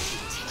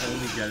just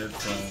only get it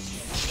from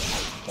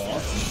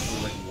boss,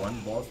 or like one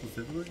boss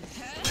specifically.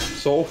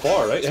 So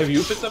far, right? Have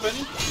you picked up any?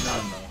 No, that's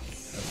not.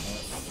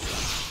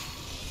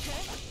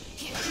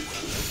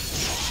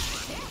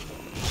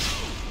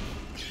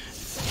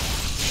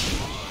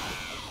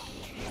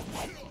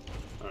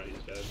 Alright,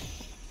 he's dead.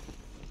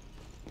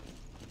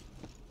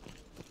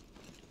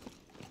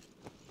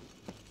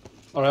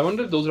 Alright, I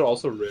wonder if those are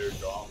also rare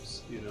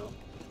drops, you know?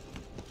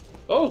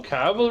 Oh,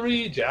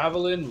 cavalry,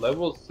 javelin,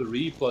 level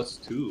 3 plus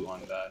 2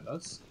 on that.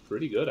 That's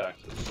pretty good,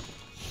 actually.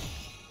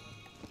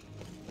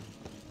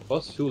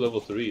 Plus 2 level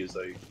 3 is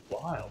like,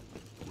 wild.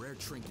 Rare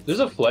trinkets. There's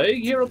a flag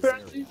here,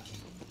 apparently?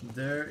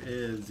 There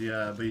is,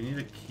 yeah, but you need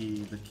a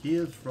key. The key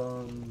is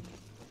from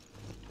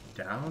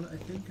down, I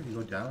think. If you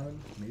go down,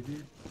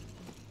 maybe.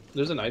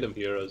 There's an item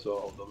here as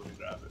well, though. Let me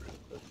grab it real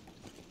quick.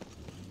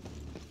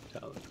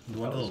 Talent. The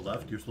one to the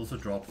left, you're supposed to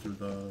drop through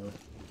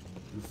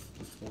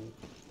this hole.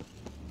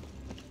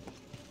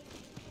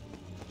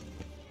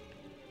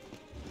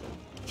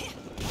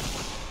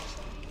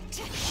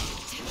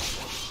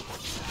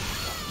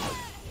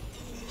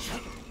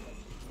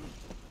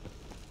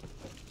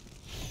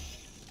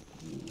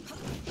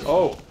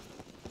 Oh!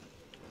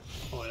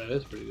 Oh, that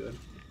is pretty good.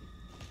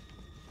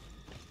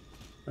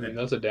 I mean,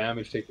 that's a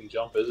damage taking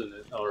jump, isn't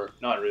it? Or,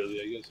 not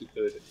really, I guess you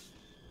could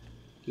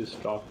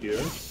just drop here. Or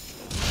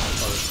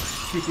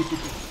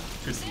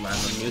Just land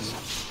on miss. this.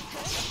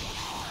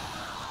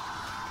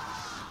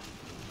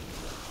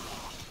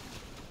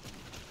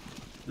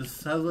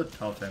 This has a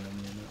tough enemy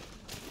in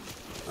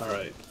it.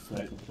 Alright.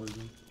 Swamp of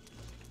poison.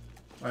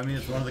 I mean,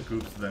 it's one of the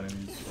groups of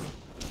enemies.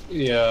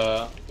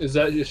 Yeah. Is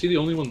she the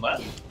only one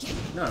left?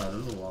 No,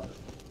 there's a lot.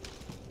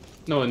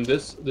 No, in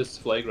this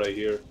flag right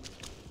here.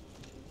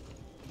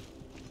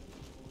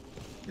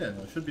 Yeah,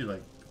 no, it should be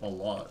like a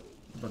lot.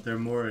 But they're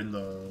more in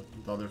the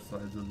other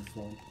sides of the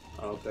swamp.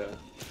 Okay.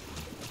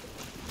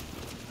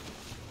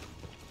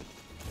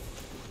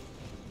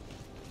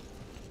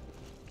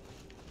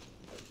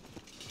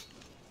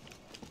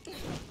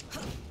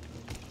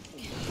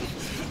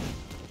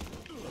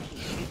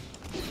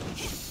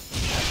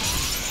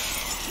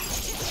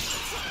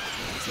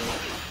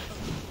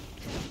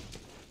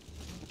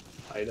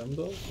 Item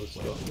though? Let's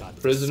go.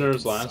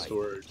 Prisoner's last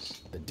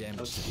words. The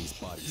damage to these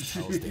bodies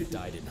tells they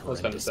died in That's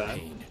kinda horrendous sad.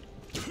 pain.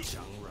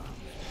 Changrang,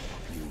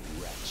 you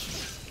wretch.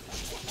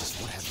 Just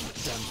what have you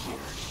done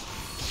here?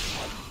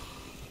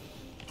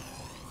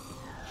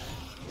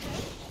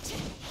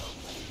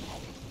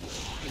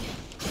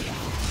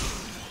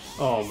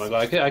 Oh my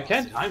god, I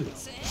can't time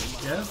this.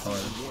 Yeah, it's hard.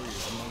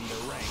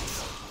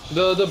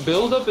 The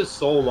build up is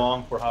so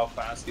long for how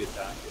fast the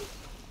attack is.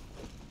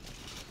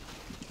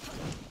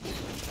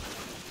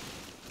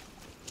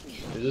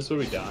 Is this where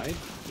we died?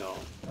 No.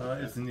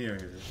 It's near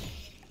here.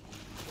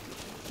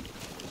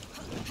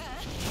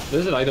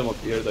 There's an item up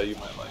here that you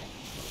might like.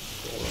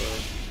 Or...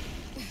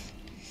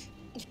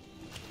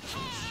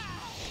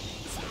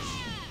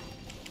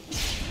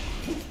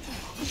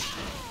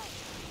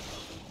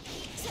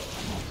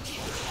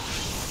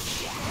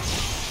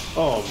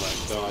 Oh my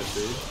god,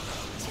 dude.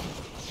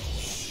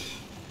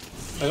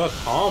 I got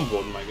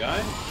comboed, my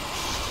guy.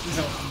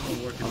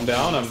 I'm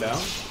down, I'm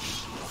down.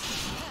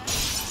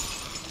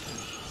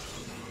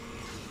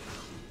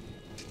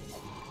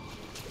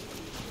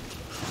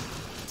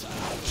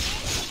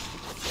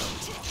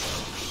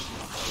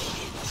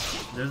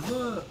 There's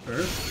a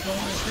earth stone,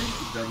 I think,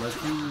 that lets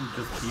you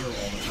just heal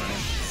all the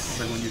time.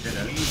 Like when you hit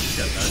enemies, you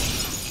get that.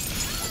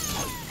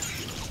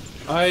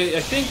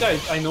 I think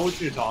I know what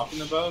you're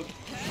talking about.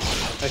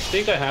 I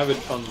think I have it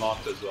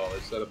unlocked as well. I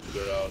just gotta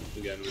figure out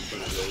again which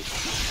one it is.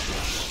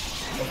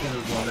 Also,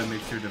 there's one that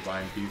makes your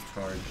divine beast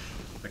charge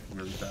like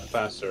really fast.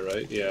 Faster,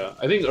 right? Yeah.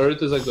 I think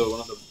Earth is like the one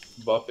of the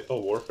buff.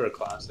 Oh, Warfare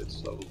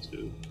Classics level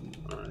 2.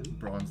 Alright.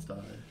 Bronze die.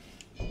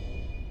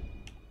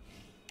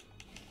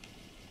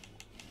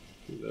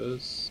 Do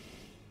this.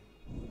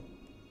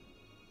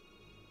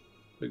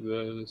 Like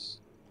this.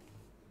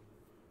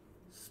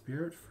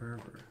 Spirit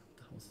Fervor. What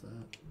the hell's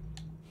that?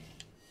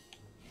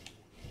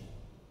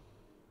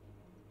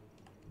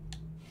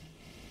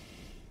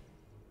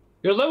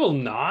 You're level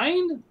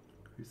 9?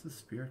 Increase the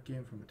spirit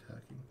gain from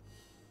attacking.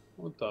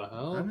 What the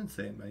hell? I'm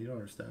insane, man. You don't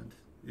understand.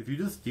 If you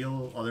just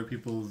steal other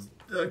people's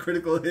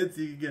critical hits,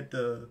 you can get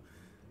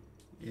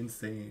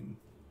insane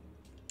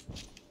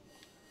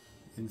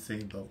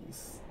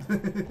levels.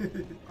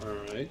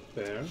 Alright,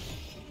 fair.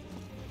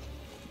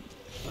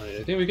 Alright,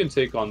 I think we can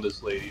take on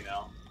this lady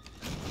now.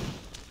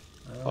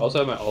 I also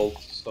have my ult,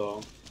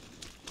 so...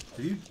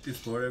 Did you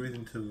explore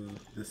everything to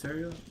this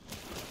area?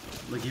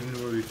 Like even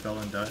where we fell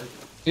and died?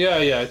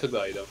 Yeah, I took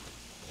the item.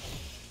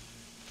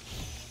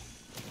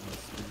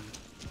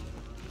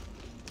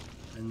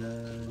 And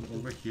then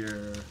over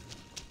here...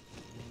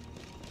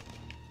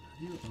 How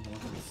do you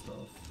unlock this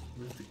stuff?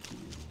 Where's the key?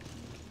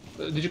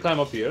 Did you climb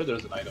up here?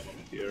 There's an item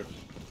up here.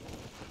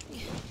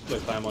 So I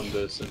climb on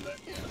this and then...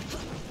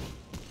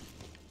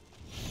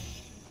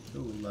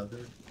 Oh,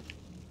 leather.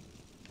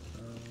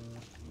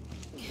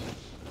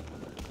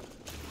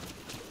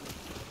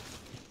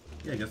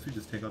 Yeah, I guess we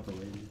just take out the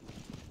lady.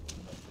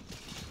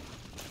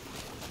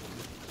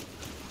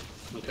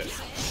 Okay.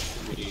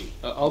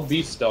 I'll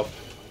be stuffed.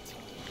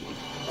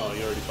 Oh,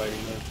 you're already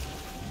fighting there?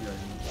 Yeah,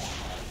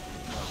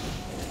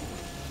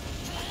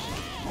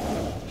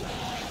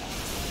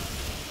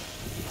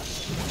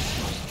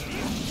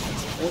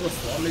 oh, the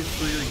slot makes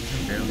so you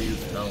can barely use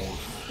spells.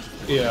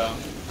 Yeah,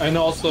 and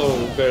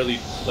also barely,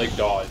 like,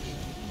 dodge.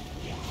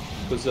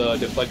 Because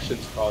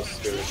deflections cause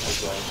spirit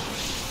as well.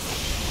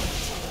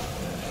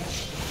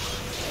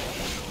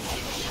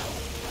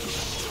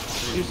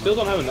 You still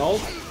don't have an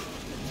ult?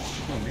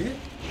 Oh, me?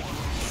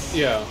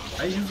 Yeah.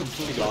 I use them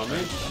so You much. got me?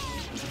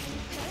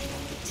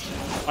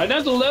 I'm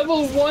down to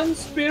level 1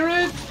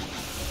 spirit?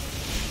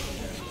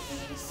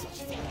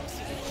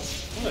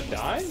 I'm gonna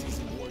die?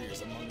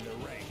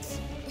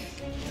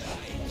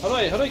 How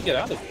do I get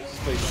out of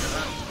this? Like,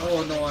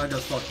 Oh no, I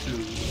got stuck too.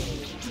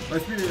 My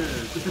spirit!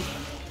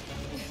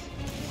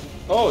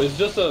 oh, it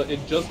just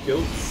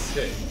kills me.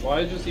 Okay,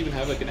 why just even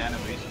have like an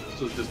animation?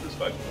 This was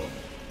disrespectful.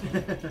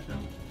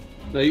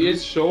 Like,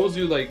 it shows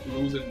you like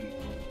losing.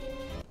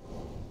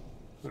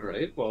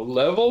 Alright, well,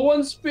 level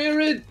 1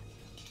 spirit!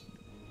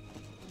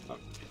 Oh.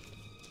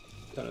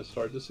 Gonna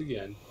start this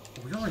again.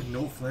 We got like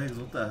no flags,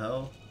 what the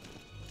hell?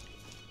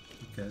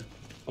 Okay.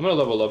 I'm gonna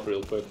level up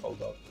real quick,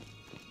 hold up.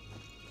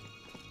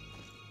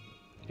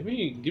 Give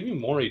me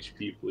more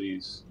HP,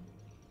 please.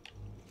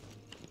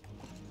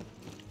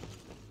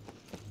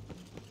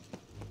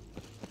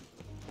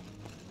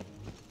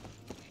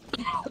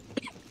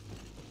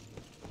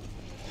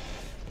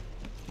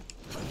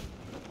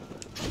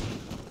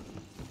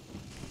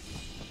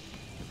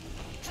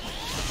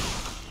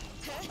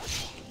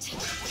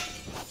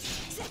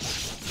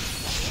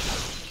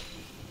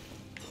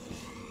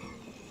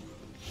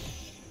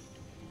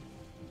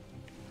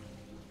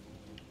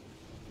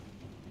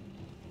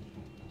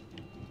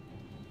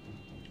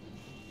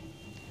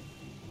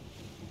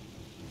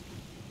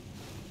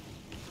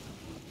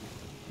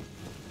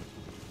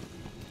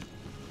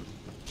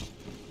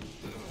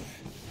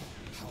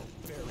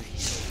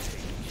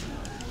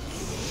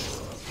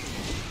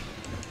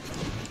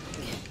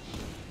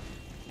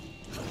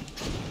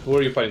 Who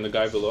are you fighting? The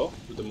guy below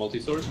with the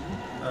multi-sword?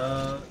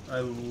 I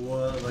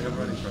was like I'm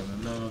running from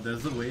him. No,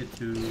 there's a way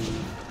to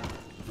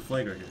the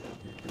flag right here.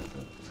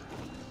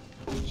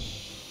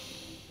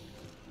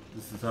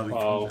 This is how we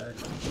come back.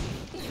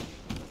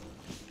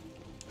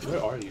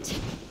 Where are you?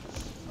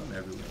 I'm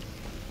everywhere.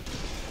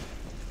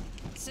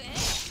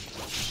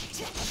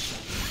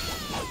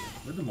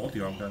 Where'd the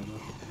multi-arm guy go?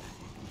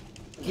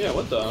 Yeah,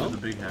 what the hell? The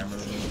big hammer.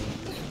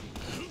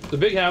 The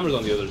big hammer's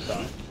on the other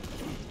side.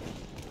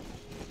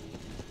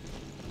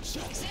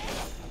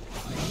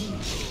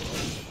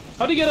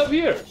 How'd he get up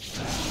here?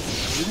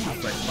 Really,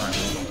 it's like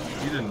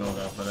 5. You didn't know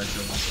that, but I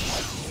showed him.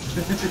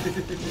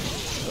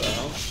 What the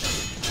hell?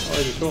 Why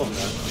did you show him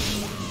that?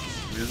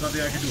 There's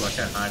nothing I can do. I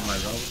can't hide my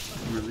route.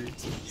 Really? You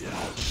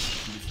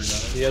forgot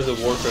it? He has a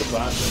Warfare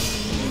Classic.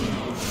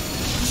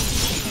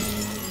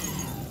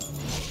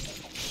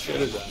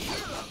 What is that?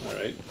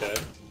 Alright, dead.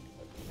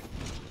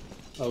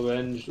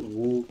 Avenge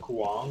Wu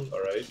Kuang,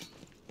 alright.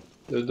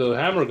 The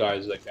hammer guy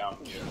is like down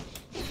here.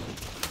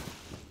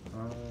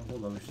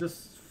 Hold on, we should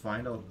just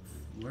find out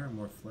where are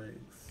more flags.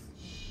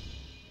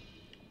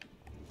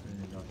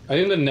 I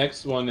think the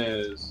next one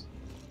is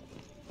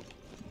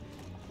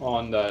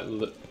on that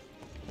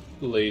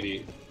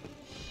lady.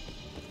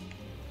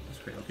 That's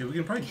great. Okay, we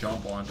can probably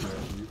jump onto her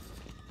at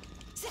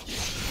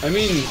least. I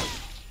mean,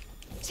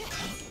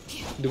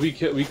 we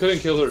couldn't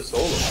kill her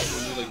solo.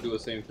 Couldn't we like do the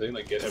same thing,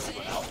 like get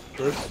everyone out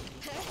first?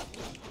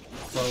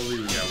 Probably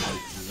we got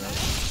ways to do that.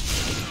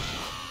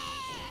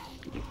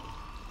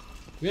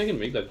 Maybe I can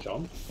make that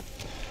jump.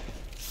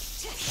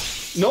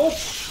 Nope.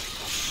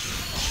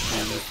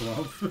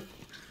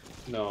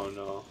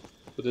 No.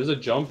 But there's a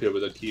jump here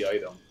with a key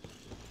item.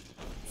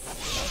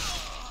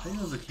 I think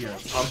it was a key item.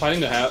 I'm fighting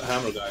the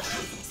hammer guy.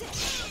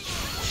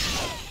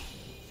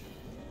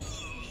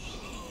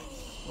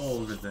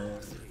 Oh, over there.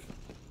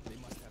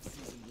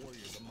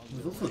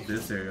 There's also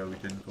this area we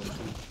didn't go to.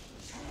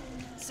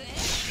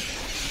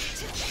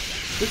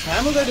 This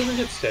hammer guy doesn't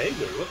get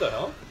staggered. What the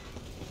hell?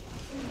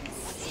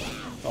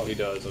 Oh, he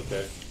does.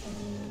 Okay,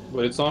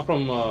 but it's not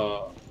from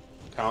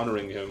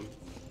countering him.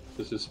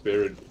 This is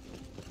spirit.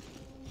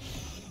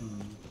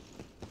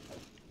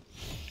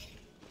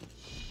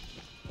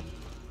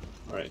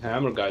 All right,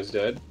 hammer guy's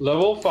dead.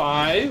 Level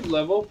 5.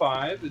 Level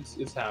 5.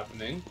 It's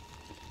happening.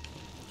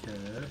 Okay,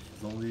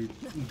 it's only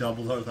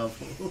double our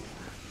level.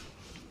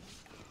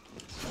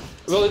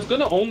 Well, it's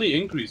gonna only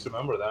increase.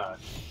 Remember that.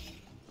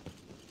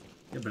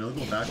 Yeah, but it'll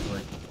go back to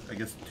like, I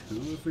guess 2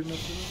 if we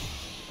mess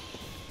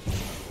with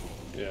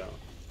it. Yeah.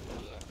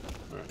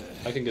 Alright,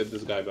 I can get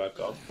this guy back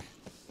up.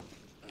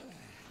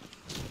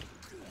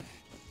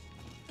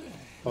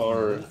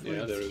 Or,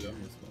 yeah, there we go.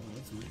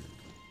 That's weird.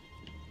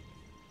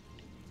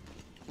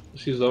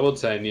 She's level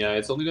 10, yeah,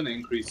 it's only gonna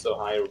increase the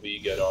higher we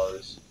get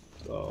ours.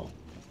 So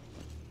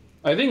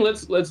I think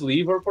let's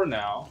leave her for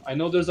now. I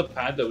know there's a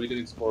path that we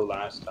didn't explore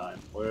last time.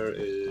 Where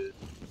is...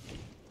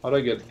 How do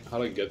I get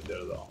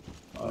there though?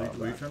 Where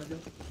are you trying to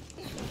get?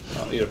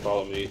 Here,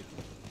 follow me.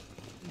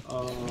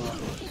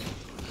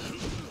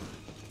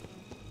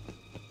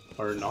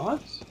 Or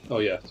not? Oh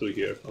yeah, through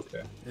here.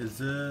 Okay. Is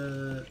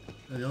the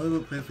only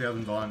place we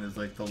haven't gone is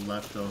like the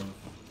left of.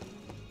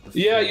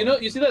 Yeah, you know,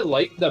 you see that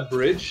light, that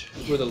bridge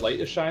where the light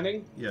is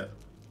shining? Yeah.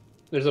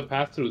 There's a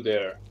path through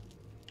there.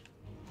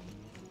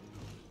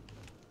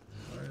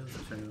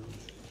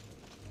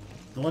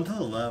 The one to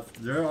the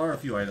left, there are a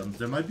few items.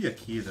 There might be a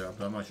key there,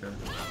 but I'm not sure.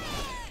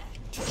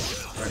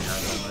 Already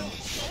have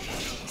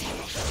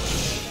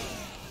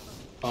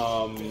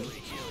it.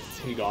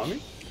 He got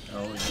me?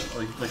 Oh, he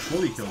like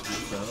fully killed you,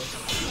 so.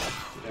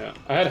 Yeah,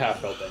 I had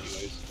half health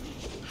anyways.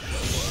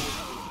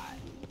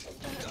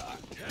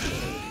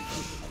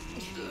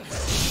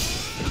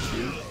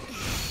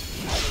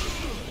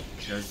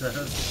 Guys, that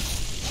has.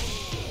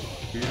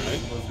 Here,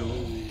 Right. let's go.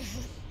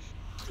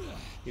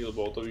 Heal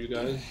both of you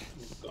guys.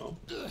 Let's go.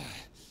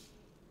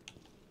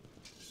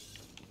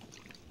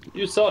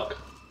 You suck!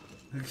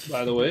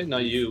 By the way,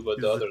 not you, but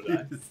the other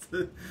guy.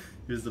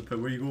 Here's the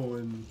where you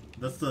going?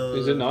 That's the.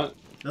 Is it not?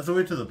 That's the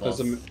way to the boss.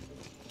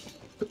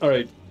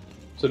 Alright.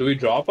 So do we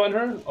drop on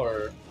her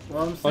or?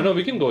 Well, I'm Oh no,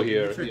 we can go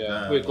here. check Yeah.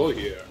 that. Wait, go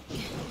here.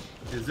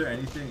 Is there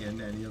anything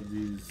in any of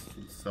these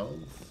cells?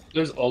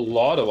 There's a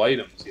lot of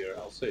items here.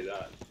 I'll say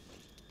that.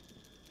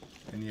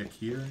 Any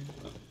key or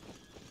anything?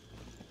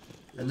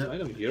 There's an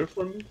item here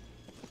for me,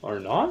 or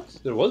not?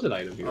 There was an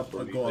item here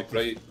for me. Go Like up,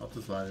 right. up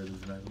this ladder.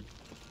 There's an item.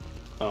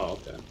 Oh,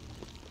 okay.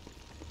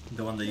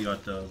 The one that you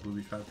got the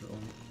booby trapped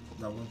on.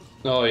 That one.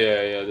 Oh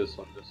yeah, this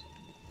one.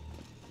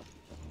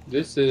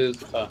 This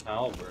is a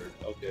halberd.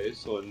 Okay,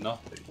 so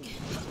nothing.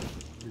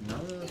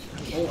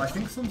 Oh, I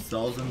think some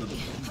cells in the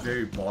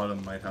very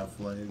bottom might have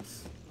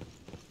flags.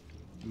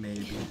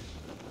 Maybe.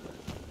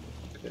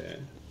 Okay.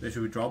 Hey,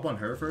 should we drop on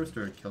her first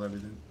or kill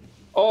everything?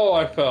 Oh,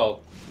 I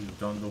fell. We've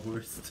done the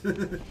worst.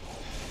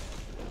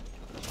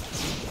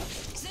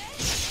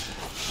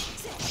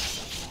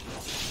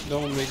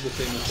 Don't make the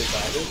same mistake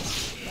I did.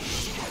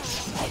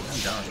 I'm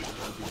down.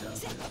 I'll be down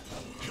here.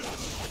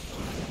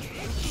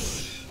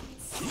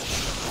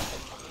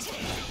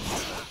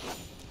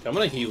 I'm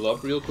gonna heal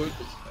up real quick.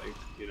 Like,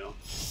 you know.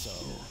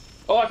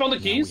 Oh, I found the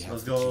keys.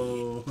 Let's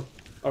go.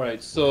 All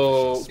right,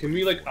 so can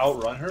we like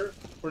outrun her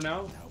for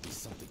now?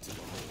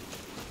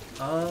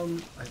 I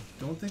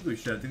don't think we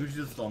should. I think we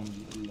should just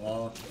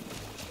unlock.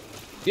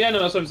 Yeah, no,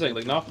 that's what I'm saying.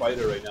 Like, not fight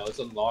her right now. Let's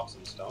unlock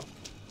some stuff.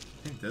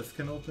 I think this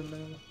can open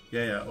now.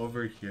 Yeah,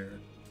 over here,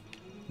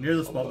 near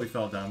the spot we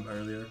fell down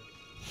earlier.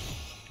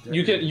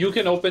 You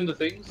can open the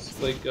things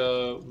like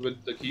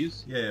with the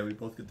keys. Yeah, we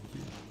both get the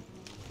key.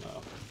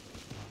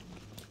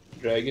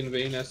 Dragon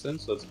Vein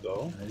Essence. Let's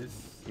go.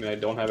 Nice. I mean, I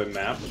don't have it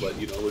mapped, but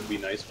you know, it would be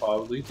nice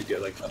probably to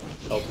get like a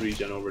health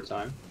regen over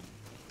time.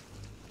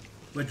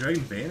 Wait,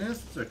 Dragon Bane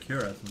Essence or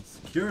Cure Essence?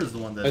 Cure is the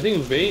one that... I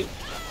think Vayne...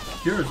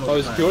 Cure is Oh,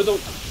 is Cure the...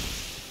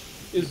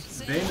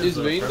 Vayne Is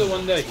Vayne the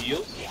one that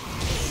heals?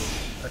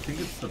 I think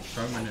it's the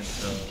permanent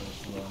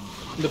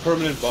one. The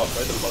permanent buff,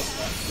 right? The plus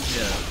one.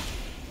 Yeah.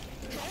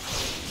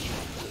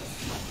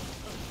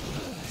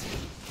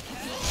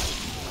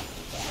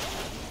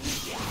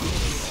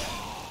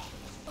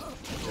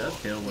 Yeah,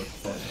 that tail was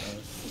fun.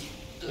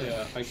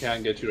 Yeah, I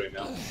can't get you right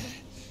now.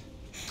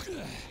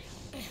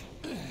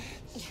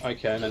 I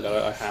can,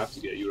 I have to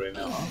get you right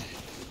now.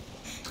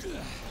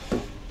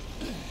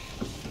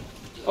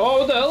 Oh,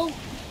 what the hell?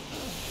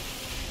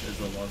 There's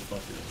a lot of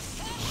stuff here.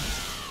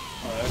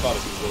 Alright, I gotta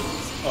do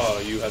this. Oh,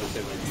 you had the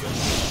same idea.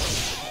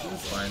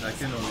 It's fine, I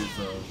can always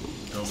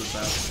build it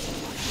fast.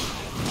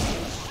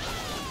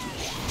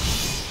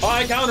 Oh,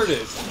 I countered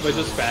it by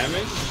just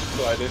spamming,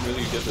 so I didn't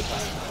really get the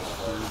time.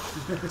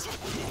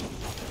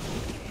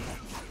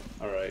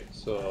 Alright,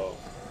 so...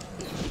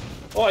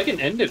 Oh, I can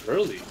end it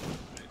early.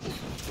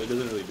 It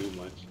doesn't really do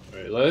much.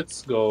 Alright,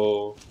 let's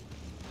go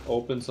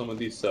open some of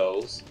these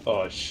cells.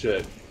 Oh,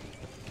 shit.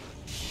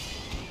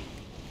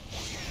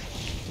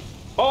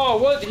 Oh,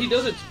 what? He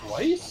does it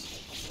twice?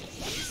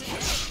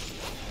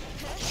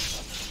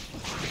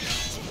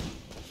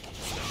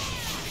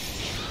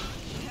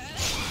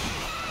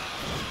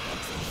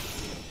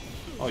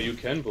 Oh, you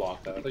can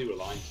block that. I thought you were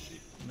lying to me.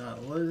 No,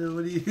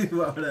 what do you...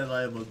 Why would I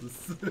lie about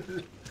this?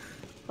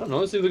 I don't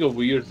know, it seems like a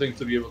weird thing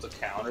to be able to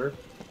counter.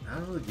 I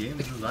don't know, the game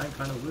is designed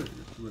kind of weird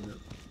with it,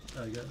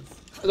 I guess.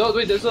 No,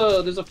 wait, there's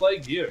a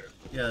flag here.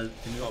 Yeah,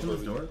 can you open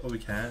this door? Oh, we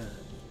can.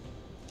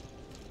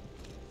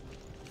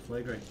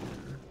 Flag right here.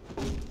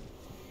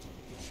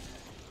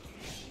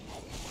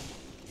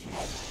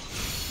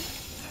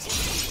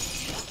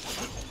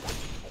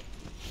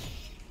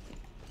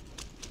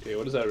 Okay,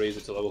 what does that raise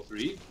it to, level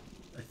 3?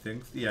 I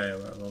think, yeah,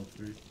 we're at level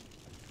 3.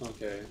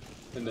 Okay,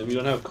 and then we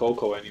don't have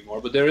Coco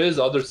anymore, but there is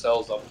other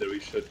cells up there we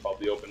should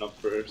probably open up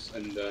first,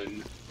 and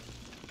then...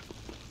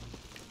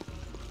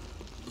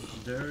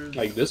 There's...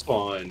 Like this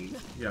one.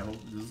 Yeah,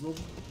 this is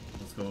level.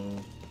 Let's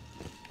go.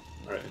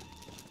 Alright.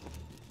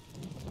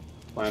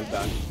 Plant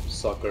that,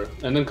 sucker.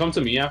 And then come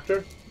to me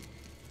after?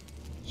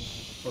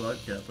 Oh, that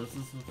cat, this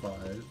is a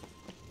 5.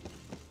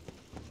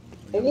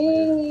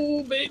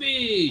 Oh,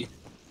 baby!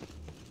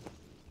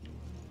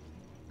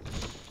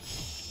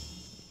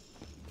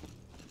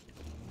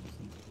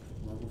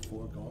 Level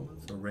 4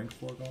 gauntlets? Or rank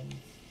 4 gauntlets?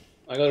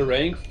 I got a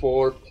rank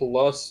 4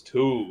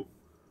 +2.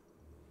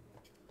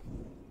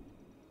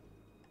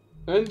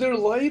 And they're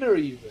lighter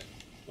even.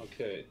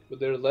 Okay, but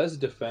they're less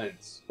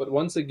defense. But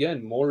once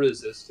again, more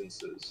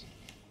resistances.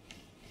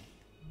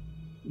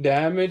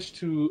 Damage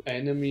to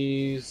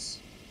enemies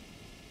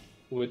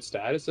with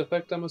status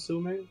effect, I'm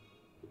assuming?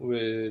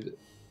 With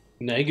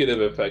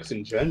negative effects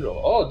in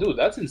general. Oh, dude,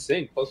 that's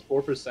insane.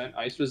 +4%.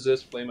 Ice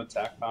resist, flame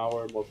attack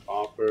power, more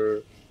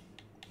copper.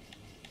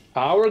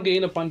 Power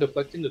gain upon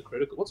deflecting a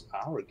critical. What's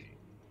power gain?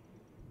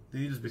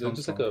 They just become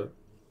just stronger. like a...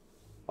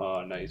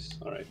 Oh, nice.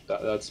 Alright,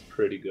 that's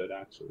pretty good,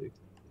 actually.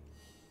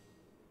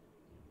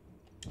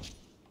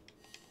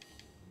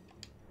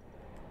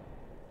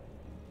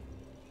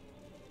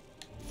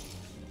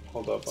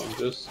 Hold up, I'm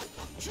just...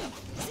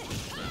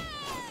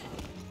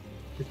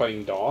 You're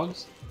fighting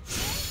dogs?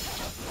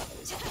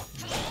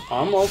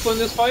 I'm also in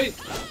this fight?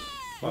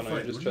 Oh no,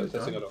 you're just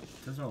testing it out.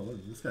 That's not look.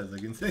 This guy's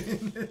like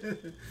insane.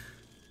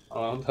 I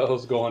don't know what the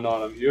hell's going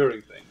on, I'm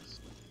hearing things.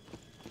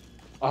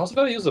 I also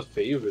gotta use a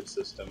favorite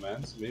system,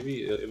 man, so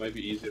maybe it might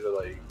be easier to,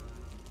 like...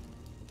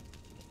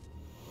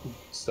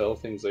 sell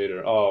things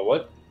later. Oh,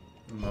 what?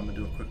 I'm gonna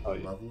do a quick Oh,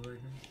 level right here.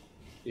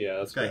 Yeah,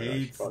 that's This guy fair,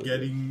 hates probably.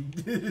 getting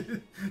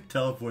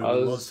teleported. I He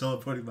was- loves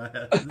teleporting my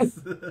ass.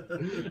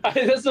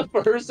 That's the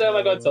first time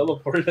I got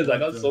teleported, I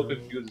got so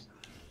confused.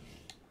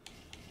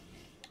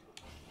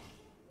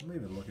 I'm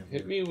even looking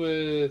Hit for me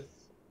with...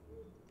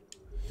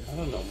 I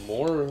don't know,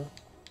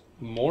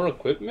 more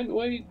equipment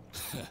weight?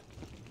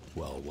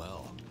 Well,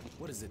 well.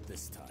 What is it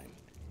this time?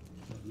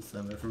 this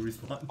time for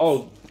respawn.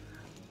 Oh!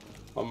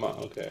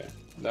 Okay.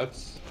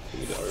 That's...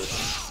 Give me the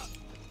earth.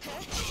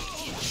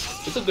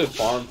 It's a good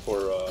farm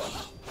for,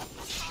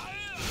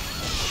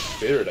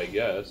 Spirit, I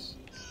guess.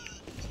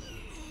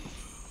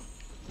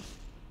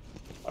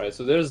 Alright,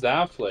 so there's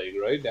that flag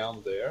right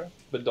down there.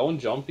 But don't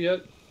jump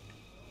yet.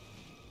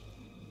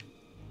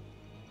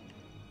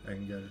 I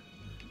can get her.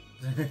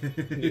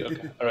 Yeah,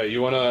 okay. Alright,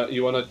 you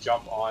wanna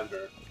jump on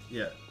her.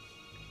 Yeah.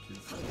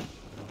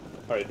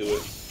 Alright, do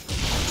it.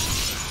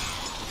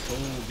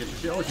 Oh, get the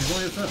shit. Oh, she's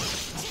only a son.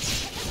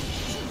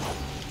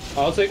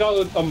 I'll take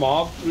out a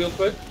mob real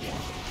quick.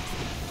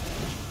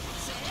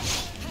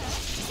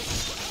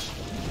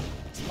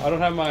 I don't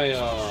have my,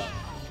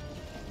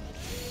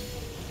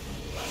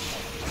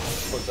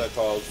 what's that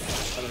called?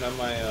 I don't have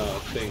my,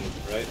 thing,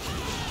 right?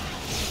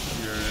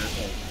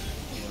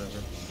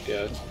 Whatever.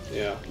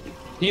 Yeah.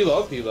 Heal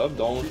up,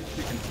 don't.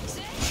 She can...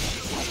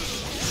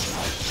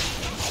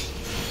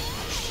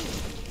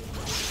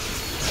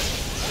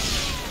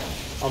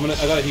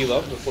 I gotta heal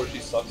up before she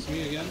sucks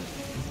me again.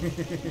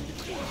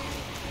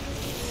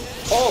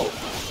 Oh!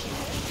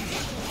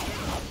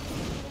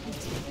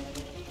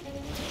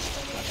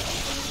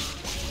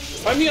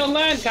 Fight me on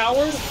land,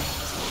 coward!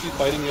 She's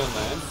fighting me on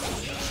land.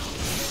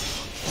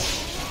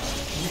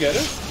 You get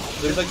it?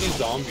 There's like these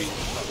zombies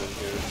coming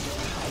here.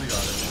 We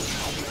got it.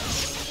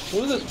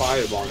 What is this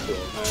fireball to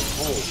it, man?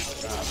 Holy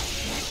crap.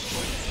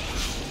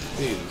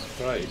 Jesus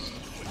Christ.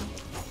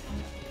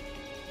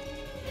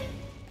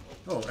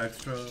 Oh,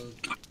 extra.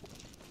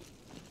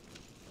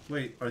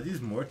 Wait, are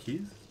these more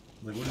keys?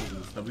 Like, what is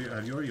this? Have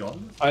you already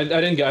gotten this? I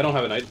don't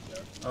have an item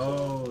there.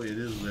 Oh, it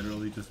is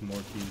literally just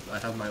more keys. I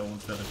have my own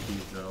set of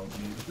keys that I don't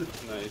need.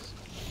 Nice.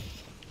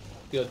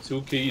 You got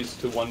 2 keys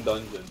to 1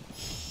 dungeon.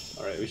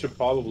 Alright, we should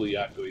probably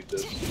activate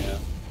this, yeah.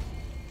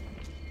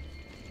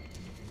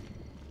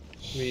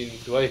 I mean,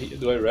 do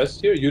I rest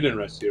here? You didn't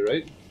rest here,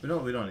 right? We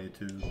don't need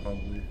to,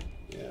 probably.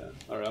 Yeah.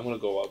 Alright, I'm gonna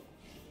go up.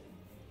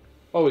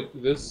 Oh wait,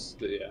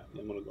 yeah,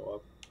 I'm gonna go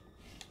up.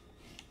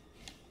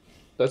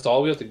 That's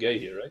all we have to get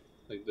here, right?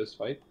 Like this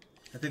fight?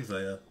 I think so,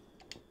 yeah.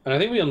 And I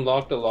think we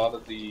unlocked a lot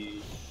of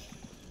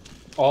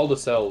all the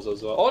cells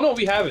as well. Oh no,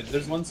 we haven't.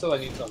 There's one cell I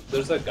need to.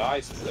 There's that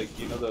guy, like,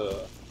 you know,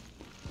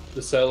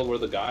 the cell where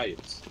the guy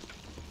is.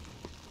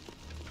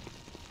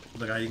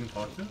 The guy you can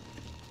talk to?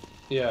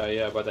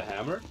 Yeah, by the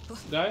hammer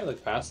guy,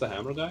 like past the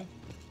hammer guy.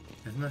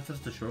 Isn't that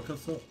just a shortcut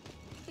though?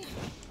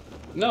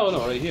 No,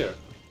 right here.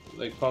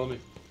 Like, follow me.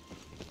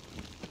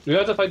 We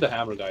have to fight the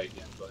hammer guy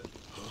again, but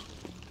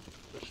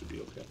that should be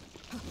okay.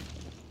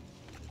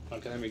 How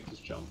can I make this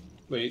jump?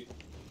 Wait,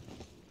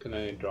 can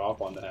I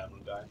drop on the hammer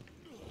guy?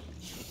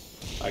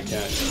 I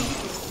can't.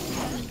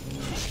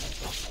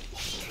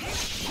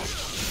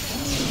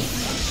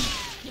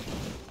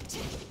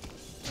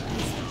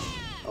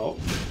 Oh.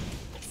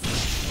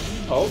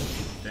 Oh,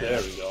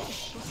 there we go.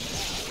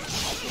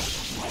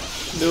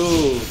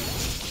 Dude,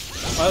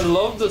 I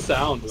love the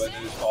sound when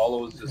it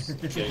follows just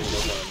getting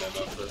over on them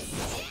after.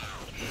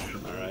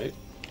 Alright.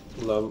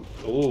 Love.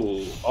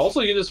 Ooh.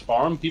 Also, you just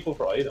farm people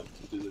for items,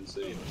 which is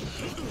insane.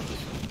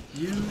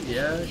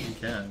 Yeah, you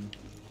can.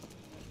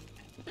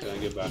 Can I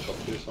get back up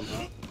here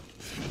somehow?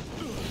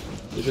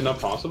 Is it not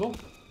possible?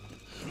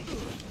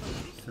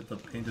 Hit the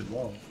painted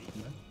wall.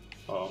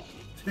 Oh.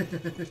 Yeah.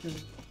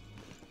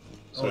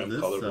 Sorry, I'm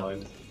this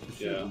colorblind. this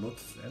Yeah. shit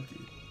looks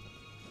empty.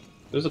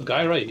 There's a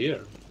guy right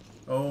here.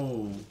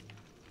 Oh.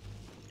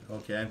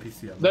 Okay,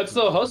 NPC. That's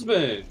the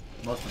husband!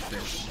 Must have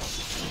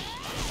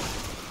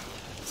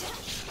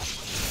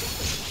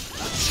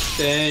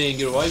stayed. Dang,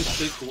 your wife's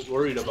sick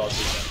worried about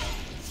this.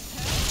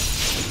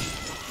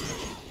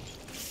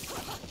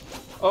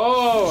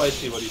 Oh, I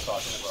see what he's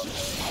talking about.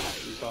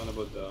 He's talking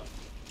about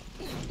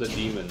the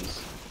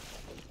demons.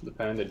 The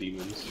panda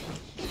demons.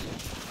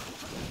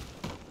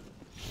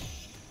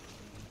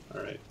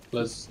 Alright,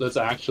 let's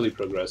actually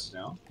progress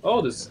now.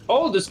 Oh,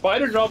 the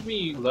spider dropped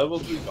me level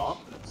 3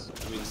 gauntlets.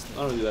 I mean, it's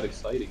not really that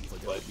exciting,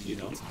 but you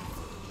know.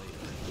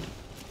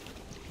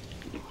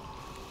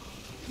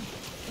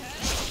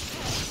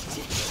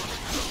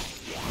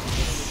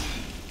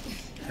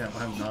 Yeah,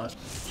 I'm not.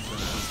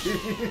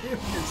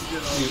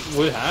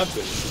 What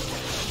happened?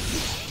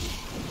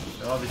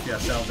 Obviously, I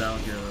fell down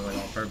here like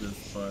on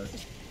purpose, but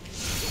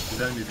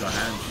the enemies got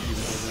hands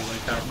even though they're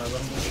like half my level.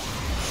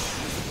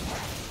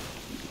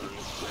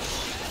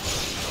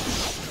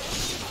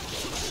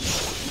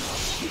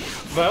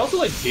 But I also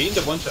like gained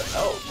a bunch of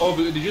health. Oh,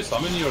 but did you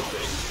summon your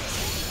thing?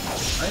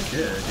 I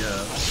did,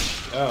 yeah.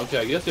 Oh, okay,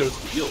 I guess there was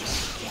heals.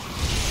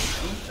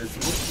 It's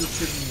supposed to just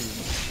give me...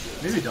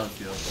 Maybe don't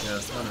heal.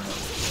 Yes, I don't know.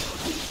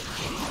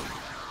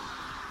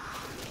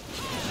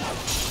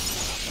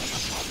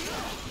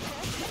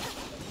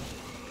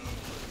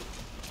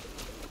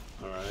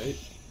 Alright.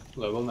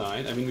 Level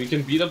 9. I mean, we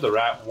can beat up the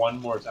rat one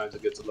more time to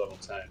get to level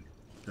 10.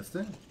 This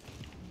thing?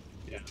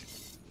 Yeah.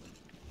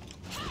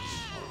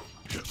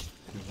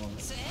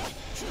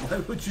 Why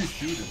would you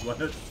shoot it? Why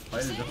not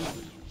fight it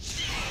over?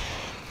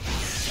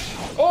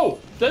 Oh!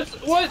 That's...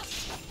 What?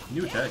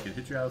 New attack, it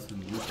hit your house with a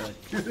new attack.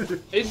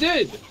 It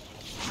did!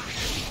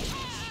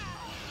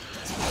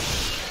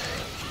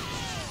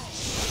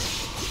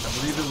 I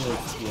believe it will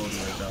explode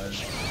when it dies.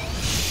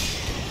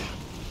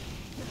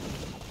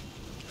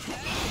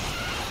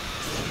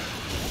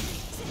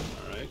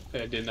 Alright.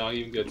 I did not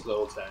even get to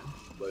level 10,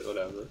 but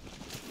whatever. I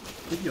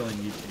think you only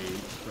need 8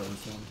 for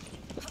this one.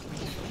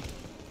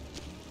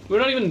 We're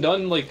not even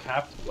done, like,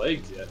 half the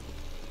legs yet.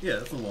 Yeah,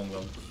 that's a long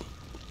one.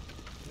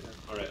 Yeah.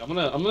 Alright, I'm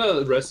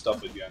gonna rest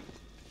up again.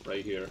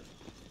 Right here.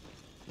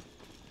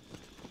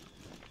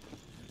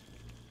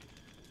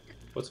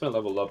 What's my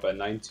level up at?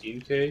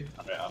 19k?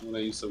 Alright, I'm gonna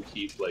use some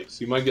key flakes.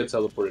 You might get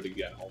teleported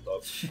again. Hold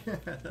up.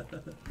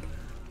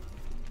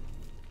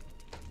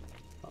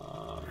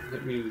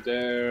 Hit me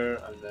there,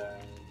 and then...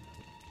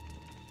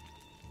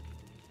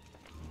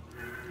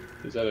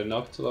 Is that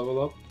enough to level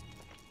up?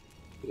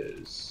 It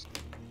is.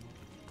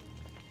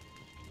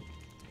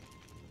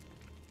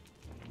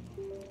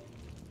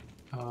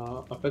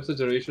 Affects the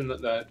duration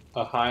that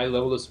a high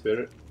level of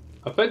spirit...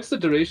 Affects the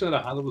duration that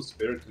a high level of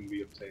spirit can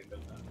be obtained.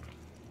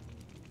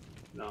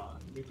 No,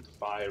 maybe the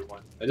fire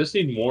one. I just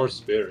need more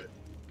spirit.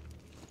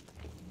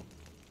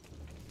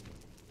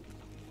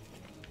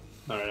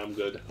 Alright, I'm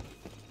good.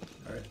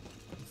 Alright.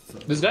 So,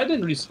 This guy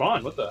didn't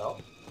respawn, what the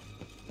hell?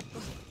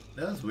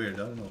 that's weird. I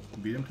don't know.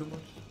 Beat him too much?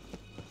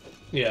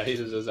 Yeah, he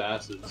just his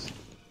ass is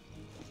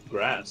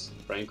grass,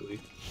 frankly.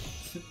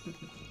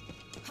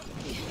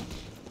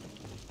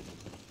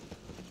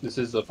 This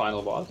is the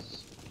final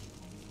boss.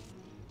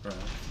 Right.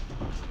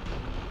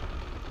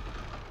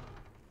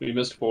 We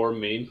missed 4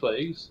 main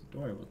flags.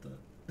 Don't worry about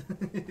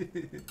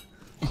that.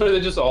 Or are they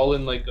just all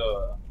in like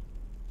a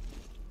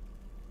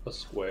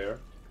square?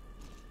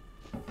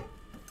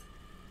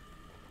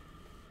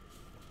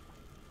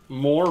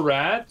 More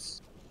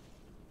rats?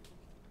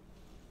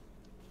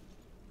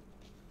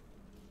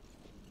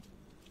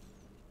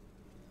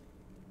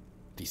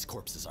 These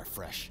corpses are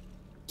fresh.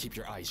 Keep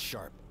your eyes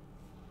sharp.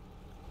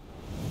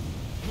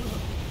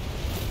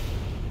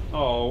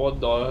 Oh, what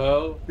the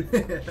hell?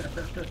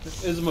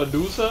 Is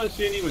Medusa?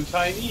 She ain't even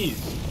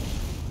Chinese.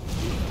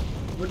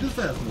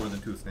 Medusa has more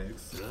than 2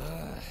 snakes.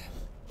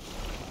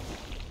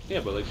 Yeah,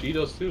 but like she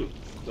does too.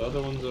 The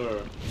other ones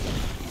are...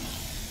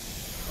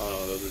 Oh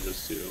no, those are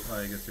just 2. Oh,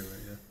 I guess you're right,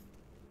 yeah.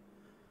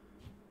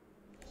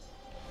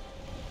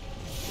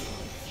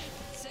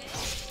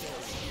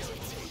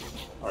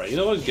 Alright, you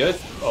know what?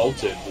 Get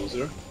ulted,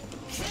 loser.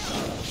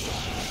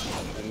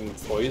 And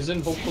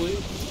poison, hopefully?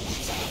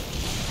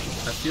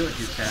 I feel like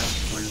you can't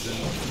poison.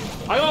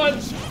 I got...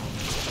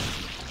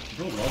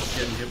 Bro loves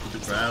getting hit with the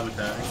grab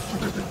attack.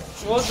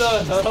 What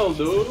the hell,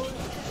 dude?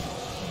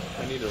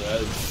 I need a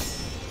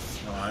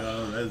res. No, I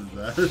don't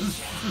know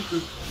res.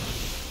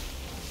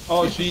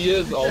 Oh, she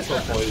is also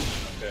poison.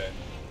 Okay.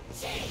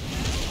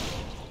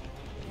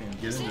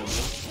 Can't get into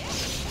it.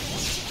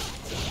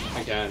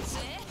 I can.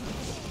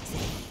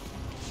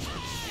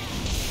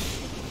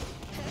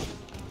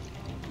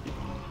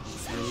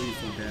 Really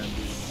so damn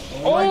good.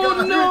 Oh, my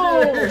God.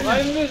 no!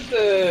 I missed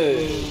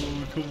it!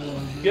 Oh, come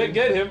on. Get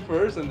him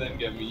first and then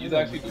get me. He's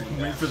actually doing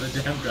Wait that. for the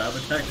damn grab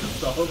attack to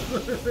stop.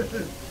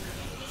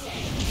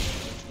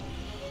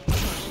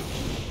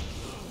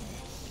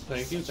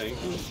 Thank you, thank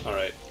you.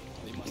 Alright.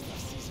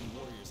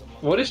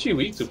 What is she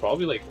weak to?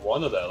 Probably like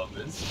one of the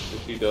elements.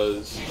 If she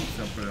does... He's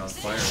gonna put it on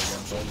fire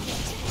again, probably.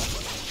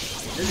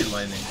 Maybe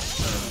lightning.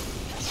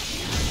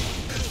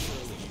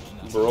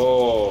 I don't know.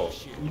 Bro!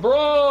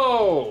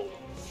 Bro!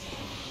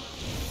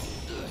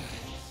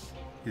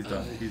 He's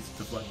done. He's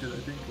deflected, I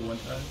think, one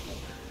time.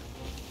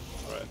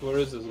 Alright, where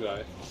is this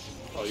guy?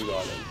 Oh, you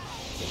got him.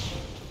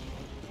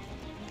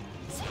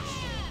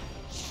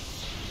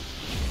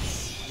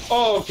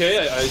 Oh,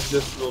 okay, I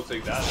just will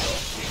take that though.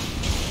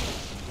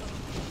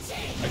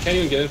 I can't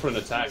even get in for an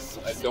attack.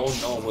 I don't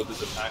know what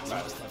this attack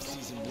matters.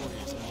 This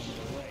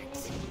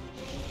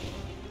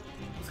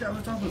guy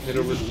was talking about Hit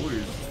her with- seasoned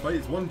warriors. This fight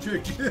is one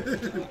chick.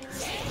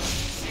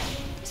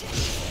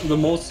 The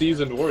most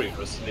seasoned warrior,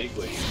 a snake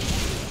lady.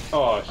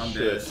 Oh I'm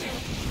shit. dead.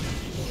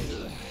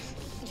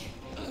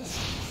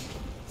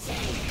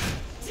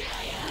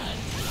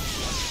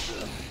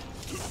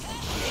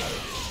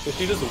 Is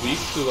she just weak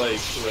to like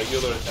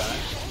regular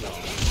attacks? No.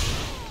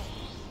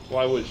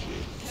 Why would she?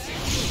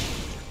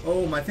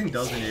 Oh, my thing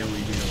does an AoE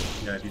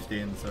heal. Yeah, if you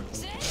stay in the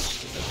circle.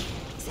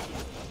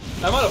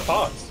 I'm out of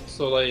pots,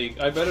 so like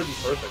I better be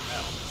perfect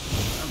now.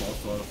 I'm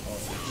also out of power.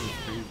 This is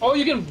crazy. Oh,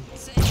 you can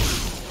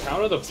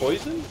counter the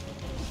poison?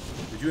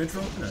 Did you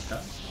interrupt an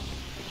attack?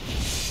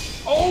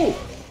 Oh!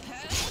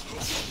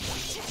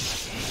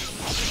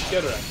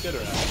 Get her out, get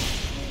her out.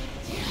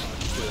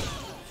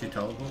 Oh, She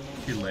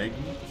teleported? She lagged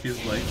me?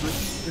 She's lagged me?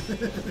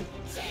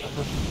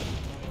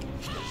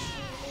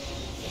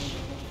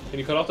 can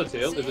you cut off the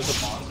tail? Is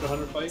this a monster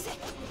hunter fight?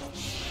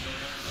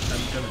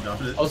 I'm gonna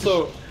dodge it.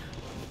 Also,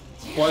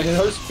 why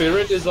her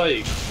spirit is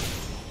like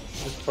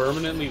just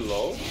permanently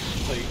low?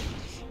 Like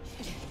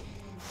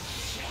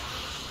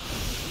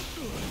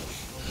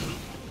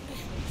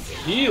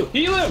heal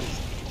him!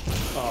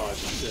 Oh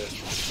shit.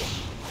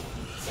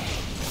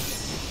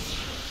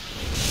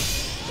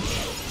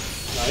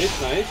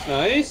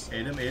 Nice.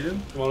 Ate him.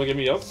 You wanna get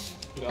me up?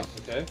 Yeah,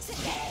 okay.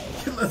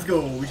 Let's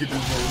go, we can do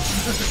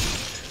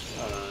both.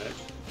 Alright.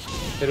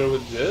 Hit her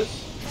with this.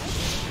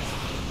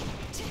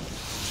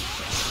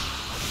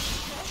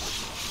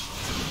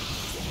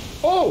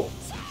 Oh!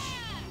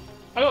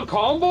 I got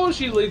combo?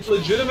 She like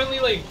legitimately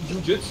like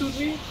jujitsu'd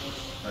me?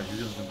 Alright, she's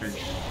doing some crazy.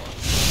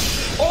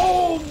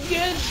 Oh,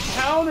 get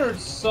countered,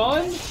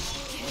 son!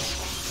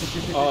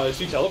 Is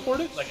she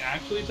teleported? Like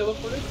actually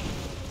teleported?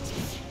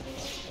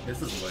 This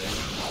is lame,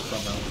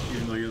 somehow,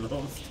 even though you're the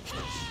host.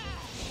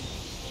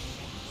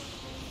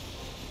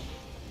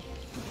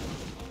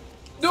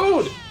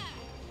 Dude!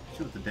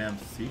 Shoot with the damn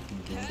seat from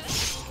the door.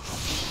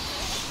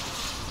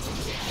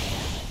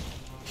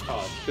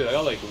 Oh shit, I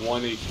got like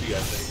 1 HP I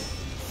think.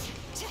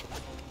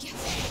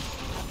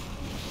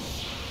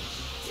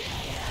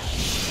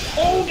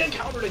 Oh, get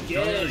countered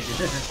again!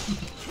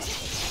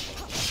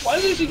 Why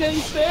isn't she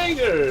getting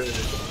staggered?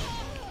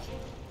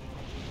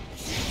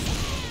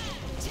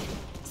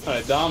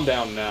 Alright, Dom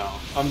down now.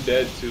 I'm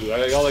dead too.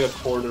 I got like a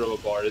quarter of a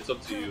bar. It's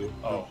up to you.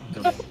 Oh.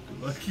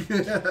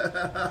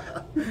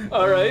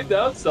 Alright,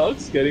 that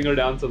sucks. Getting her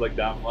down to like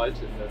that much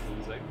and then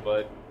losing,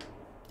 but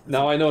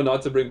now I know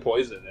not to bring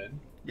poison in.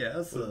 Yeah,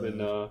 that's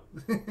been,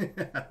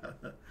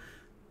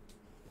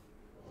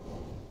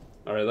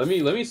 Alright, let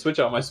me switch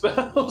out my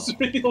spells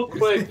real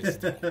quick.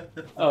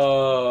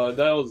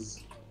 That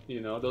was, you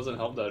know, it doesn't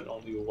help that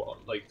only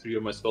like 3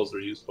 of my spells are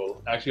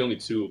useful. Actually, only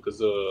 2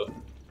 because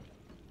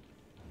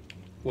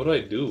what do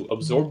I do?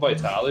 Absorb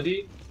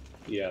Vitality?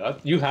 Yeah,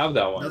 that, you have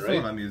that one, that's right?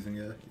 the one I'm using.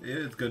 Yeah,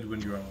 it's good when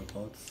you run on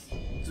pots,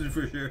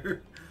 for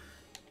sure.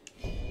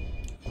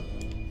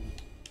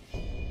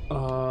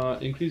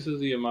 Increases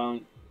the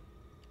amount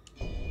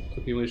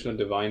accumulation of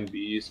Divine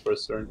Beast for a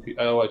certain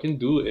oh, I can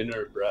do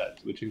Inner Breath,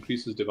 which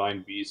increases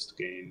Divine Beast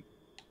gain.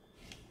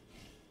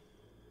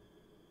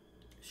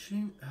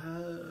 She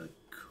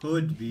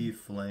could be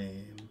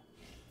Flame.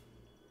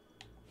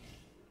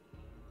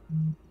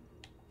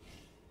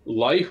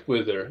 Life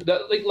Wither.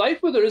 That like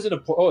Life Wither isn't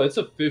a oh, it's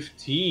a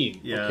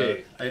 15. Yeah,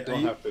 okay, I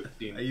don't have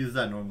 15. I use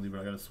that normally,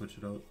 but I gotta switch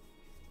it out.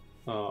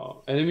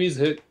 Oh, enemies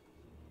hit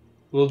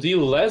will deal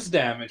less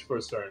damage for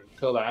a turn.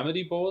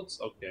 Calamity Bolts,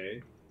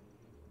 okay.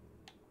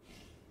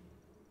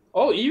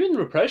 Oh, even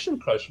Repression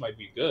Crush might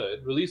be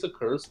good. Release a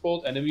Curse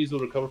Bolt, enemies will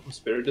recover from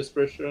Spirit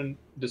Disruption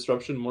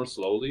more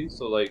slowly,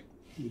 so like,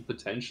 you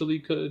potentially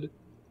could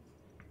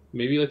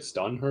maybe like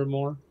stun her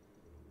more.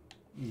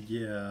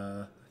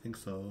 Yeah, I think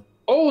so.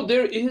 Oh,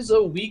 there is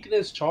a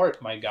weakness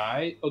chart, my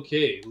guy.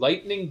 Okay,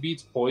 Lightning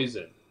beats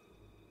Poison.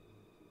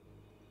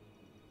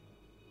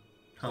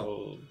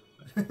 Oh.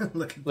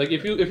 Like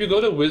if you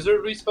go to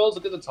Wizardry spells,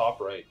 look at the top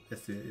right. I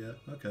see it,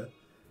 yeah, okay.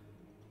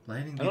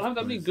 Lightning I don't have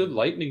that many good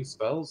lightning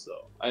spells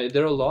though.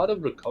 There are a lot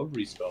of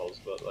recovery spells,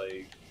 but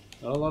like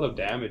not a lot of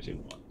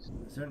damaging ones.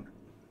 Is there,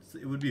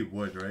 it would be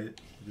wood, right?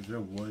 Is there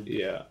wood?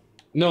 Yeah.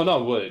 No,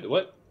 not wood.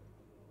 What?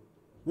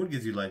 Wood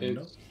gives you lightning,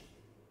 no?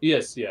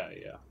 Yes, yeah.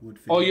 Wood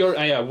phase. Oh,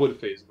 yeah, wood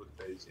phase,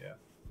 yeah.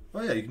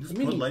 Oh yeah, you can just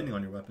put lightning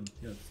on your weapon.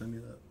 Yeah, send me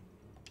that.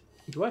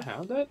 Do I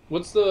have that?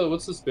 What's the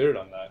spirit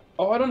on that?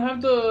 Oh, I don't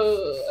have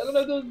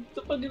the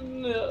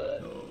fucking.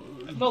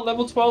 I'm not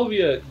level 12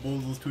 yet.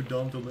 Bozo's too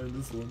dumb to learn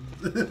this one.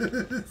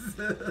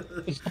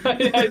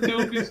 I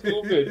do be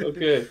stupid.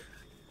 Okay.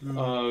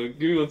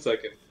 Give me 1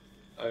 second.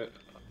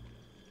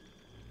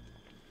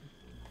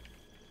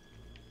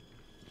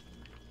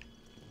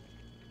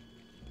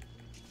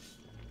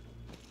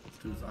 This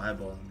dude's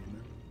eyeballing me,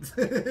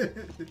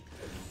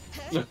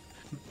 man.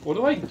 What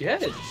do I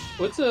get?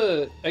 What's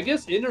I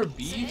guess Inner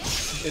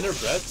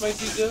Breath might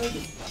be good.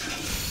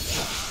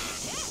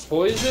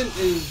 Poison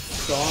is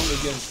strong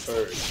against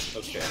Earth.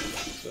 Okay,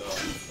 so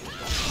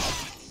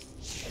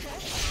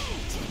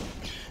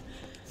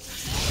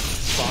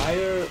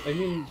Fire. I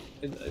mean,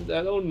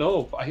 I don't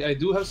know. I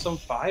do have some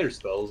fire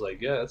spells, I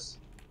guess.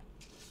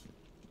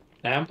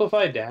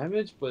 Amplify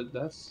damage, but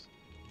that's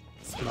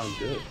not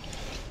good.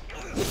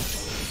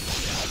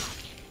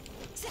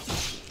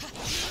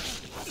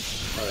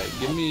 Alright,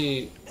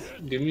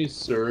 give me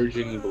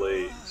Surging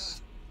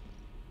Blades.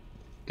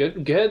 Get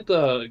rid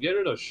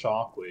of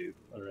Shockwave.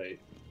 Alright.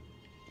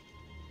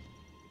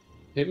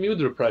 Hit me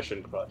with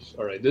Repression Crush.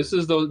 Alright, this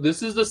is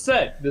the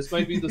set. This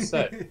might be the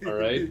set.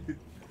 Alright.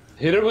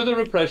 Hit her with a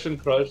Repression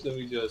Crush, then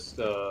we just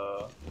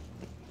go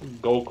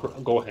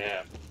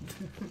ham.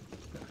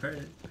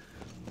 Alright.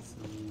 So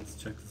let's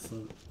check this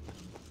out.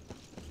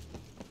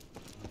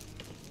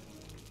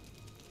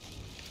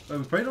 We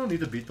probably don't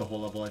need to beat the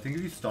whole level. I think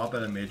if you stop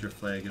at a major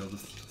flag, it'll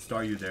just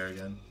start you there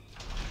again.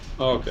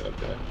 Oh, okay.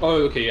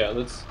 Oh, okay, yeah,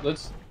 let's...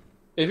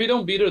 If you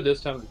don't beat her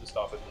this time, we just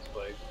stop at this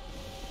flag.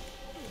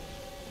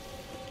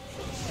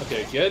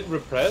 Okay, get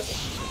Repressed.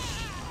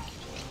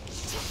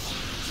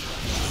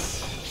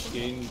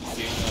 Gain,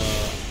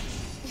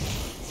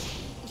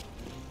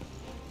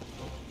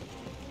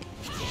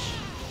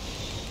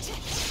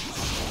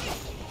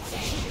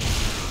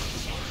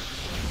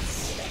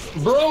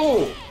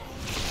 Bro!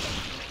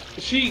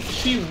 She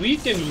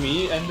weakened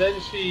me, and then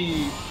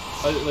she,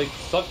 like,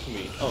 sucked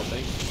me. Oh,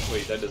 thank you.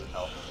 Wait, that doesn't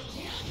help.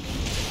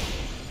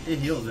 It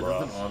heals, it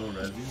doesn't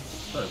auto-res you.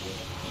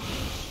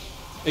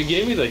 It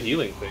gave me the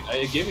healing thing.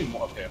 It gave me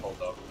more. Okay,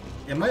 hold up.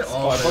 It might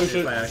auto-res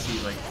if I actually,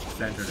 like,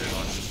 centered it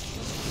on you.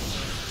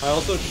 I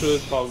also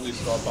should probably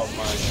swap out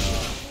my,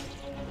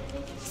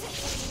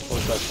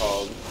 what's that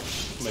called?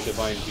 My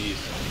Divine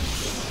Beast.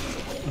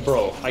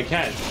 Bro, I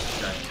can't.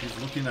 Yeah, he's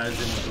looking at his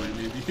inventory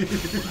maybe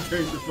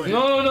during the fight.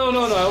 No,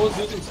 I was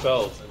using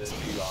spells and then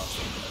you got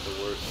me at the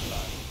worst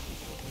time.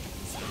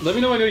 Let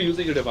me know when you're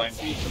using your Divine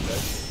Beast,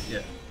 okay?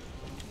 Yeah.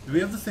 Do we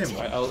have the same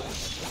one?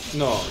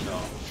 No.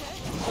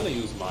 I'm gonna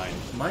use mine.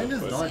 Mine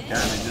is not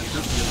damage, it's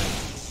just healing.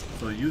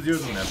 So use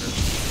yours whenever.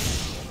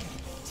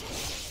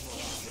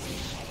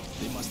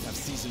 They must have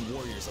seasoned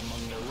warriors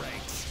among their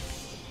ranks.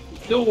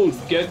 Dude,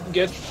 get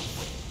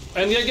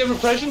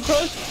Repression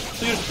Crush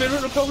so your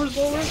spirit recovers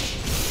lower. Nice.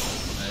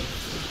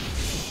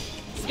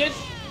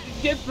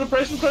 Get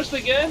Repression Crushed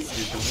again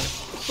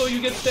so you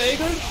get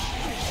staggered.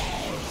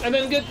 And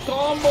then get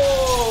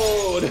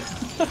comboed!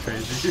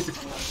 Crazy.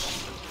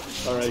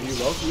 Alright,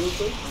 heal up real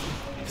quick.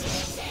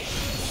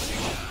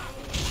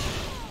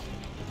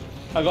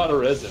 I gotta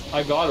res him.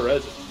 I gotta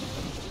res him.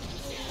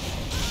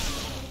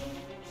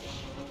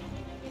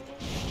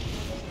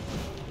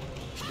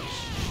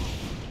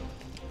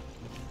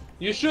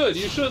 You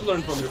should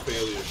learn from your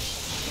failures.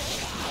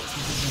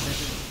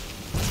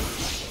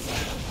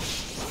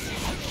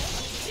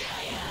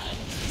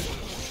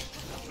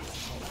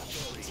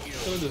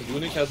 This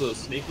Unique has a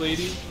snake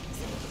lady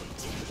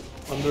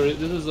under it.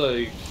 This is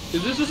like,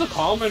 is this just a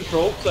common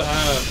trope to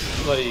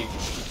have like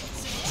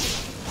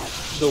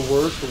the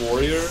worst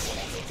warrior?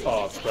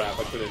 Oh crap!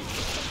 I couldn't.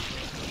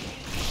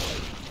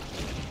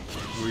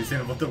 What were you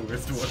saying about the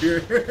worst warrior?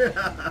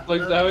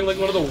 Like having like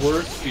one of the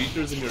worst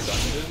features in your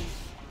dungeon.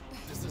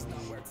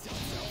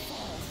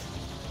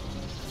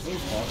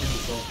 Who's walking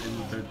himself in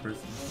the third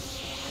person?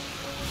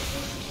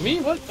 Me?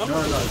 What? I'm No,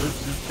 not no,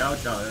 this is Chow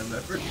Chow, I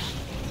remember.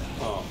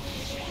 Oh.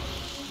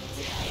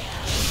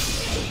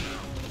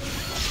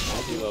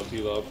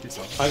 Heal up.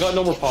 I got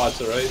no more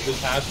pots, alright?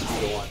 This has to be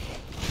the one.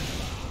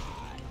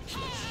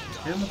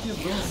 Hit him with the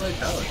absorbent side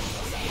pallet.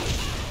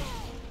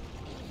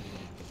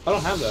 I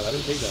don't have that. I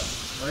didn't take that.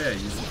 Oh yeah,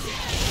 use it.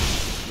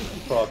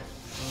 Fuck.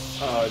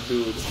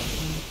 Dude.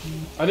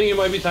 I think it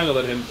might be time to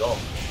let him go.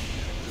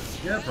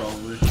 Yeah,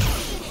 probably.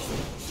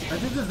 I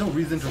think there's no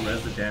reason to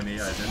res the damn AI.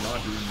 They're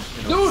not doing,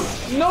 you know.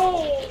 Dude,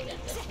 no!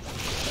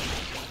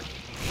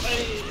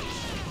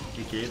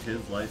 He gave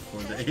his life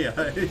for the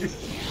AI.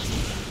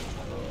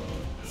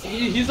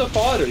 He's a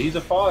fodder. He's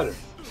a fodder.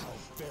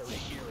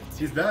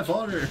 He's bad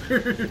fodder.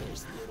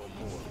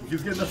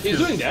 He's getting enough He's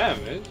kills. doing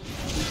damage.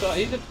 He's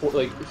at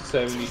like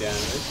 70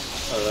 damage.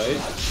 Alright.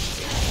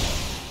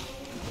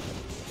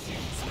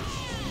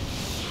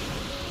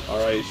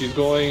 Alright, she's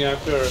going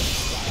after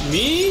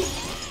me?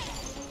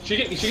 She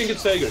can get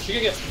staggered. She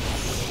can get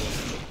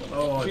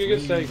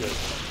staggered.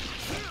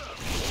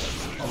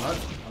 I'm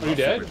Are you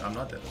dead? I'm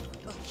not dead.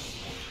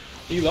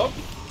 Heal up.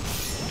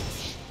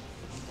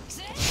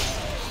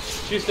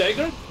 She's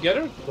staggered? Get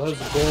her? Let's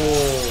go.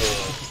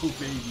 Oh,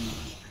 baby.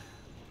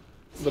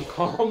 The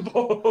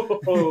combo.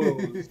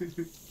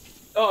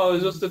 Oh,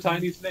 it's just a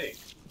tiny snake.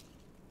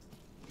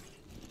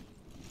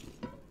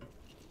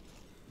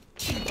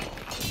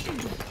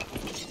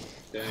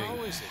 Dang. How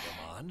is it,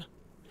 Amon?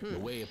 The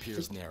way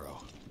appears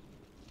narrow.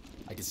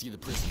 I can see the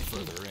prison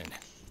further in.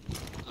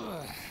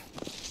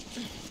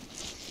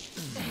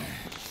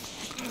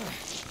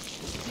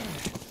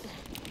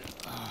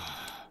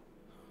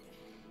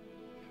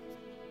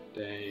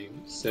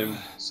 Dang.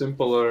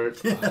 Simpler.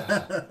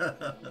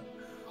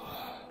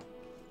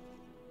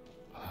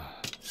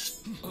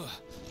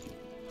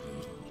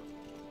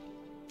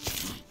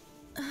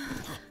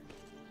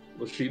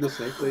 Was she the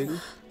snake lady?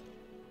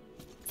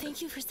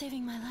 Thank you for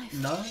saving my life.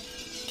 Nah.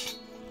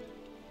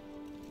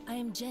 I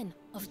am Jen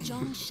of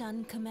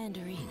Zhongshan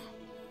Commandery.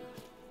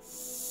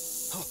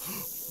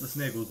 The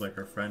snake was like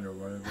her friend or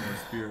whatever, her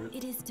spirit.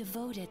 It is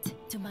devoted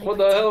to my What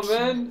the hell,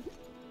 protection. man?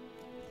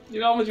 You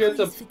know how much you had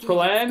to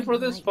plan for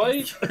this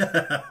fight?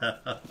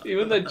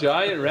 Even the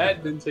giant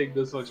rat didn't take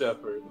this much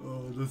effort.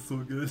 Oh, that's so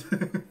good.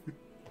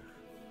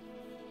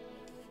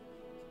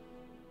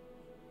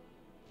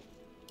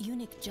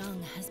 Eunuch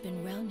Zhang has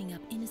been rounding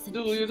up innocent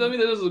Dude, you people. tell me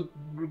there's a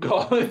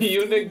call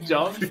Eunuch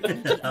jump?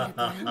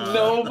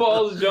 No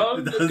balls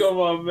jump? Come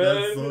on, man.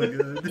 That's so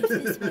good. If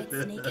this white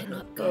snake had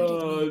not guarded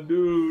Oh, me,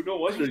 dude, no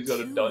wonder he's got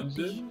a I too would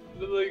dungeon.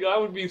 Like, I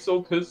would be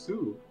so pissed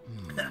too.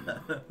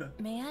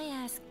 may I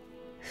ask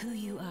who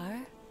you are?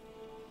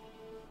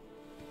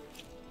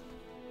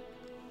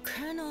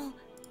 Colonel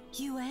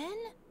Yuan?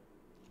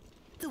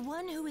 The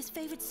one who is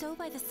favored so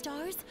by the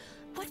stars?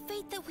 What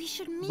fate that we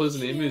should meet But his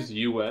name here? is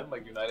UN,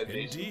 like United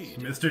Nations. Indeed.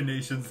 Mr.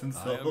 Nations I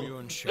himself. am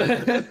Yuan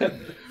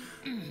Shen.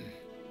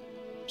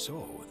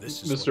 So,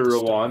 this is Mr. what the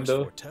stars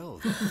Rwanda.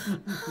 foretell,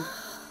 then.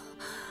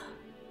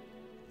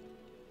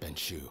 Ben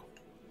Shu,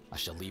 I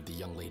shall leave the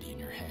young lady in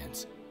your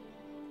hands.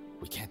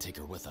 We can't take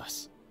her with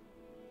us.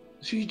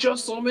 She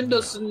just summoned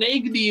a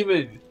snake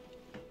demon!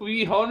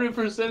 We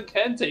 100%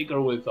 can take her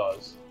with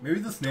us. Maybe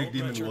the snake Don't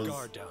demon let your was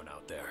guard down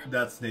out there.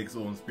 that snake's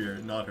own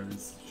spirit, not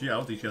hers. I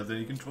don't think she has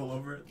any control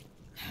over it.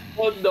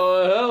 What the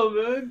hell,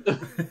 man?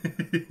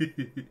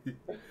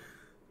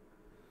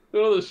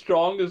 One of the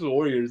strongest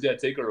warriors. Yeah,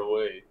 take her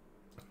away.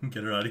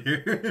 Get her out of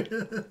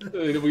here.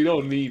 We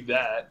don't need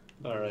that.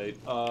 All right.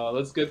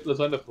 Let's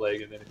find the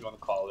flag, and then if you want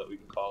to call it, we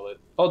can call it.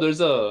 Oh, there's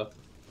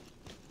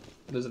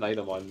an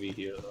item on me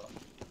here though.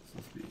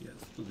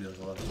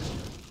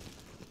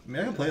 I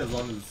mean, I can play as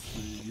long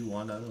as you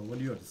want. I don't know. When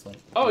do you have to stop?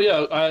 Oh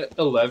yeah,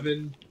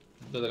 11.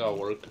 Then I gotta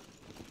work.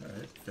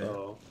 Alright, fair.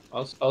 So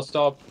I'll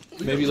stop.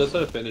 Maybe let's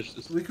try to finish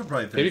this. We could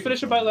probably finish. Can you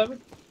finish it by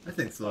 11? I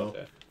think so.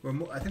 Okay.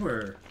 I think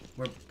we're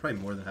probably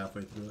more than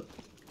halfway through it.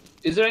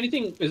 Is there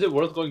anything? Is it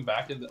worth going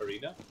back in the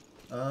arena?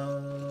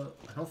 I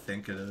don't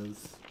think it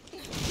is.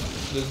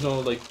 There's no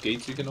like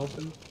gates you can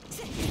open.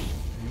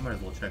 You might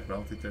as well check, but I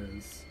don't think there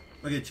is.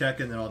 Okay, check,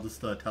 and then I'll just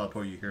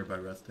teleport you here by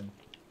resting.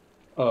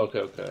 Oh,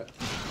 okay.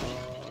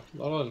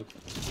 Not on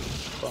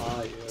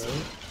fire.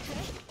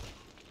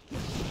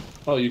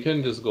 Oh, you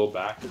can just go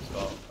back as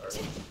well.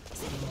 Alright.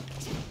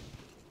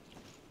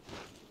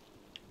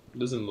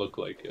 Doesn't look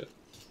like it.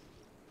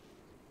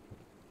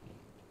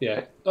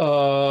 Yeah.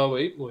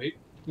 Wait.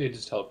 They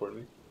just teleport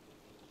me.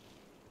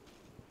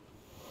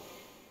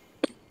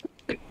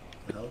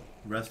 Hell,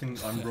 resting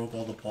unbroke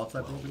all the pots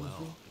I broke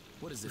before.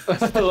 What is it?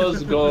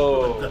 Let's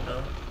go. What the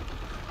hell?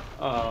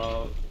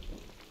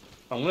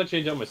 I'm gonna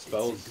change out my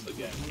spells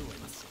again.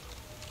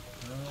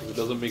 It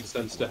doesn't make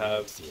sense to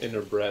have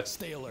inner breath.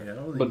 Stay alert. Yeah, I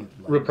don't really But need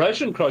light.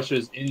 Repression Crush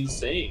is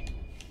insane.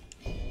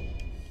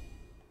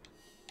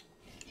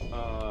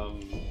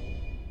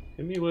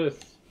 Hit me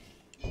with.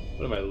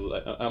 What am I?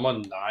 I'm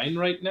on 9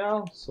 right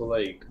now, so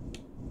like.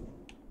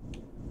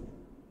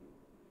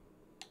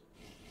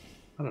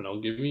 I don't know.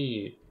 Give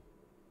me.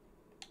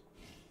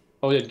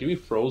 Oh yeah, give me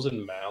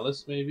Frozen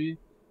Malice maybe.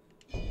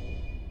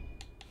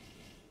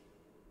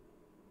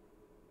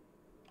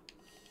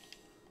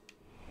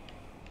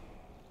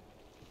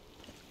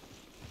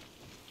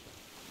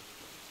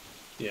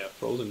 Yeah,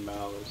 Frozen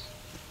Malice.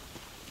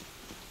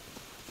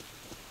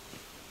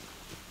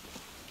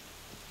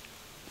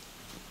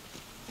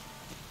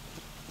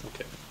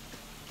 Okay.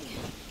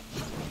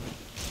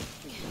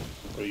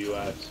 Where are you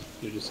at?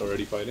 You're just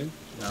already fighting?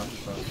 Yeah, I'm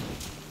fine. He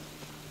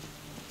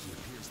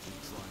appears to be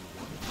drawing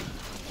water.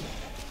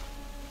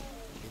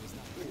 It is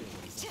not clear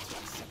what he's up to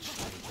with such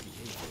strange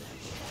behavior.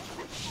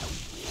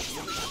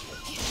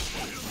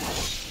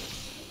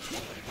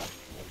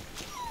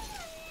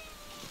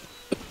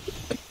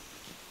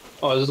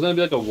 Oh, is this gonna be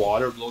like a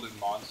water-bloated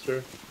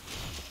monster?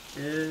 No.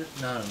 I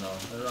don't know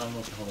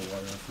what the hell the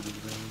water has to do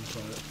with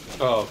anything,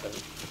 but... Oh, okay.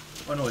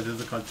 Oh no, wait,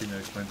 there's a cutscene that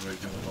explains what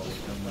he's doing with all this,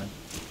 never mind.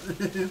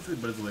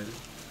 But it's later.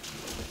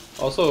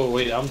 Also,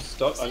 wait, I'm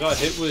stuck. I got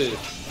hit with...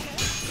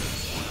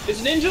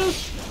 It's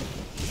ninjas?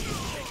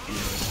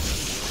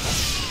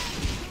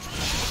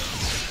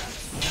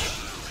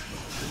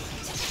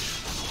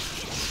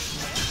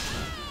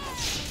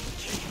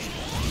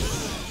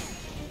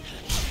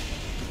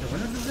 Yeah,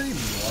 when is there any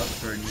mods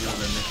for Neo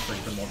that makes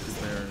like the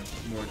multiplayer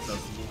more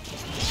accessible?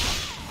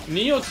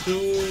 Neo 2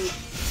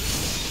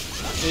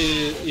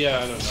 is... Yeah,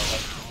 I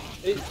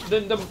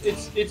don't know.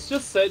 It's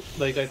just said,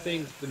 like, I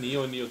think the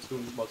Neo and Neo 2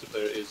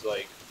 multiplayer is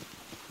like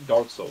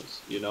Dark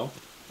Souls, you know?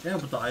 Yeah,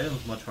 but the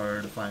item's much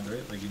harder to find,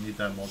 right? Like you need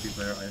that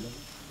multiplayer item.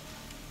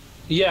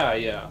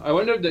 Yeah. I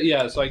wonder if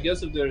yeah, so I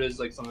guess if there is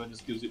like something that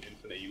just gives you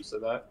infinite use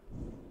of that.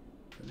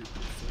 That'd be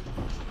pretty sick.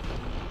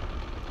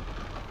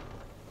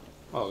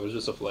 Oh, there's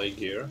just a flag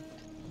here.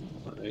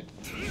 Alright.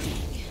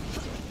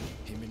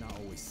 He may not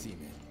always see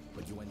me,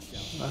 but you ain't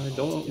shall. I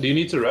don't... Do you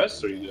need to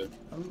rest, or are you good?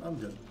 I'm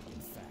good.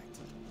 In fact,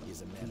 he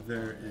is a man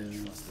There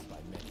is trusted by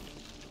many.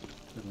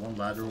 there's one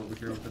ladder over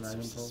here with an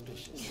item probably.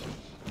 Suspicious.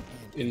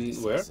 In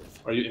where?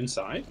 Are you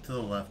inside? To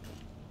the left.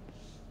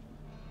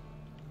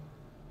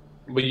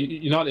 But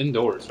you're not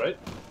indoors, right?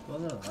 Well,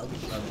 no, I wasn't.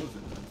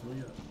 Until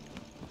yeah.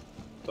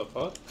 The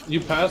fuck?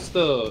 You passed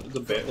the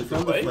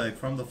flag?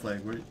 From the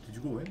flag. Where did you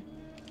go in?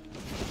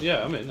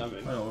 Yeah, I'm in. Oh,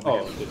 no, over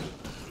Oh, here. okay.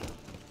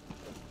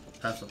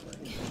 Past the flag.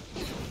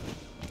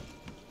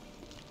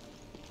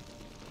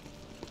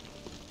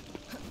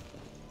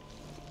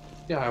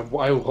 Yeah,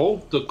 I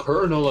hope the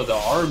colonel of the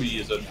army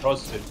is a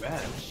trusted man.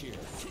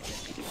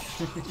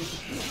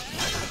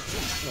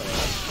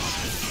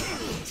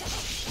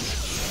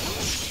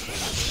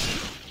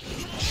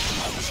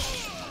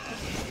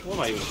 What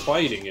am I even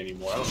fighting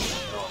anymore? I don't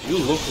know. You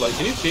look like...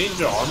 Can you change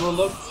your armor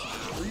look?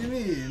 What do you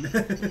mean?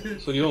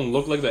 So you don't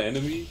look like the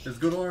enemy? It's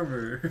good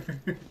armor.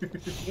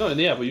 No,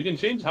 yeah, but you can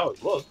change how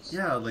it looks.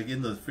 Yeah, like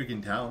in the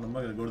freaking town. I'm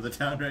not gonna go to the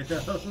town right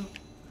now.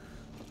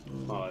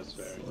 Oh, that's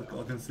fair.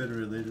 I'll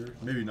consider it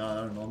later.Maybe not.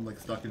 I don't know. I'm like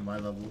stuck in my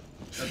level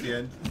at the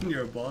end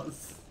near a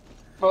boss.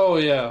 Oh,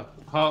 yeah.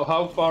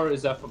 How far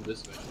is that from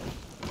this mission?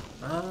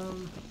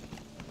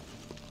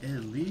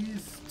 At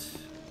least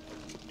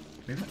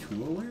maybe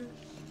 2 away.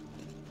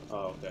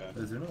 Oh, okay.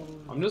 Is there no?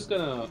 I'm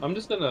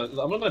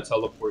gonna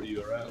teleport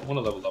you, alright? I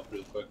wanna level up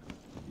real quick.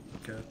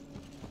 Okay.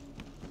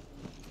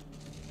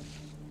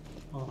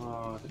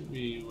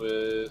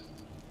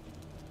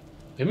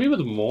 Hit me with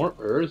more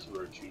Earth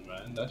Virtue,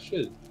 man. That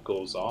shit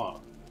goes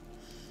off.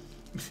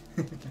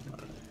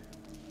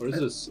 Where's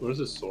this sword?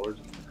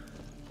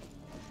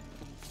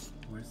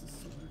 Where's the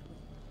sword?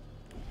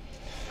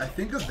 I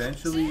think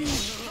eventually,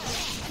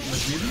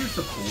 like maybe you're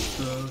supposed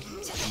to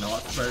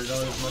not spread it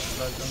out as much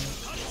as I've done it.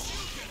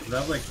 'Cause I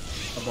have like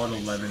about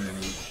 11 in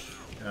each.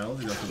 And I don't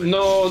think that's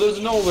No, there's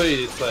no way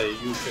it's like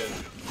you can,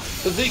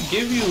 cause they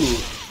give you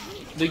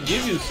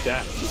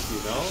stats,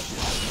 you know.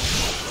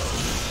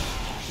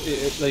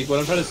 Like what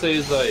I'm trying to say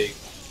is like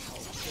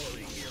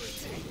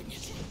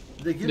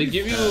they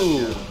give you,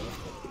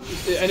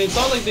 stats, and it's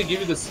not like they give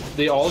you this.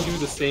 They all give you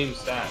the same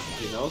stats,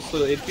 you know.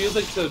 So it feels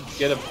like to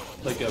get a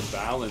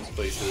balanced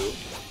playthrough.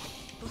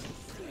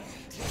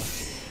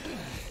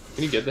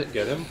 Can you get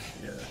him?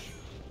 Yeah.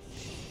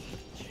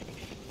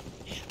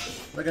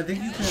 Like, I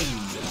think you can,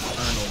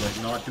 I don't know,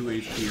 like, not do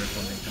HP or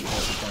something to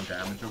focus on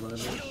damage or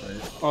whatever,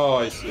 right? Oh,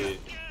 I see.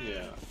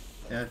 Yeah.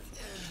 And I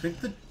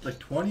think that, like,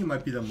 20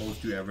 might be the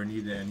most you ever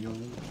need in any of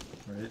them,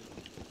 right?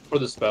 For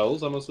the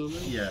spells, I'm assuming?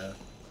 Yeah.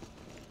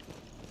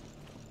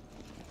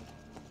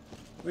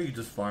 Or you could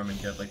just farm and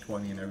get, like,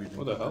 20 and everything.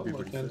 What the hell? That'd be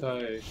Why pretty can't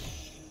sick.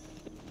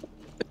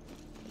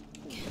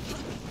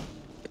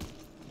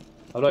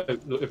 I... How do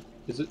I...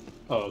 Is it...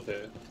 Oh,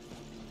 okay.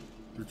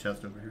 There's a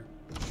chest over here.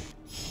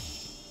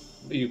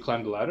 You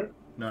climbed the ladder?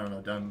 No,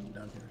 down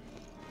here.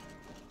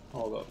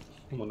 Hold up.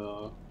 I'm gonna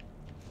Are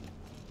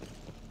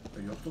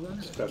you up the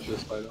ladder? scrap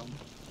this item.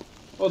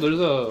 Oh,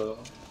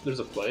 there's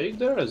a plague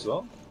there as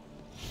well?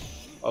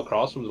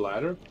 Across from the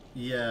ladder?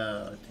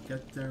 Yeah, to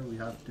get there we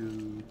have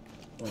to...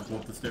 Oh, go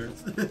up the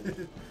stairs.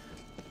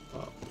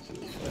 Oh, let's see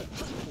this guy.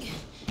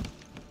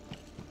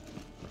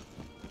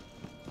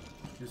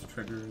 Just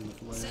trigger the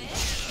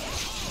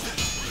flag.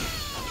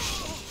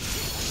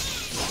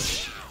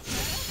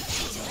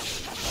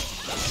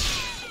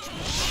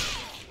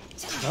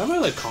 Why am I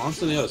like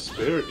constantly out of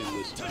spirit in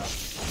this map?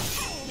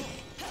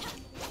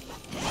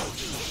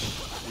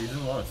 You're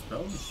using a lot of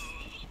spells?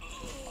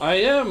 I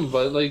am,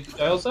 but like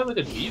I also have like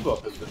a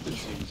debuff as it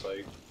seems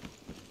like.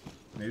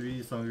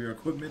 Maybe some of your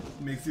equipment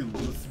makes you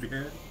lose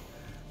spirit?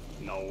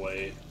 No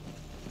way.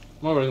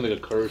 I'm already like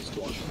a cursed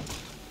one.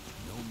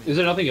 Is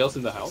there nothing else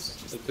in the house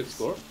like to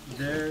explore?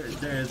 There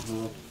is,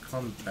 will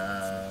come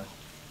back.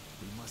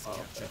 We must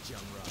capture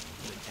Jiangrong and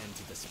put an end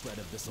to the spread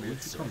of this Maybe we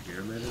should elixir. come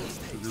here later.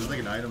 'Cause there's like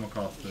an item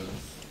across this.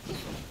 What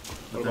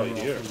But then about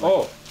we're here? also, Oh!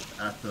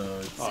 like, at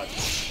the... Oh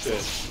shit. Yeah,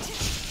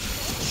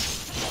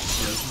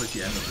 this is like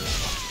the end of it.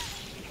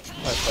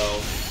 I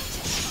fell.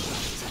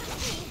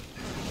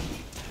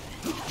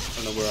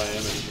 I don't know where I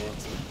am anymore.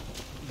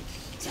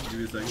 Give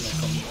me a second, I'll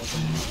come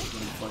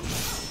when you fight.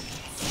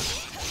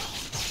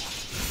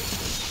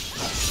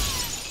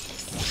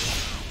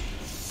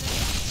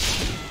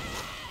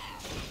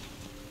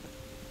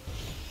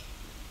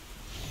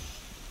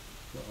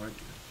 Where are you?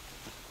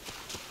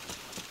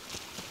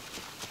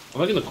 I'm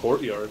like in the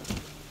courtyard.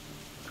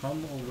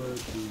 Come over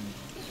to...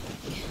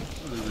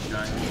 Oh, there's a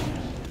giant.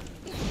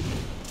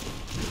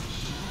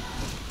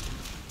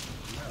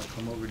 Yeah, I'll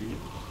come over to you.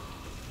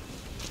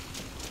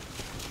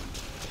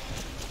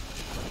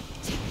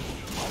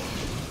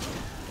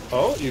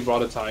 Oh, you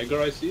brought a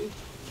tiger, I see.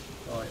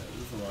 Oh yeah,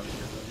 there's a lot of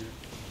guys out here.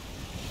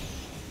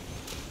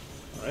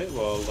 Alright,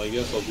 well, I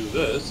guess I'll do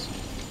this.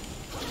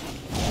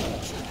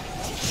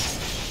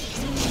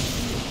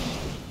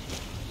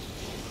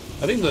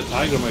 I think the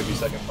tiger might be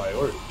second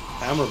priority.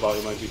 Hammer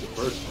body might be the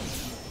first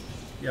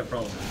one. Yeah,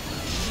 probably.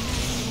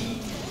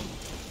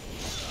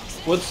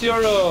 What's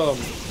your,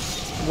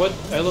 what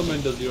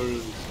element does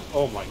yours...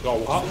 Oh my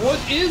god, what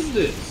is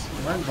this?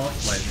 Mine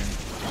boss lightning.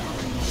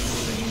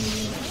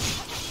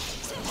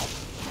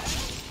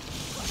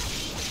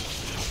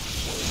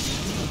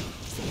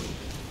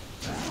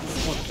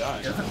 Someone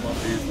died. Yeah, that's a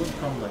buff. You're supposed to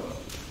come like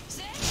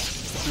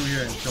through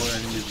here and kill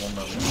enemies one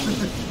level.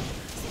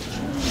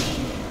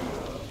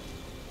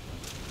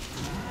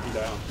 He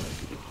down.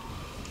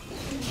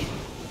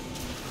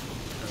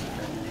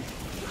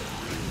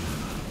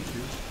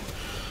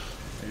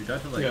 And you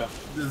died to like Yeah.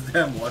 this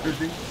damn water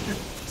thing.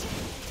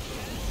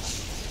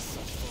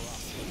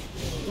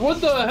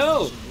 What the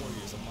hell?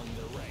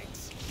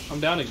 I'm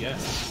down again.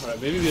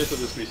 Alright, maybe we have to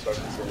just restart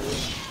this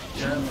over.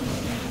 Yeah.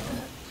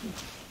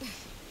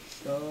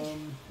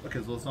 Okay,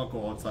 so let's not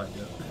go outside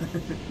yet.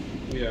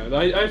 Yeah,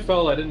 I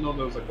fell, I didn't know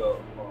there was like a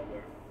wall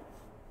there.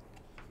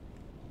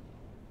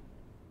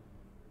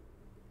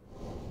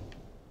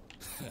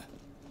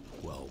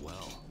 Well,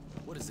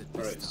 what is it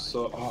this Alright, time?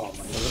 so, oh my god,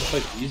 I'm gonna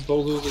fight these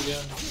bozos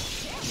again?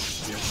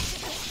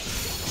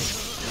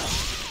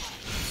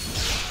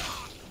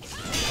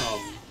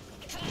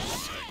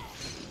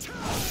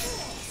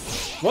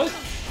 What?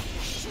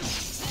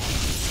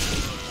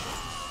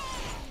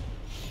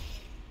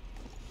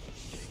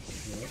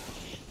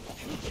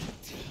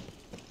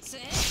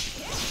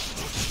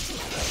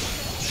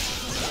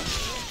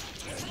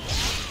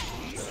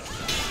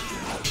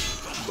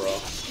 Bro.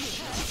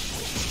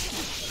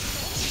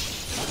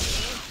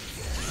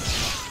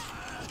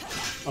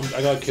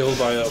 I got killed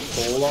by a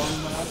pole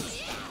on that.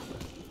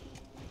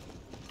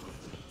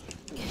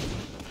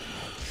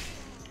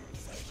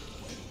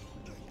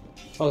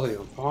 I was like,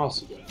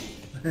 impossible.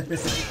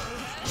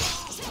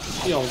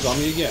 He almost got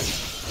me again.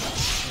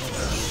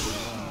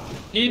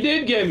 He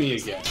did get me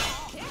again.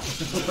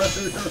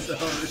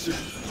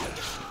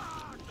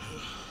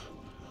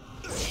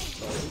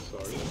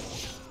 Sorry.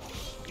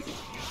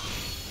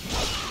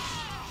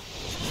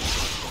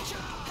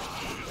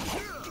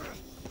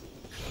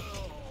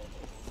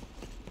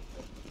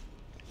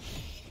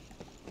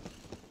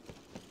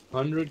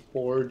 100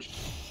 forged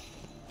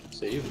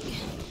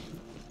savers.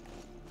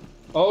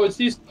 Oh, it's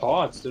these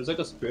pots. There's like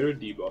a spirit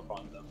debuff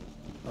on them.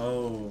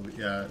 Oh,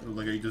 yeah.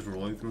 Like, are you just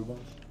rolling through a bunch?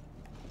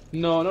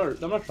 No,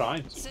 I'm not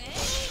trying to.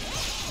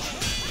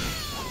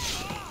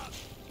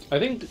 I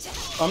think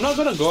I'm not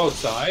gonna go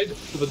outside,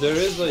 but there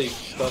is like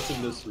stuff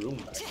in this room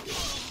back here.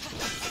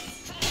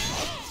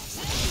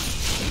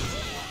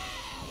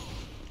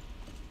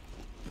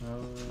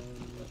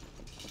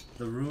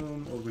 The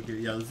room over here.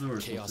 Yeah, this is where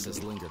we're Chaos supposed has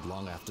to go. lingered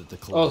long after the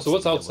Oh, so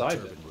what's collapse of the outside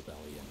Yellow then? Turban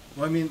Rebellion.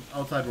 Well, I mean,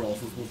 outside we're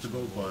also supposed to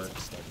go, but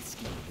Started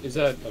scheming Is to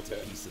that create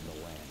okay? peace in the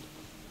land.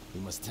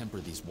 We must temper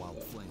these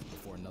wild flames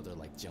before another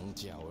like Jiang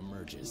Jiao I'm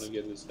emerges. gonna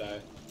get this guy.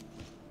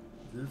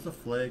 there's a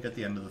flag at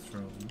the end of this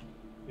room.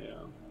 Yeah.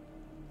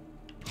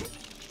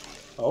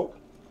 Oh.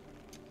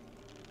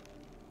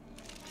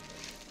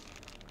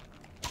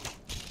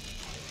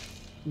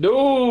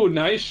 No,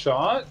 nice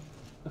shot.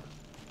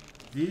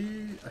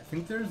 I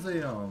think there's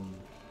a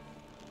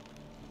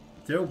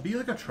there'll be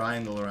like a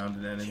triangle around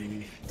an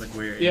enemy, like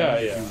where Yeah,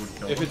 you yeah. would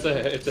kill If them.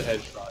 it's a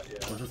headshot, yeah.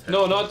 Oh, just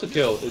No, headshot. not to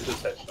kill. It's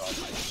just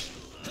headshot.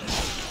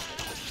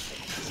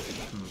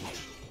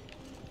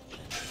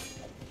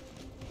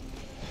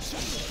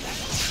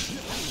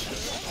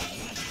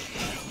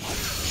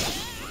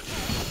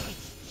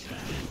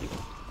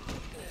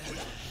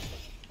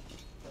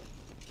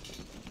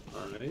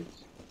 All right.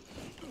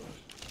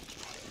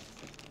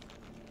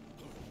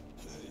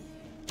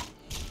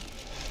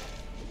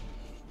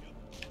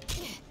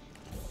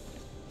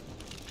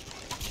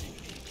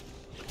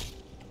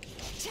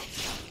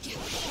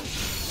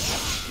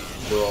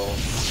 Bro,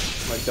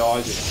 my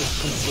dodge is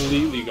just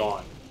completely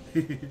gone.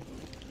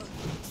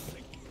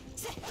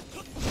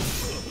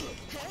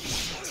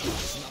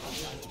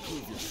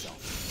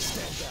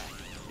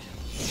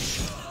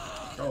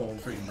 Oh, I'm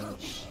freaking out.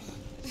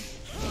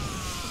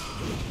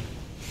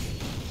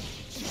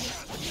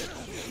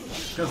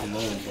 This guy's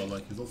low, but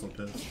like he's also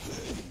pissed.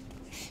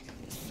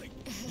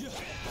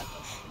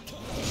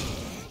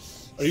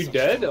 Are you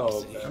dead?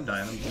 Oh, okay. I'm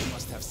dying. I'm They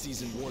must have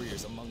seasoned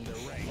warriors among their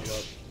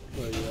ranks.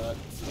 Where are you at?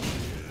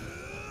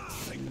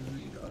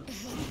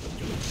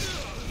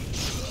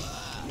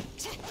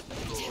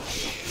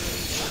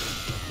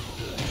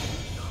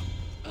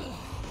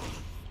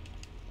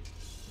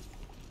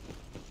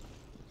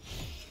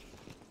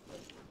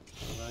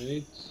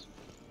 Alright.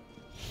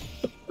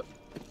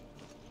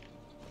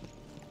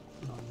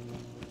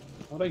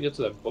 How'd I get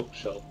to that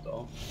bookshelf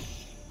though?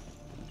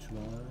 Which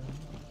one?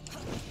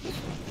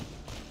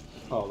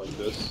 Oh, like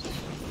this.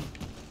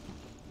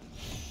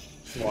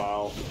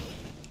 Wow.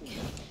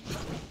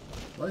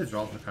 Well, these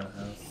drops are kind of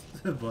ass,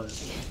 but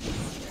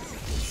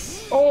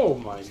Oh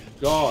my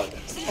god.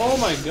 Oh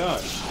my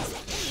god.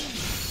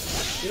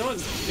 You know what?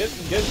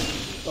 Get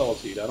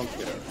ultied. I don't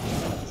care.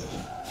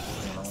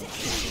 you know,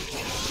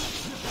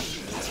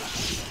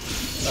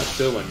 I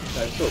still went.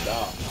 I still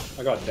down.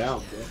 I got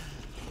down, bro.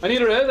 I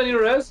need a res. I need a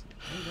res.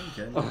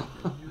 okay.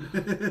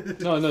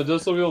 No,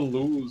 just so we don't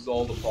lose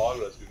all the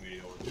progress we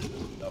made over here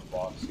in that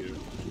box here.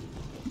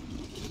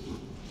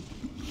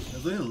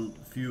 There's only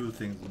a few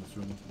things in this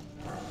room.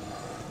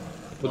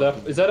 But that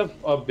is that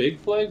a big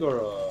flag or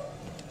a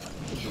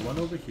The one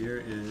over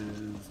here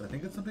is, I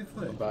think it's a big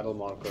flag. battle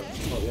marker?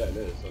 Oh yeah, it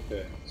is.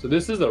 Okay. So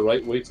this is the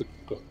right way to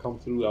come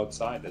through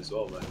outside as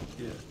well, then.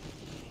 Yeah.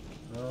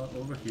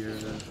 Over here.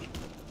 Yeah,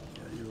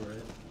 you're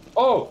right.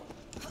 Oh.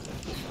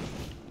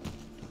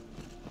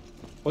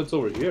 What's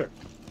over here?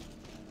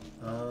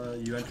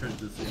 You entered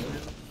this area.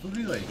 This would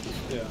be like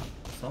Yeah.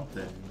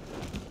 something.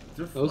 Is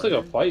there It looks like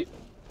a flag? fight.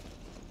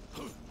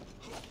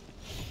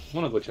 I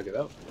wanna go check it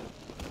out.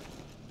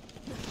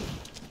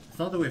 It's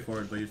not the way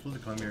forward, but you're supposed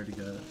to come here to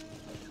get it.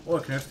 Oh,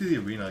 it connects to the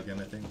arena again,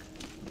 I think.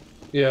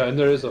 Yeah, and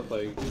there is a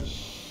flag.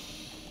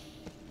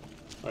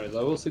 Alright,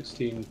 level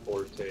 16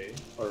 Forte.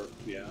 Or,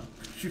 yeah.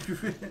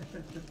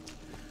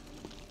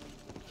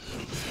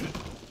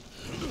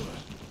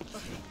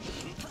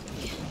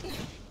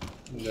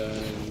 And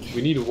then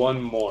we need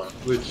one more,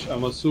 which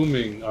I'm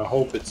assuming, I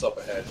hope it's up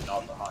ahead,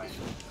 not behind.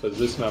 Because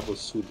this map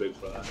was too big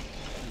for that.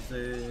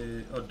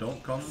 Say, oh,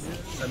 don't come here?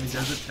 I mean,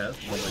 there's a test,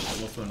 but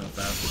like, also an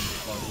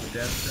assassin on the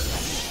death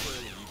test.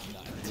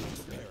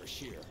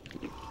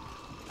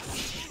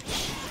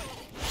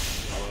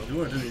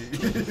 Do it, do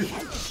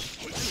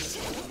it.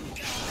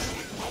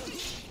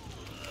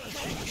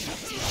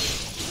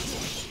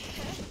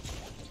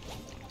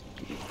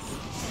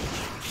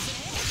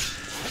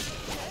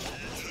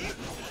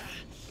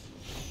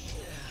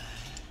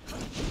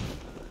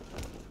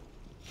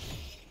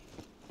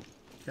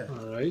 Okay.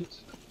 Alright.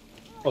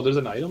 Oh, there's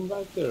an item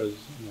back there? No,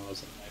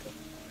 it's an item.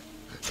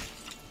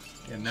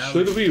 And now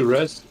Should we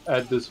rest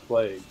at this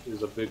flag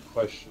is a big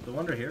question. The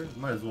wonder here?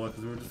 Might as well,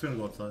 because we're just gonna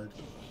go outside.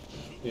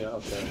 Yeah,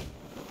 okay.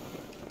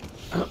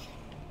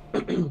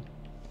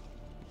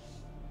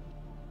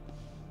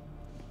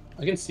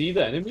 I can see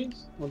the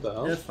enemies? What the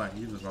hell? Yeah, it's fine.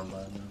 You just run by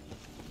them.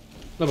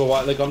 No, but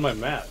why, like on my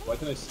map? Why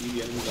can I see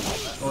the enemies on my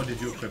map? Oh, did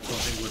you equip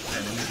something with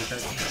enemy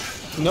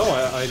detection? No,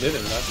 I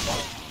didn't. That's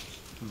fine.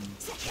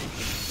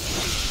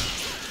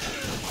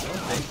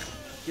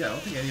 I don't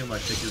think any of my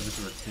tickets is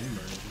for a team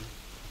or anything.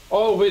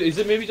 Oh, wait, is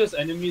it maybe just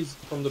enemies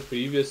from the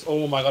previous?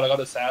 Oh my god, I got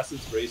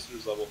Assassin's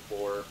Bracers level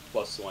 4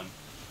 +1.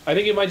 I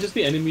think it might just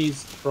be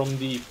enemies from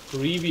the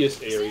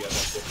previous area.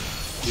 That's it.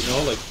 You know,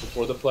 like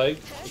before the flag,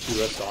 if you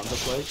rest on the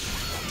flag.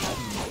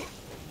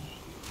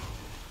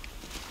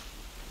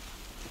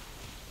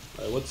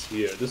 Alright, what's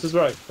here? This is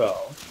where I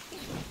fell.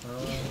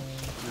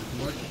 There's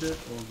more shit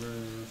over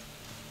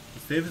The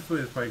safest way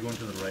is probably going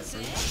to the right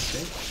first,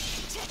 okay?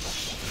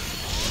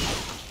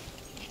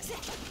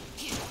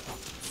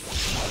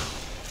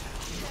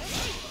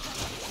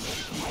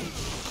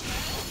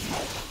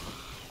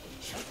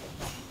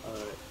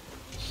 Alright.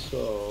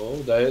 So,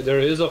 there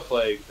is a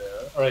flag there.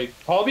 Alright,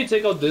 probably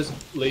take out this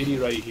lady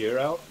right here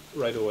out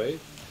right away.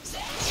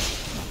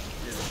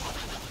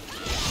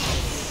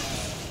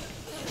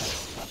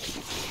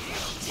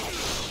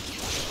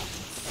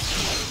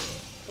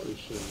 Probably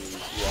shouldn't use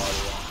water on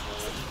that.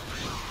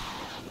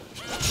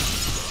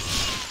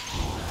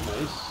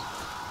 Nice.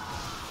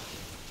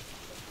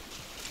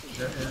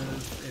 There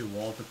is a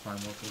wall to climb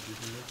up over here.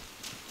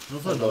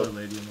 There's also Hold another up.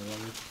 lady in the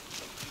water.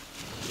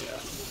 Yeah.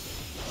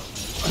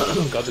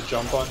 Got the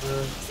jump on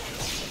her.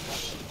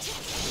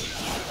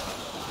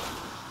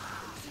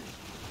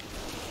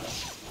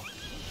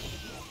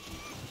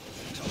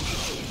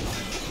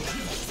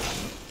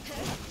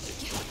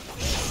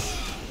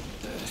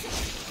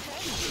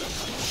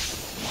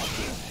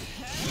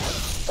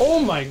 Oh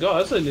my god,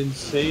 that's an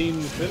insane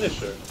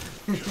finisher.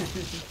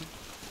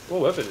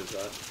 What weapon is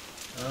that?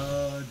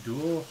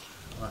 Dual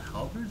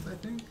halberds, I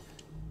think?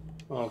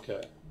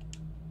 Okay.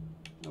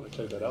 I'm gonna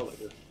check that out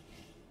later.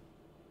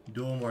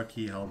 Dual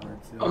marquee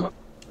halberds, yeah.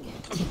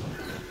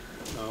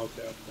 Oh,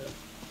 okay, okay.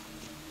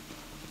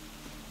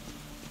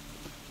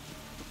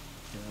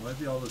 Yeah, it might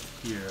be all this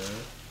here.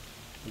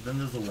 But then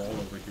there's a wall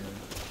over here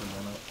to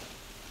run up.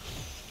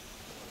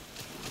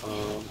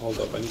 Hold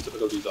up, I need to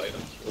pick up these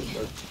items real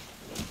quick.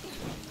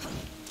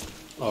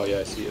 Oh yeah,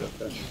 I see it,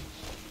 okay.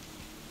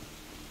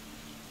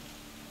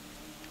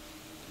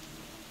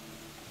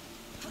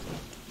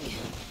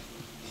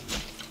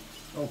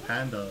 Oh,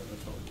 panda.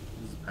 That's all.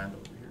 There's a panda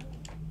over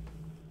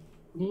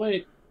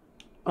here.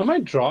 I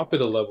might drop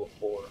it a level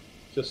 4,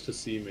 just to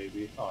see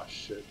maybe. Oh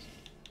shit.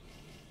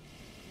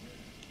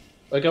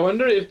 Like I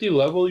wonder if the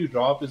level you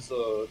drop is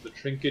the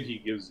trinket he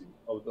gives you,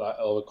 of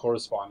a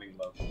corresponding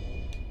level.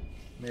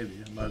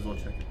 Maybe. I might as well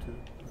check it too.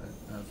 I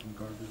have some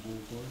garbage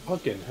level 4s.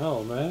 Fucking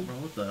hell, man. Bro,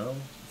 what the hell?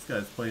 This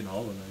guy's playing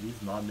Hollow Knight.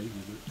 He's not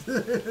making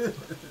it.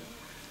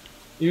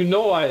 You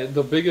know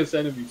the biggest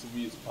enemy to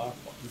me is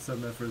platform. This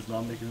MF is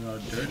not making out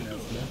of dirt now,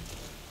 man.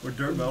 Or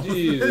dirt mouth.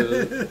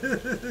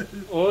 Jesus.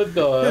 What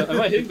the? Am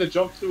I hitting the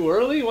jump too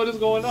early? What is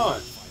going on?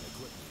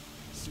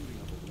 Suiting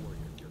up a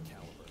warrior of your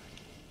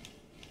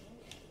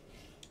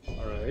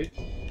caliber. Alright.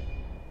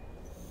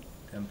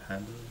 Damn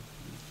panda.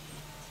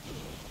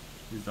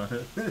 He's done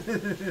it.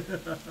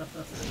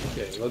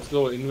 Okay, let's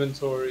go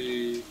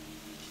inventory.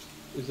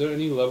 Is there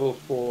any level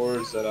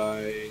 4s that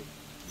I...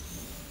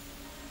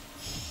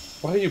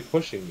 Why are you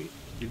pushing me?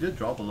 You did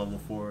drop a level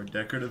 4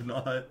 decorative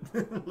knot.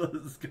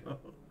 Let's go.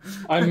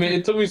 I mean,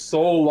 it took me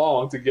so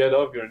long to get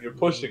up here and you're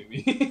pushing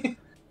me.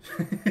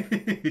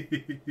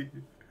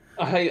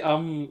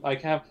 I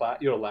can't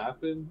you're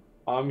laughing.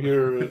 I'm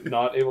here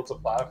not able to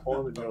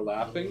platform and you're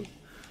laughing.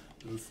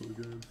 That's so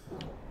good.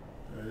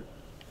 Alright.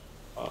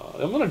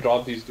 I'm gonna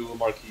drop these dual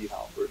marquee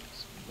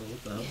halberds. Oh,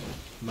 what the hell?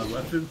 My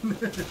weapon?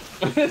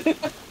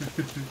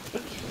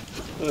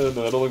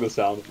 No, I don't like the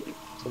sound of it.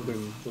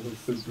 Something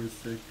Super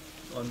sick,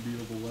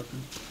 unbeatable weapon.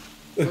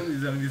 Some of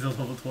these enemies are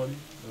level 20,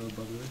 by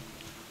the way.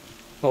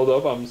 Hold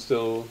up, I'm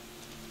still...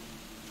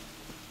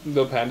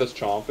 The panda's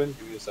chomping.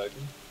 Give me a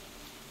second.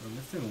 We're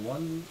missing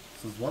one...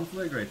 So there's one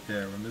flag right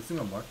there. We're missing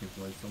a marking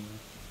flag somewhere.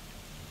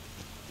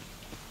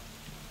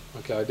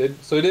 Okay, I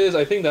did. So it is,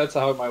 I think that's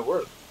how it might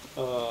work.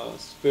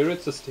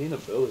 Spirit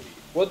sustainability.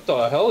 What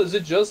the hell? Is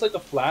it just like a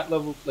flat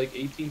level, like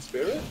 18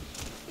 spirit?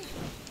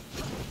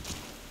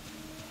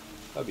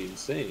 That'd be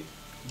insane.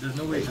 There's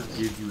no way it just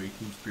gives you 18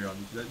 spirit on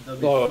these.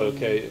 That'd be Oh, so...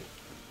 okay.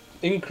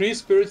 Increase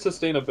spirit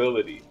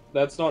sustainability.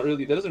 That's not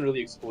really, that doesn't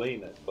really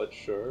explain it, but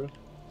sure.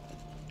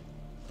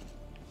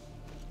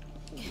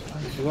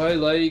 Do I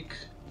like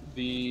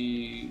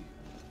the...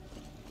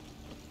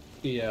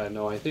 Yeah,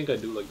 no, I think I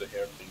do like the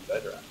hair thing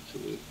better,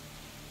 actually.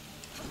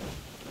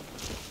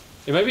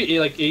 It might be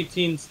like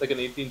 18, like an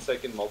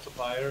 18-second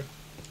multiplier.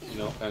 You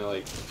know, kind of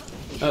like...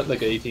 Not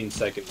like an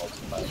 18-second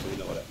multiplier, but you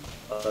know what I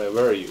mean. Alright,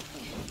 where are you?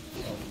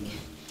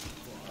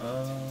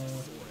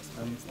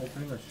 I'm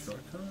opening a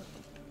shortcut?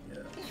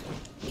 Yeah.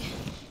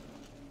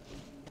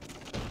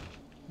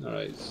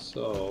 Alright,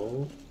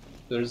 so...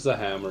 There's the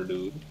hammer,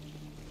 dude.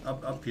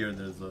 Up here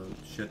there's a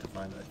shit to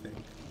find, I think.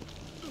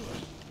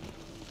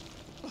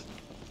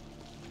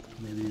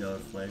 Maybe a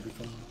flag or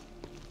something?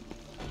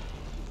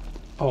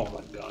 Oh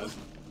my god.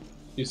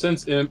 You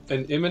sense an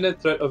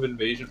imminent threat of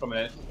invasion from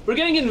an... We're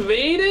getting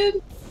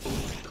invaded?!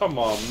 Come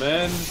on,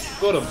 man.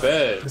 Go to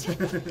bed.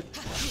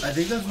 I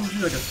think that's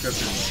usually like a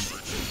scripted one.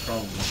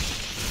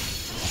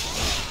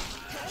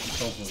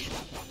 Probably.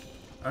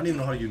 I don't even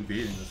know how you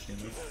invade in this game.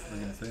 That's what I'm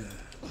gonna say.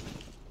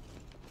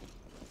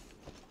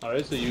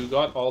 Alright, so you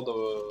got all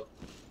the...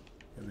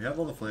 Yeah, we have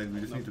all the flags. We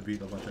just need to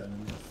beat a bunch of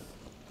enemies.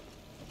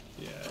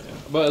 Yeah.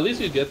 But at least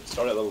you get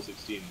started at level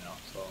 16 now,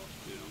 so,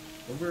 you know.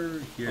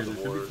 Over here, there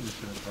should be Lord. some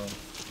shit across.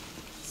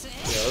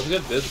 Yeah, let's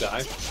get this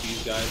guy.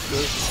 These guys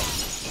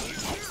first.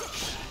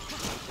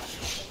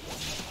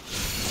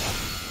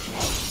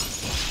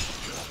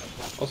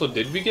 Also,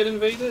 did we get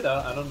invaded?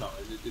 I don't know.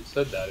 It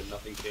said that and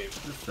nothing came.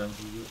 This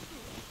senses it.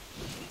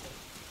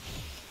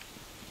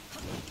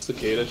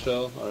 Cicada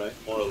shell. Alright,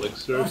 more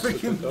elixirs. Oh,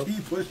 he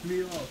pushed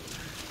me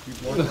off. He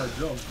blocked my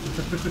jump.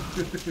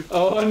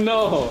 Oh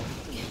no!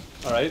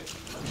 Alright,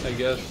 I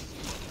guess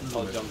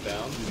I'll jump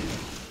down.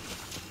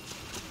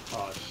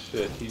 Oh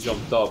shit, he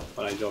jumped up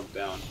when I jumped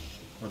down.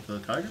 What, the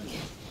tiger?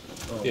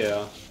 Oh.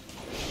 Yeah.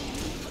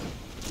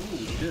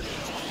 Ooh, shit.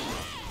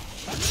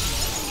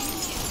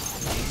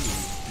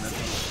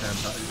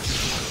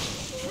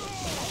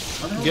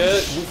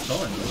 Get... What's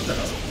going? What the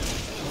hell?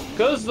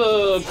 Cause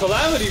the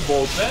Calamity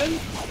Bolt, man!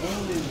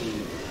 Oh.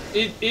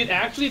 It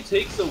actually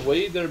takes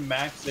away their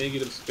max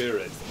negative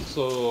spirit,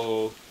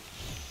 so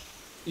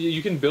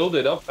you can build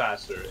it up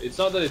faster. It's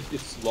not that it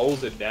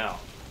slows it down.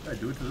 Yeah,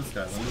 do it to this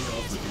guy. Let me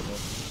also people.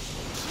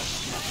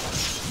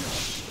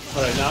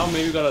 Alright, now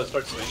maybe we gotta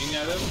start swinging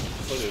at him.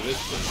 Look at this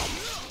thing.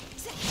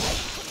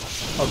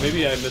 Oh,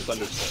 maybe I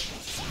misunderstood.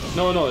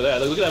 No, yeah,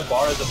 look at that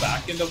bar at the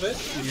back end of it.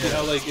 You see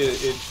how like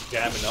it's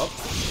jamming up?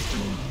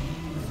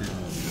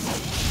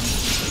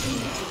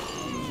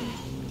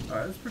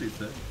 Alright, that's pretty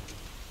sick.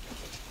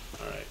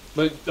 Alright,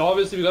 but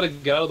obviously we gotta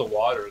get out of the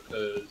water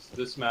because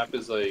this map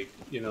is like,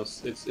 you know,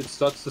 it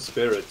sucks the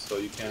spirit, so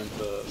you can't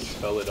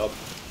spell it up.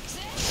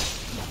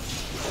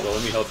 So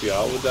let me help you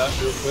out with that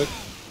real quick.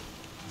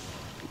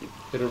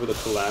 Hit her with a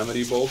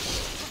Calamity Bolt.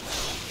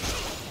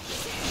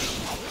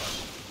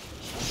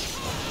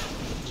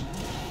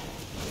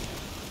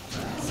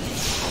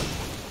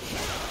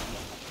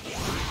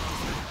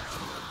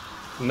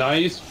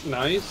 Nice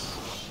finish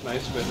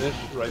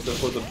right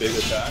before the big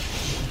attack.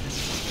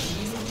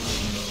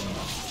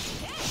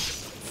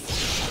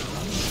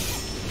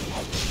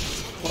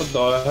 What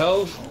the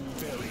hell?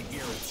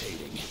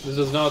 This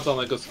does not sound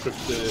like a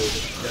scripted.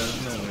 Yeah,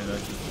 there's no way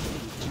that could.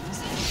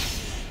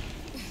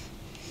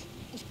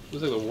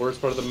 This is like the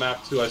worst part of the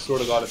map too. I swear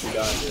to God, if we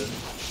die here.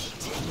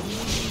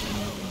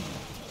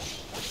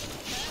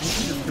 You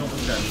can just kill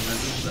this guy.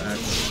 Remember the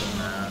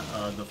access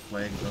and the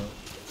flag though.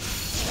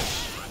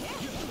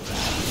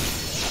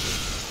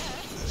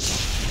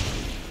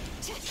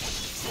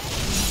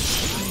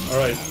 All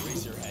right.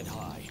 Raise your head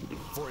high,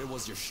 for it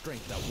was your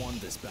strength that won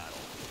this battle.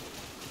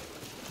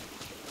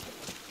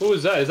 Who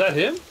is that? Is that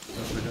him?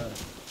 That's the guy.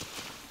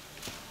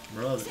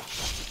 Brother.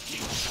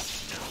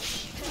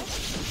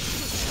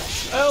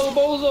 El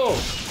Bozo!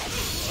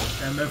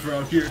 MF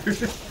out here.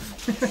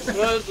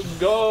 Let's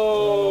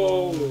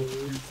go!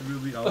 He's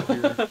really out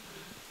here.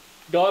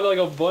 Got like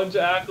a bunch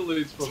of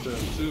accolades from them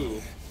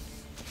too.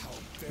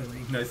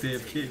 Nice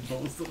AFK,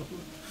 Bozo.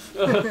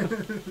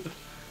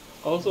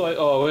 Also,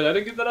 oh wait, I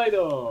didn't get that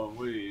item.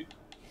 Wait.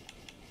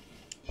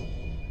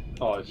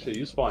 Oh shit,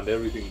 you spawned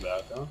everything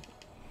back, huh?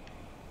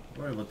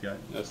 Don't worry about the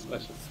item. Yes, I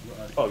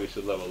probably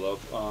should level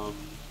up.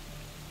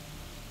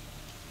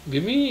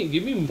 Give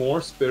me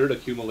more spirit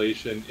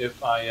accumulation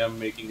if I am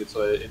making it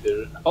so it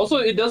also,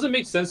 it doesn't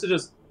make sense to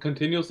just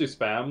continuously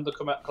spam the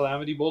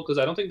Calamity Bolt because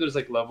I don't think there's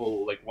like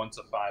level like 1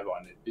 to 5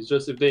 on it. It's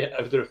just if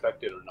they're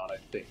affected or not, I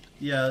think.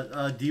 Yeah,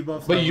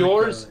 debuffs. But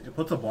yours, like, it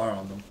puts a bar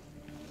on them.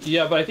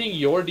 Yeah, but I think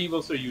your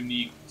debuffs are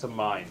unique to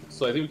mine,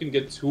 so I think we can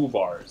get 2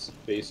 bars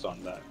based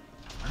on that.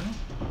 I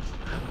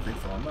don't think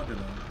so.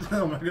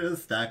 I'm not gonna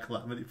stack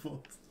Calamity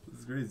Bolts. This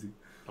is crazy.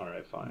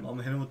 Alright, fine. I'm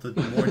gonna hit him with the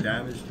more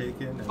damage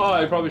taken. And oh,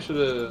 I probably should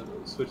have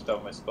switched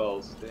out my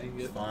spells. Dang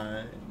it.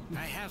 Fine.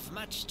 I have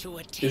much to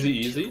attend Is he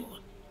easy? to.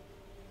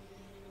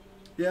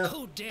 Yeah,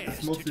 Who dares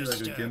it's mostly to like a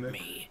disturb gimmick.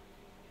 me?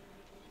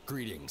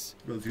 Greetings.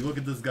 Bro, if you look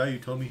at this guy, you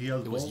told me he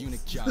has It was balls.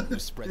 Eunuch John who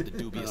spread the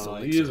dubious No,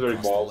 elixir he is very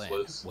across the land,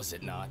 ballsless. was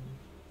it not?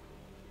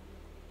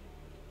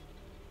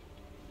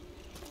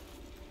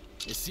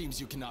 It seems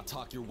you cannot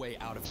talk your way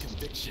out of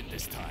conviction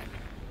this time.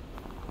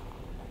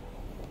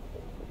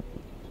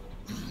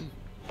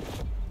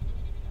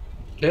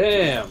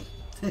 Damn!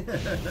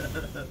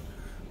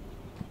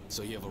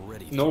 So you have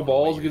already No thrown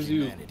balls away your gives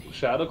you humanity.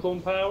 Shadow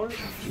Clone power?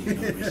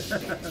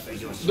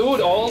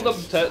 Dude, all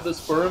the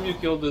sperm you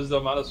killed is the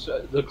amount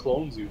of the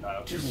clones you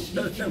have.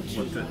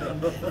 What the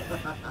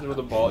hell? You know,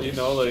 the ball, you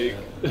know, like...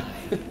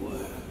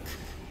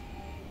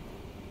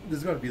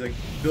 There's gotta be like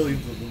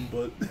billions of them,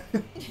 but...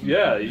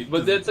 yeah,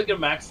 but that's like a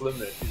max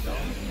limit, you know?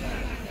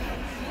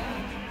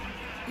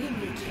 In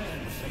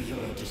return for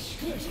your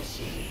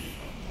discourtesy,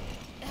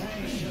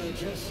 I shall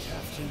just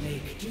have to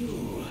make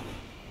do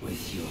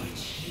with your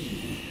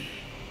tea.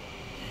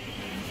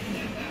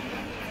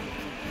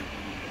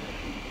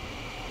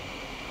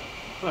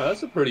 Oh,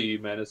 that's a pretty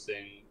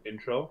menacing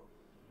intro.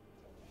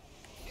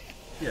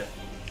 Yeah.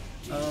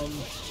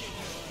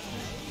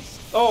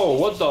 Oh,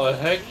 what the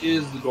heck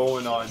is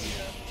going on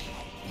here?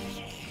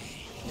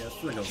 Yeah,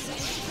 it's like a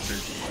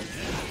crazy fight.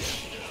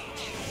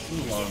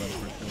 There's a lot of them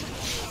for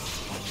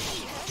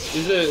sure.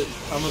 Is it,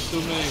 I'm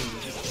assuming...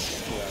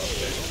 Yeah,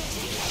 okay.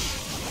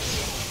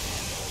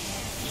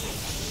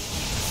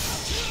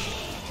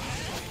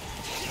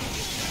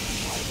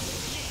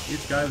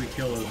 Each guy we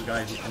kill is a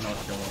guy who cannot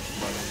kill us,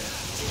 by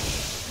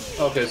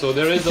the way. Okay, so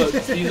there is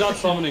a... He's not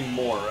summoning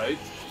more, right?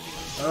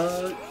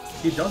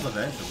 He does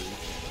eventually.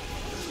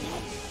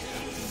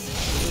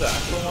 the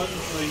actual one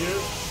right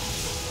here?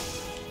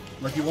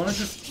 Like you want to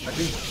just, I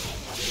think,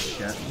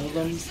 cancel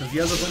them because he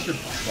has a bunch of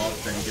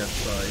buffs that he gets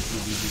if he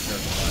leaves these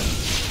guys alive.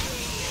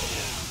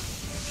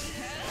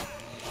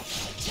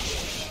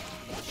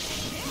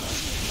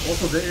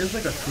 Also, there is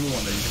like a true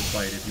one that you can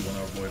fight if you want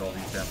to avoid all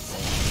these damn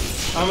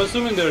spells. I'm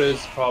assuming there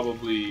is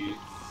probably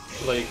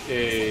like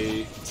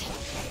a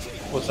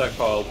what's that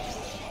called?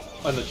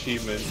 An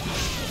achievement.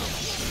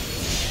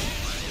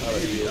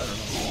 Maybe, I don't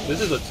know. This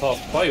is a tough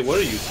fight. What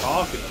are you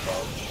talking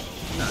about?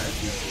 Nah,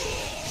 it's easy.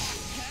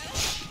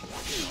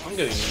 I'm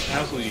getting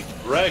absolutely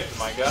wrecked,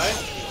 my guy.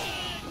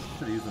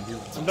 Pretty easy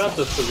heal. I'm down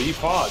to 3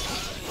 pods.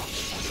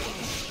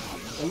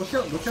 Oh, look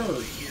how killed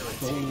he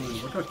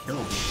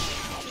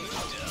is.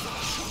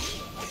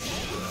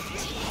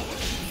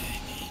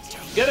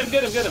 Get him,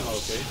 get him, get him.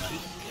 Okay.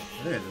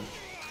 There it is.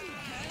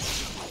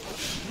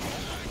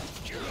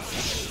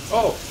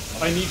 Oh,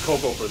 I need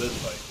Coco for this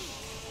fight.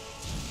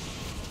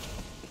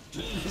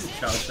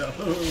 Chow chow.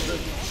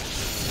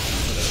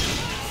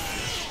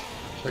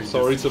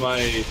 Sorry to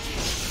my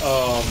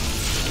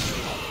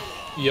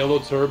yellow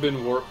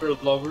turban worker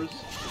lovers.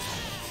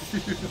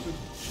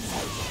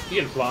 He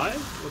can fly?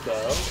 What the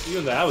hell?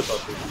 Even the Avatar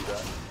could do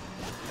that.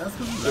 That's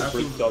because he's Get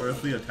actually freaked up.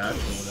 earthly attached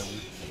or whatever.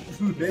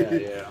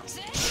 Yeah.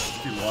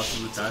 He lost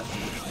his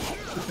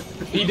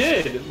attachment. He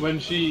did when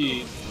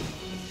she.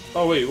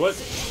 Oh wait, what?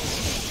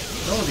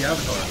 No, the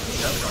Avatar.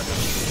 The Avatar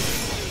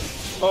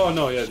did. Oh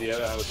no, yeah, the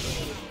Avatar.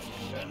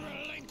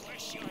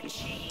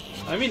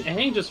 I mean,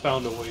 Aang just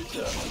found a way to.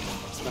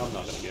 No, I'm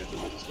not gonna get into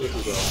this. This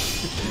is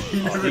He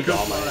never he could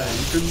got my fly. ass.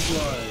 He couldn't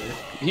fly.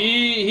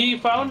 He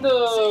found a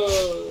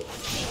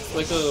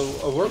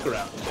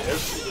workaround there.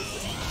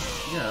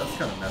 Yeah, that's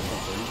kind of messed up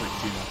though. He's like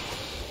cheating.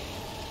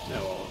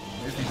 Yeah, well,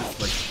 Maybe he just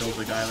like killed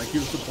the guy like he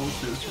was supposed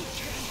to.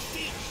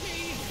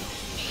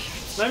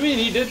 I mean,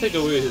 he did take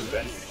away his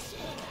bench.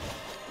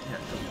 Yeah,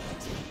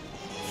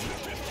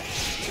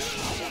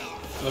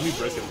 Let me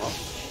break him up.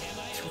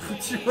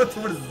 what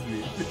does this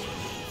mean?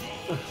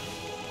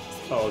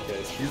 Oh,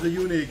 okay. He's a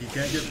eunuch, he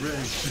can't get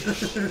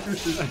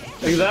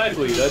rigged.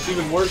 Exactly. That's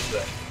even worse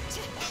then.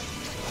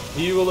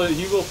 He will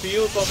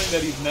feel something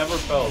that he's never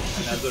felt,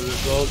 and as a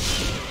result,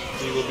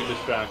 he will be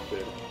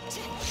distracted.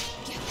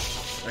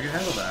 I can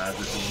handle the ads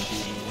if you need to.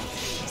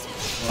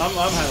 I'm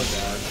handling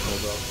that.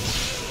 Hold up.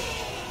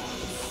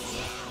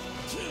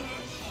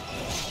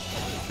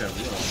 Yeah,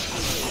 we are.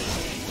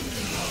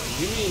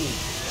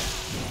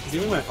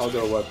 Give me my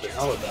other weapon.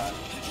 How about that?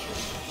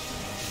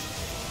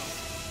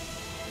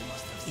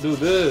 Do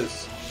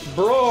this,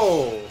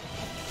 bro.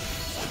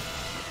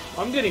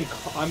 I'm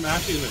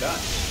actually gonna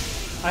die.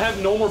 I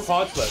have no more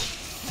pots left.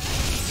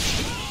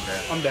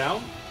 Okay. I'm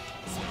down.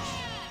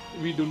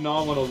 We do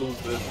not want to lose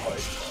this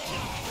fight.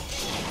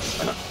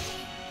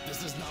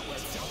 This is not where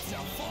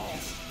Xiao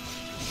falls.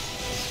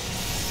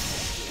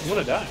 I'm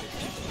gonna die.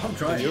 I'm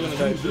trying. You're gonna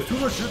die There's too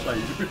much shit by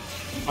you.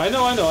 I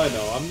know. I'm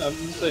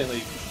just saying,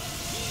 like,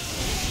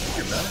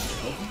 You're bad.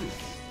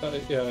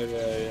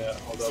 yeah.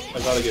 Hold up. I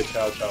gotta get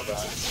Chow Chow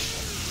back.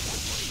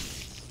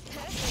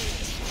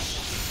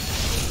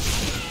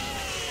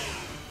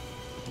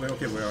 Wait,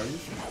 okay, where are you?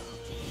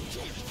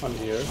 I'm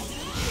here.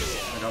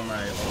 I got my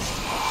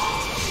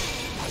AoE.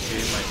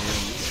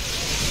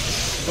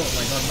 Oh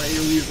my god, my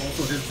AoE is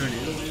also his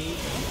tornado.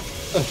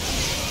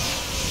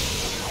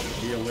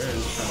 Be aware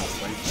it's kind of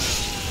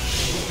spicy.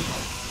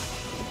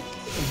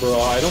 Bro,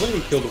 I don't think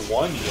we killed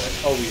one yet.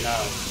 Oh, we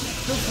have.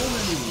 There's so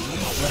many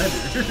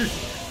ladders.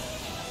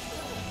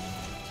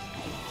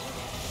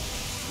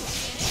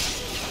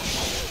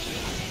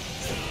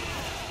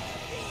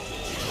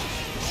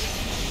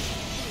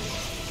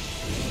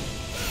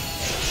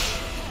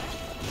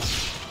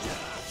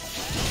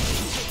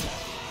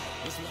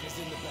 This one is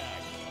in the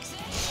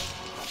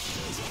bag.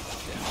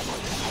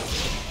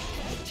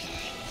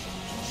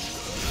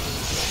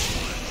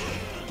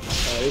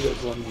 Alright,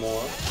 there's one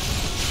more.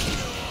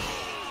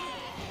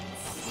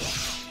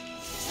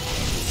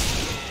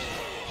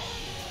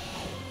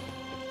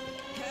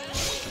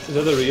 Is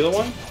that the real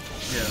one?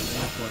 Yeah, the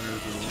next one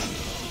is the one.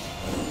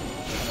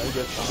 I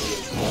guess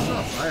It's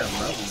not high on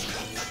level.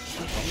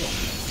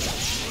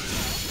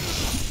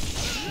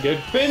 Get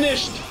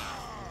finished!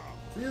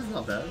 See, it's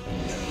not bad.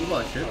 There's a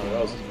lot of shit. Oh, going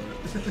that was-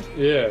 on,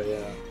 Yeah.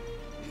 but-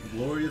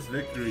 Glorious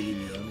victory.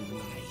 I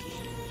mean,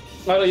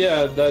 Oh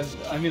yeah,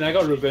 I mean, I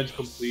got revenge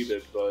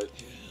completed, but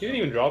he didn't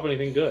even drop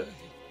anything good.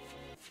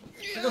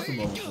 I got some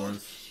level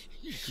 4s.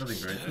 Nothing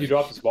great. He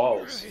dropped his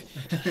balls.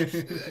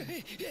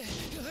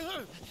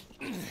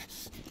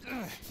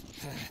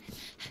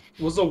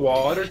 Was the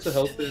water to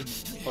help him,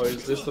 or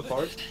is this the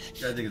part?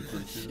 Yeah, I think it's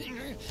pretty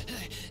too.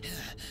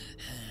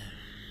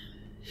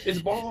 It's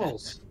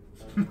balls.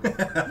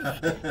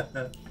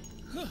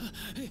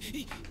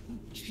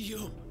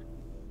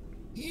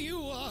 You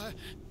are...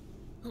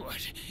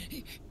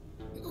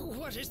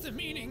 What is the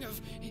meaning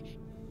of...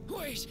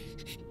 Wait,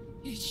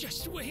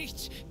 just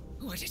wait.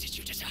 What is it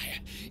you desire?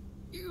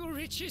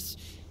 Riches?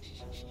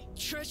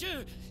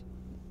 Treasure?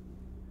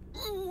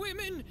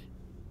 Women?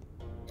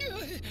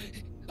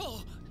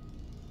 Oh,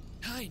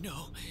 I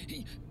know.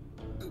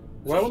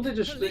 Why won't they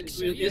just?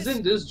 Elixir, yes.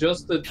 Isn't this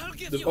just the? I'll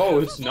give the you oh,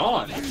 half it's of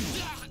not. all.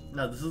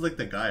 No, this is like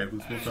the guy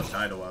who's supposed to have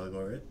died a while ago,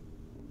 right?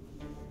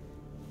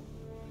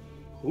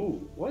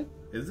 Who? What?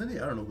 Isn't he?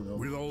 I don't know who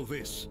With else. all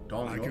this,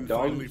 Dong, I Dong, can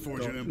Dong, finally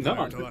forge an Dong.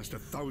 empire No. to last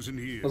 1,000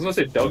 I years. was gonna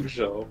say Doug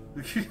Show.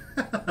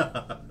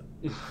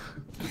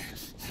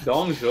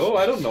 Dong Zhou?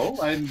 I don't know.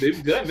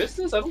 Did I miss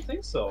this? I don't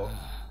think so.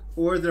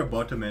 Or they're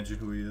about to mention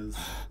who he is.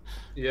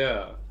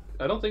 Yeah,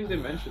 I don't think they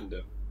mentioned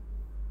him.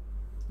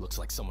 Looks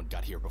like someone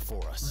got here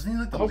before us. Wasn't he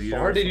like the How leader?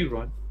 far or did he something?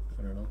 run?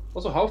 I don't know.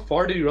 Also, how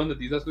far did he run that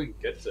these guys couldn't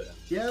get to him?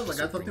 Yeah, like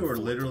I thought they were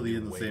literally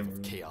in the Wave same of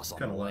room. chaos on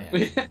Kind of the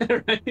like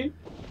land. Right?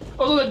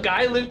 Also, the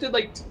guy lifted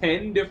like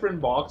 10 different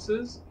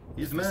boxes.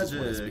 he's This is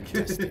what has been magic.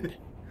 destined.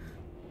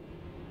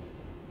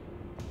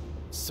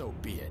 So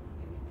be it.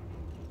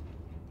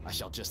 I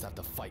shall just have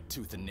to fight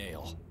tooth and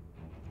nail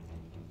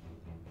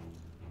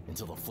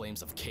until the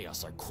flames of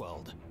chaos are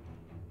quelled.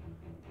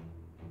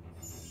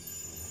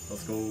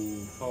 Let's go.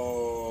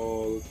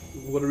 Oh,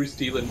 what are we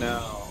stealing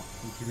now?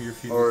 Give me your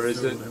Phoenix Or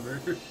is it- whatever.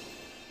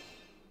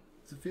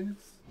 Is it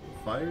Phoenix?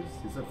 Fires?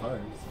 He said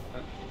fires.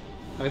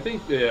 I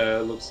think, yeah,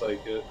 it looks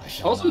like it. I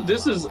shall Also, not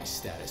this allow is my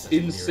status as a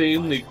mere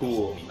insanely advisor to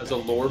cool hold me as a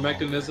back lore any longer.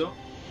 mechanism.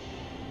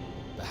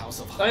 The House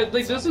of Like,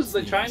 Highlands this on is the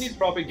its Chinese knees.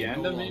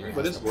 propaganda, It no maybe, longer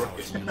but has it's the power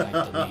working. to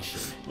unite the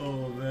nation.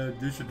 Oh man,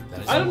 they should.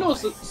 That is I don't know, why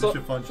Such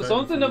a fun China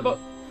something food. about...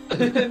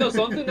 no,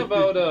 something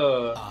about,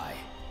 I,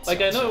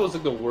 like, I know it was Cao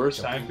like the worst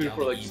shall time bring period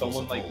for down like the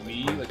someone evils of like old me,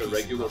 and bring like a peace and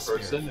regular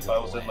prosperity person, to if the I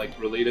wasn't land.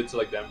 like related to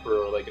like the emperor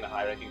or like in a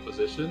high ranking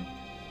position.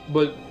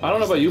 But I don't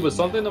know about you, but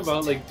something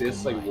about like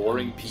this like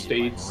warring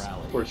states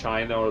for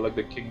China or like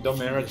the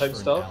kingdom era type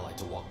stuff,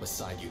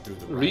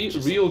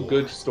 real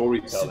good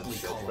storytelling Simply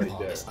shit call right upon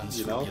there, this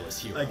you know? unscrupulous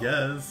hero. I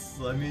guess.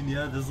 I mean,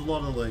 yeah, there's a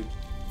lot of like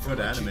good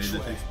anime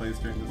that takes place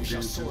during We this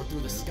shall period. soar through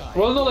the sky.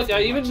 Well, no, like I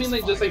with even mean righteous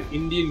like just like fire.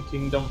 Indian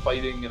kingdom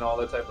fighting and all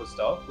that type of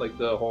stuff, like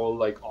the whole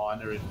like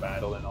honor in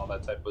battle and all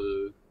that type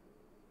of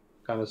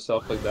kind of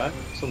stuff like that.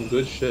 Some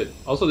good shit.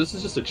 Also, this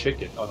is just a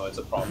chicken. Oh no, it's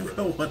a proper.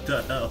 What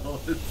the hell?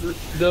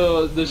 It's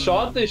The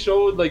shot they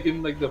showed like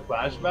in like the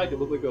flashback, it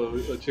looked like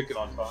a chicken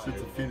on fire. a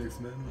Phoenix,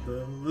 man.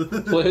 What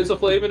the hell? It's a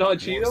flaming hot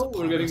Cheeto.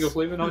 We're getting a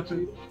flaming hot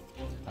Cheeto.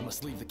 I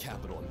must leave the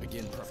capital and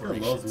begin This guy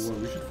loves preparations. war.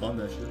 We should fund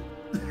that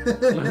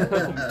shit.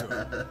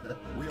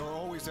 We are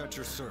always at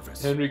your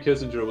service. Henry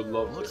Kissinger would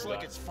love Looks this.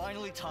 like it's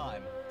finally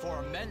time for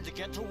our men to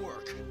get to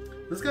work.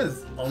 This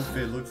guy's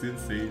outfit looks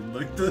insane.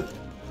 Like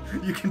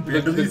you can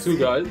Like barely the two see.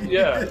 guys?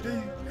 Yeah.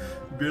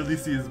 barely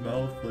see his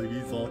mouth. Like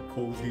he's all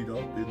cozied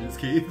up in his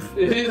cave.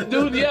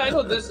 Dude, yeah, I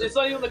know this. It's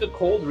not even like a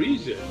cold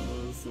region.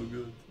 Oh, that's so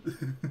good.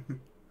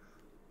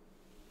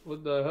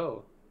 What the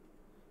hell?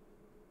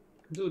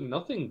 Dude,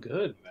 nothing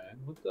good, man.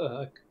 What the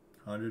heck?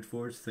 100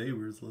 Forged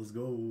Sabers, let's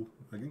go.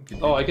 I can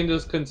continue. Oh, I can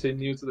just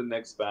continue to the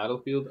next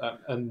battlefield?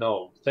 And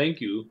no,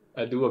 thank you.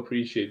 I do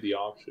appreciate the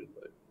option,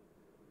 but...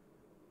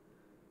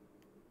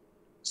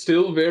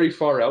 Still very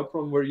far out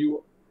from where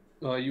you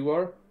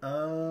are?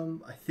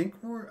 I think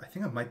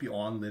I might be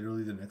on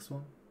literally the next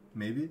one.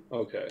 Maybe.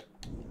 Okay.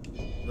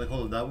 Like,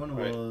 hold on, that one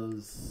Right.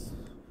 was...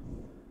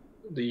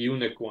 The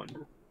eunuch one.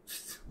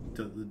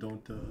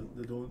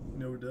 don't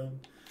narrow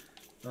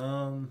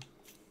down.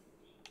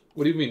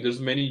 What do you mean? There's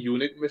many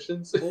eunuch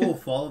missions? Oh,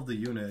 Fall of the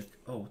Eunuch.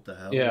 Oh, what the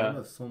hell? Yeah. I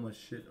have so much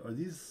shit. Are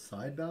these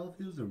side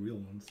battlefields or real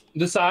ones?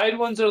 The side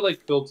ones are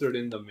like filtered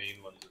in the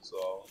main ones as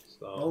well.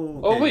 So. Oh,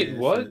 Oh okay, wait, yeah,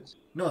 what? shit.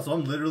 No, so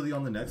I'm literally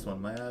on the next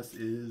one. My ass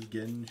is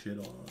getting shit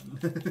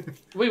on.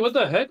 Wait, what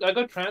the heck? I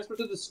got transferred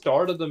to the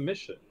start of the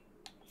mission.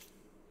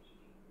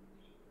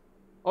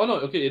 Oh no,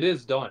 okay, it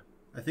is done.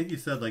 I think you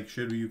said, like,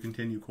 should you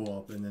continue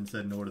co-op, and then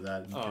said no to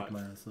that and kicked my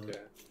ass up. Okay.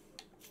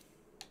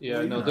 Yeah,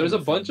 Well, no, even there's a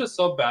I'm bunch of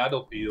sub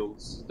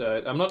battlefields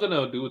that I'm not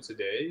gonna do it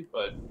today,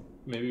 but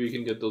maybe we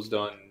can get those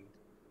done.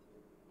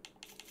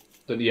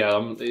 Then yeah,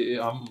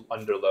 I'm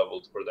under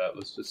leveled for that.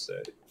 Let's just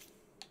say.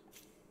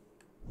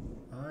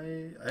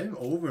 I'm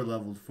over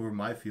leveled for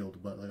my field,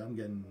 but like I'm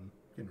getting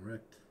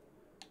wrecked,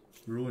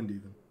 ruined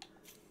even.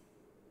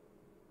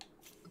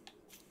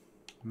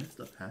 Missed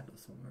a panda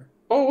somewhere.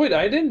 Oh wait,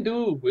 I didn't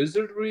do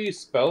wizardry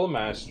spell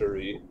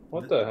mastery.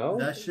 What the hell?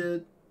 That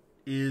shit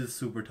is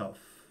super tough.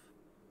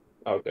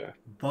 Okay.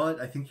 But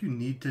I think you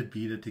need to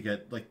beat it to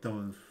get like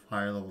the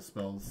higher level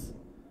spells.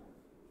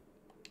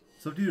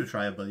 It's up to you to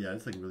try it, but yeah,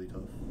 it's like really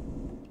tough.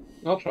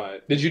 I'll try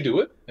it. Did you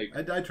do it?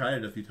 Like... I tried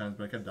it a few times,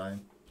 but I kept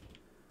dying.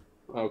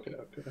 Okay,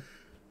 okay.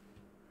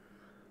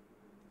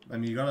 I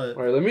mean, you gotta.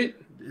 Alright, let me.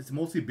 It's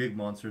mostly big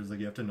monsters. Like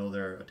you have to know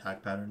their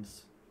attack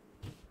patterns.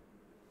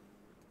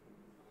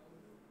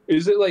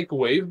 Is it like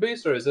wave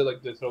based or is it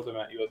like they throw them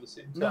at you at the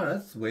same time? No,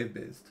 that's wave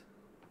based,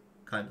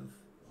 kind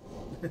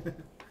of.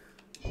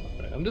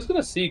 Right, I'm just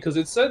gonna see because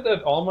it said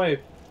that all my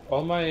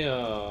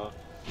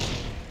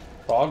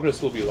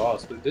progress will be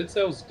lost, but it did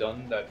say I was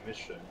done that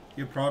mission.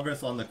 Your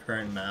progress on the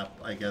current map,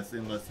 I guess,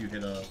 unless you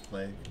hit a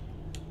plague.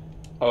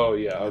 Oh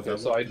yeah, Is okay. that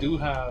So what- I do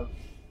have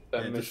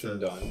that Yeah, it just mission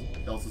says- done.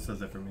 It also says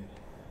that for me.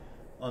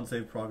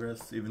 Unsaved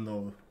progress, even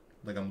though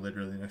like I'm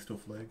literally next to a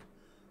flag.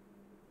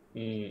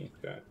 Okay.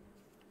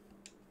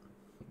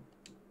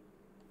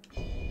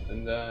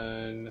 And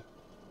then...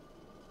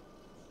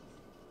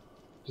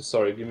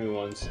 Sorry, give me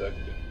 1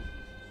 second.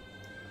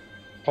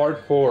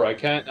 Part 4, I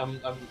can't...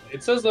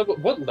 it says level...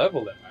 What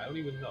level am I? I don't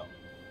even know.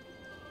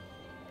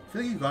 I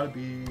feel like you gotta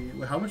be...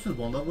 Wait, how much does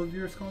one level of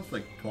yours cost?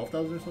 Like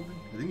 12,000 or something?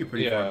 I think you're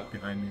pretty far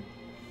behind me.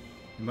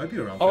 You might be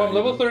around 30, I'm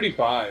level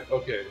 35.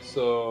 Okay,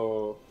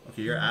 so...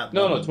 Okay, you're at...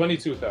 No,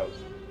 22,000.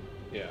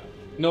 Yeah.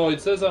 No,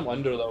 it says I'm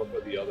under level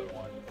for the other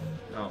one.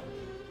 Oh.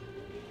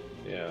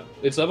 Yeah.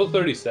 It's level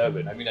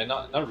 37. I mean, I'm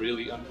not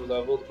really under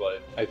leveled,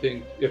 but I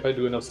think if I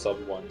do enough sub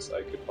ones,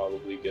 I could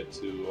probably get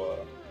to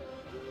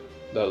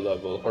that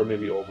level, or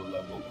maybe over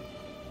leveled.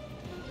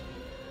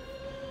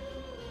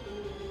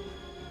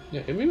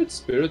 Yeah, hit me with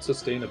spirit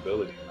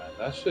sustainability, man.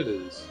 That shit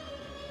is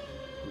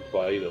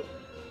vital.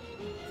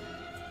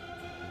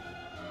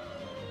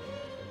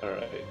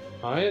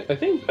 Alright. I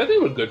think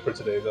we're good for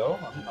today though.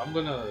 I'm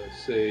gonna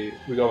say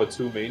we got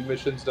 2 main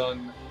missions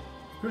done.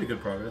 Pretty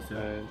good progress, yeah.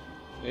 And,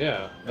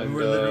 yeah. And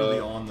we're literally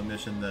on the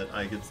mission that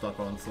I get stuck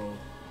on, so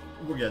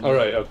we're getting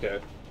Alright,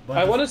 okay. But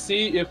I want to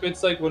see if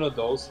it's like one of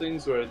those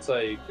things where it's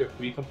like, if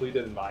we complete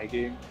it in my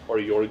game, or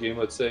your game,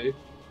 let's say,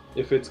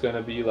 if it's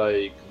gonna be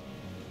like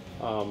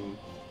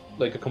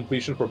a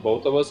completion for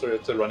both of us, or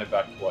to run it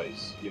back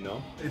twice, you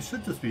know? It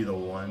should just be the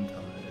one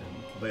time.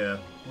 But yeah,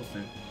 we'll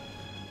see.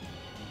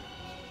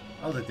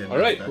 I'll take the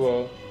Alright,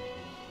 well...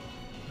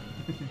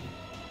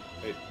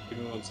 Wait, give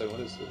me 1 second, what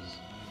is this?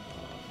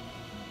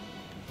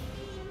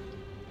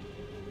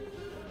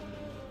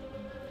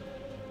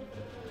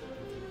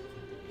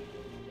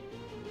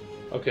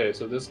 Okay,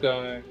 so this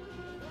guy...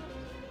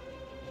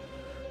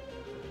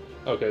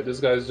 Okay,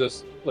 this guy's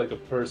just like a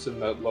person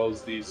that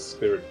loves these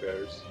spirit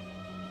bears.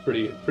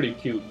 Pretty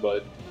cute,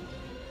 but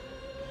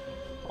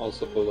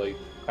also like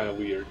kind of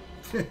weird.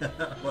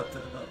 What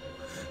the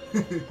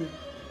hell?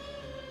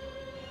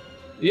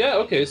 Yeah,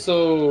 okay,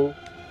 so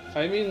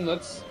I mean,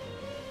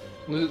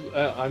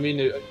 I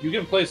mean, you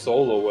can play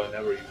solo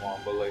whenever you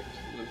want, but like,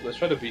 let's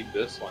try to beat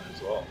this one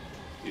as well,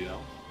 you know?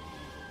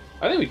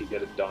 I think we can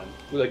get it done.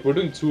 Like, we're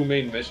doing 2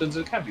 main missions,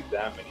 there can't be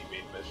that many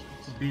main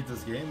missions. Beat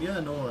this game? Yeah,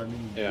 no, I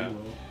mean, yeah. We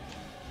will.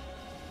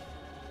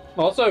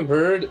 Also, I've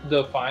heard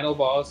the final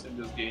boss in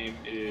this game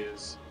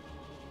is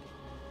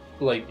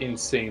like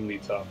insanely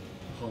tough.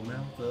 Oh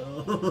man,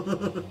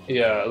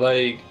 yeah,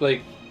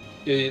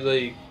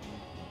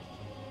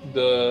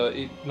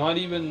 not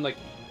even like,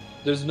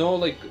 there's no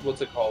like,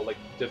 what's it called, like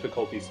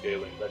difficulty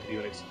scaling that can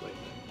even explain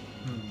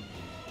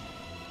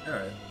it.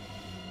 Alright.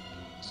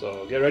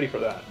 So get ready for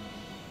that.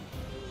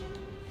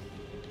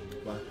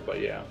 What? But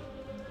yeah.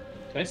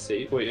 Can I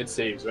save? Wait, it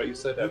saves, right? You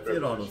said that.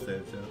 It auto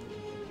saves,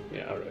 yeah.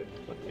 Yeah, alright.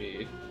 Let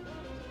me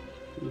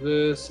do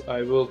this.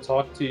 I will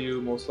talk to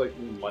you most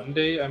likely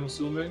Monday, I'm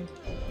assuming.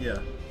 Yeah.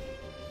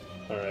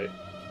 Alright.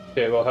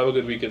 Okay, well, have a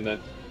good weekend then.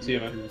 See you,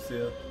 man. See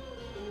ya.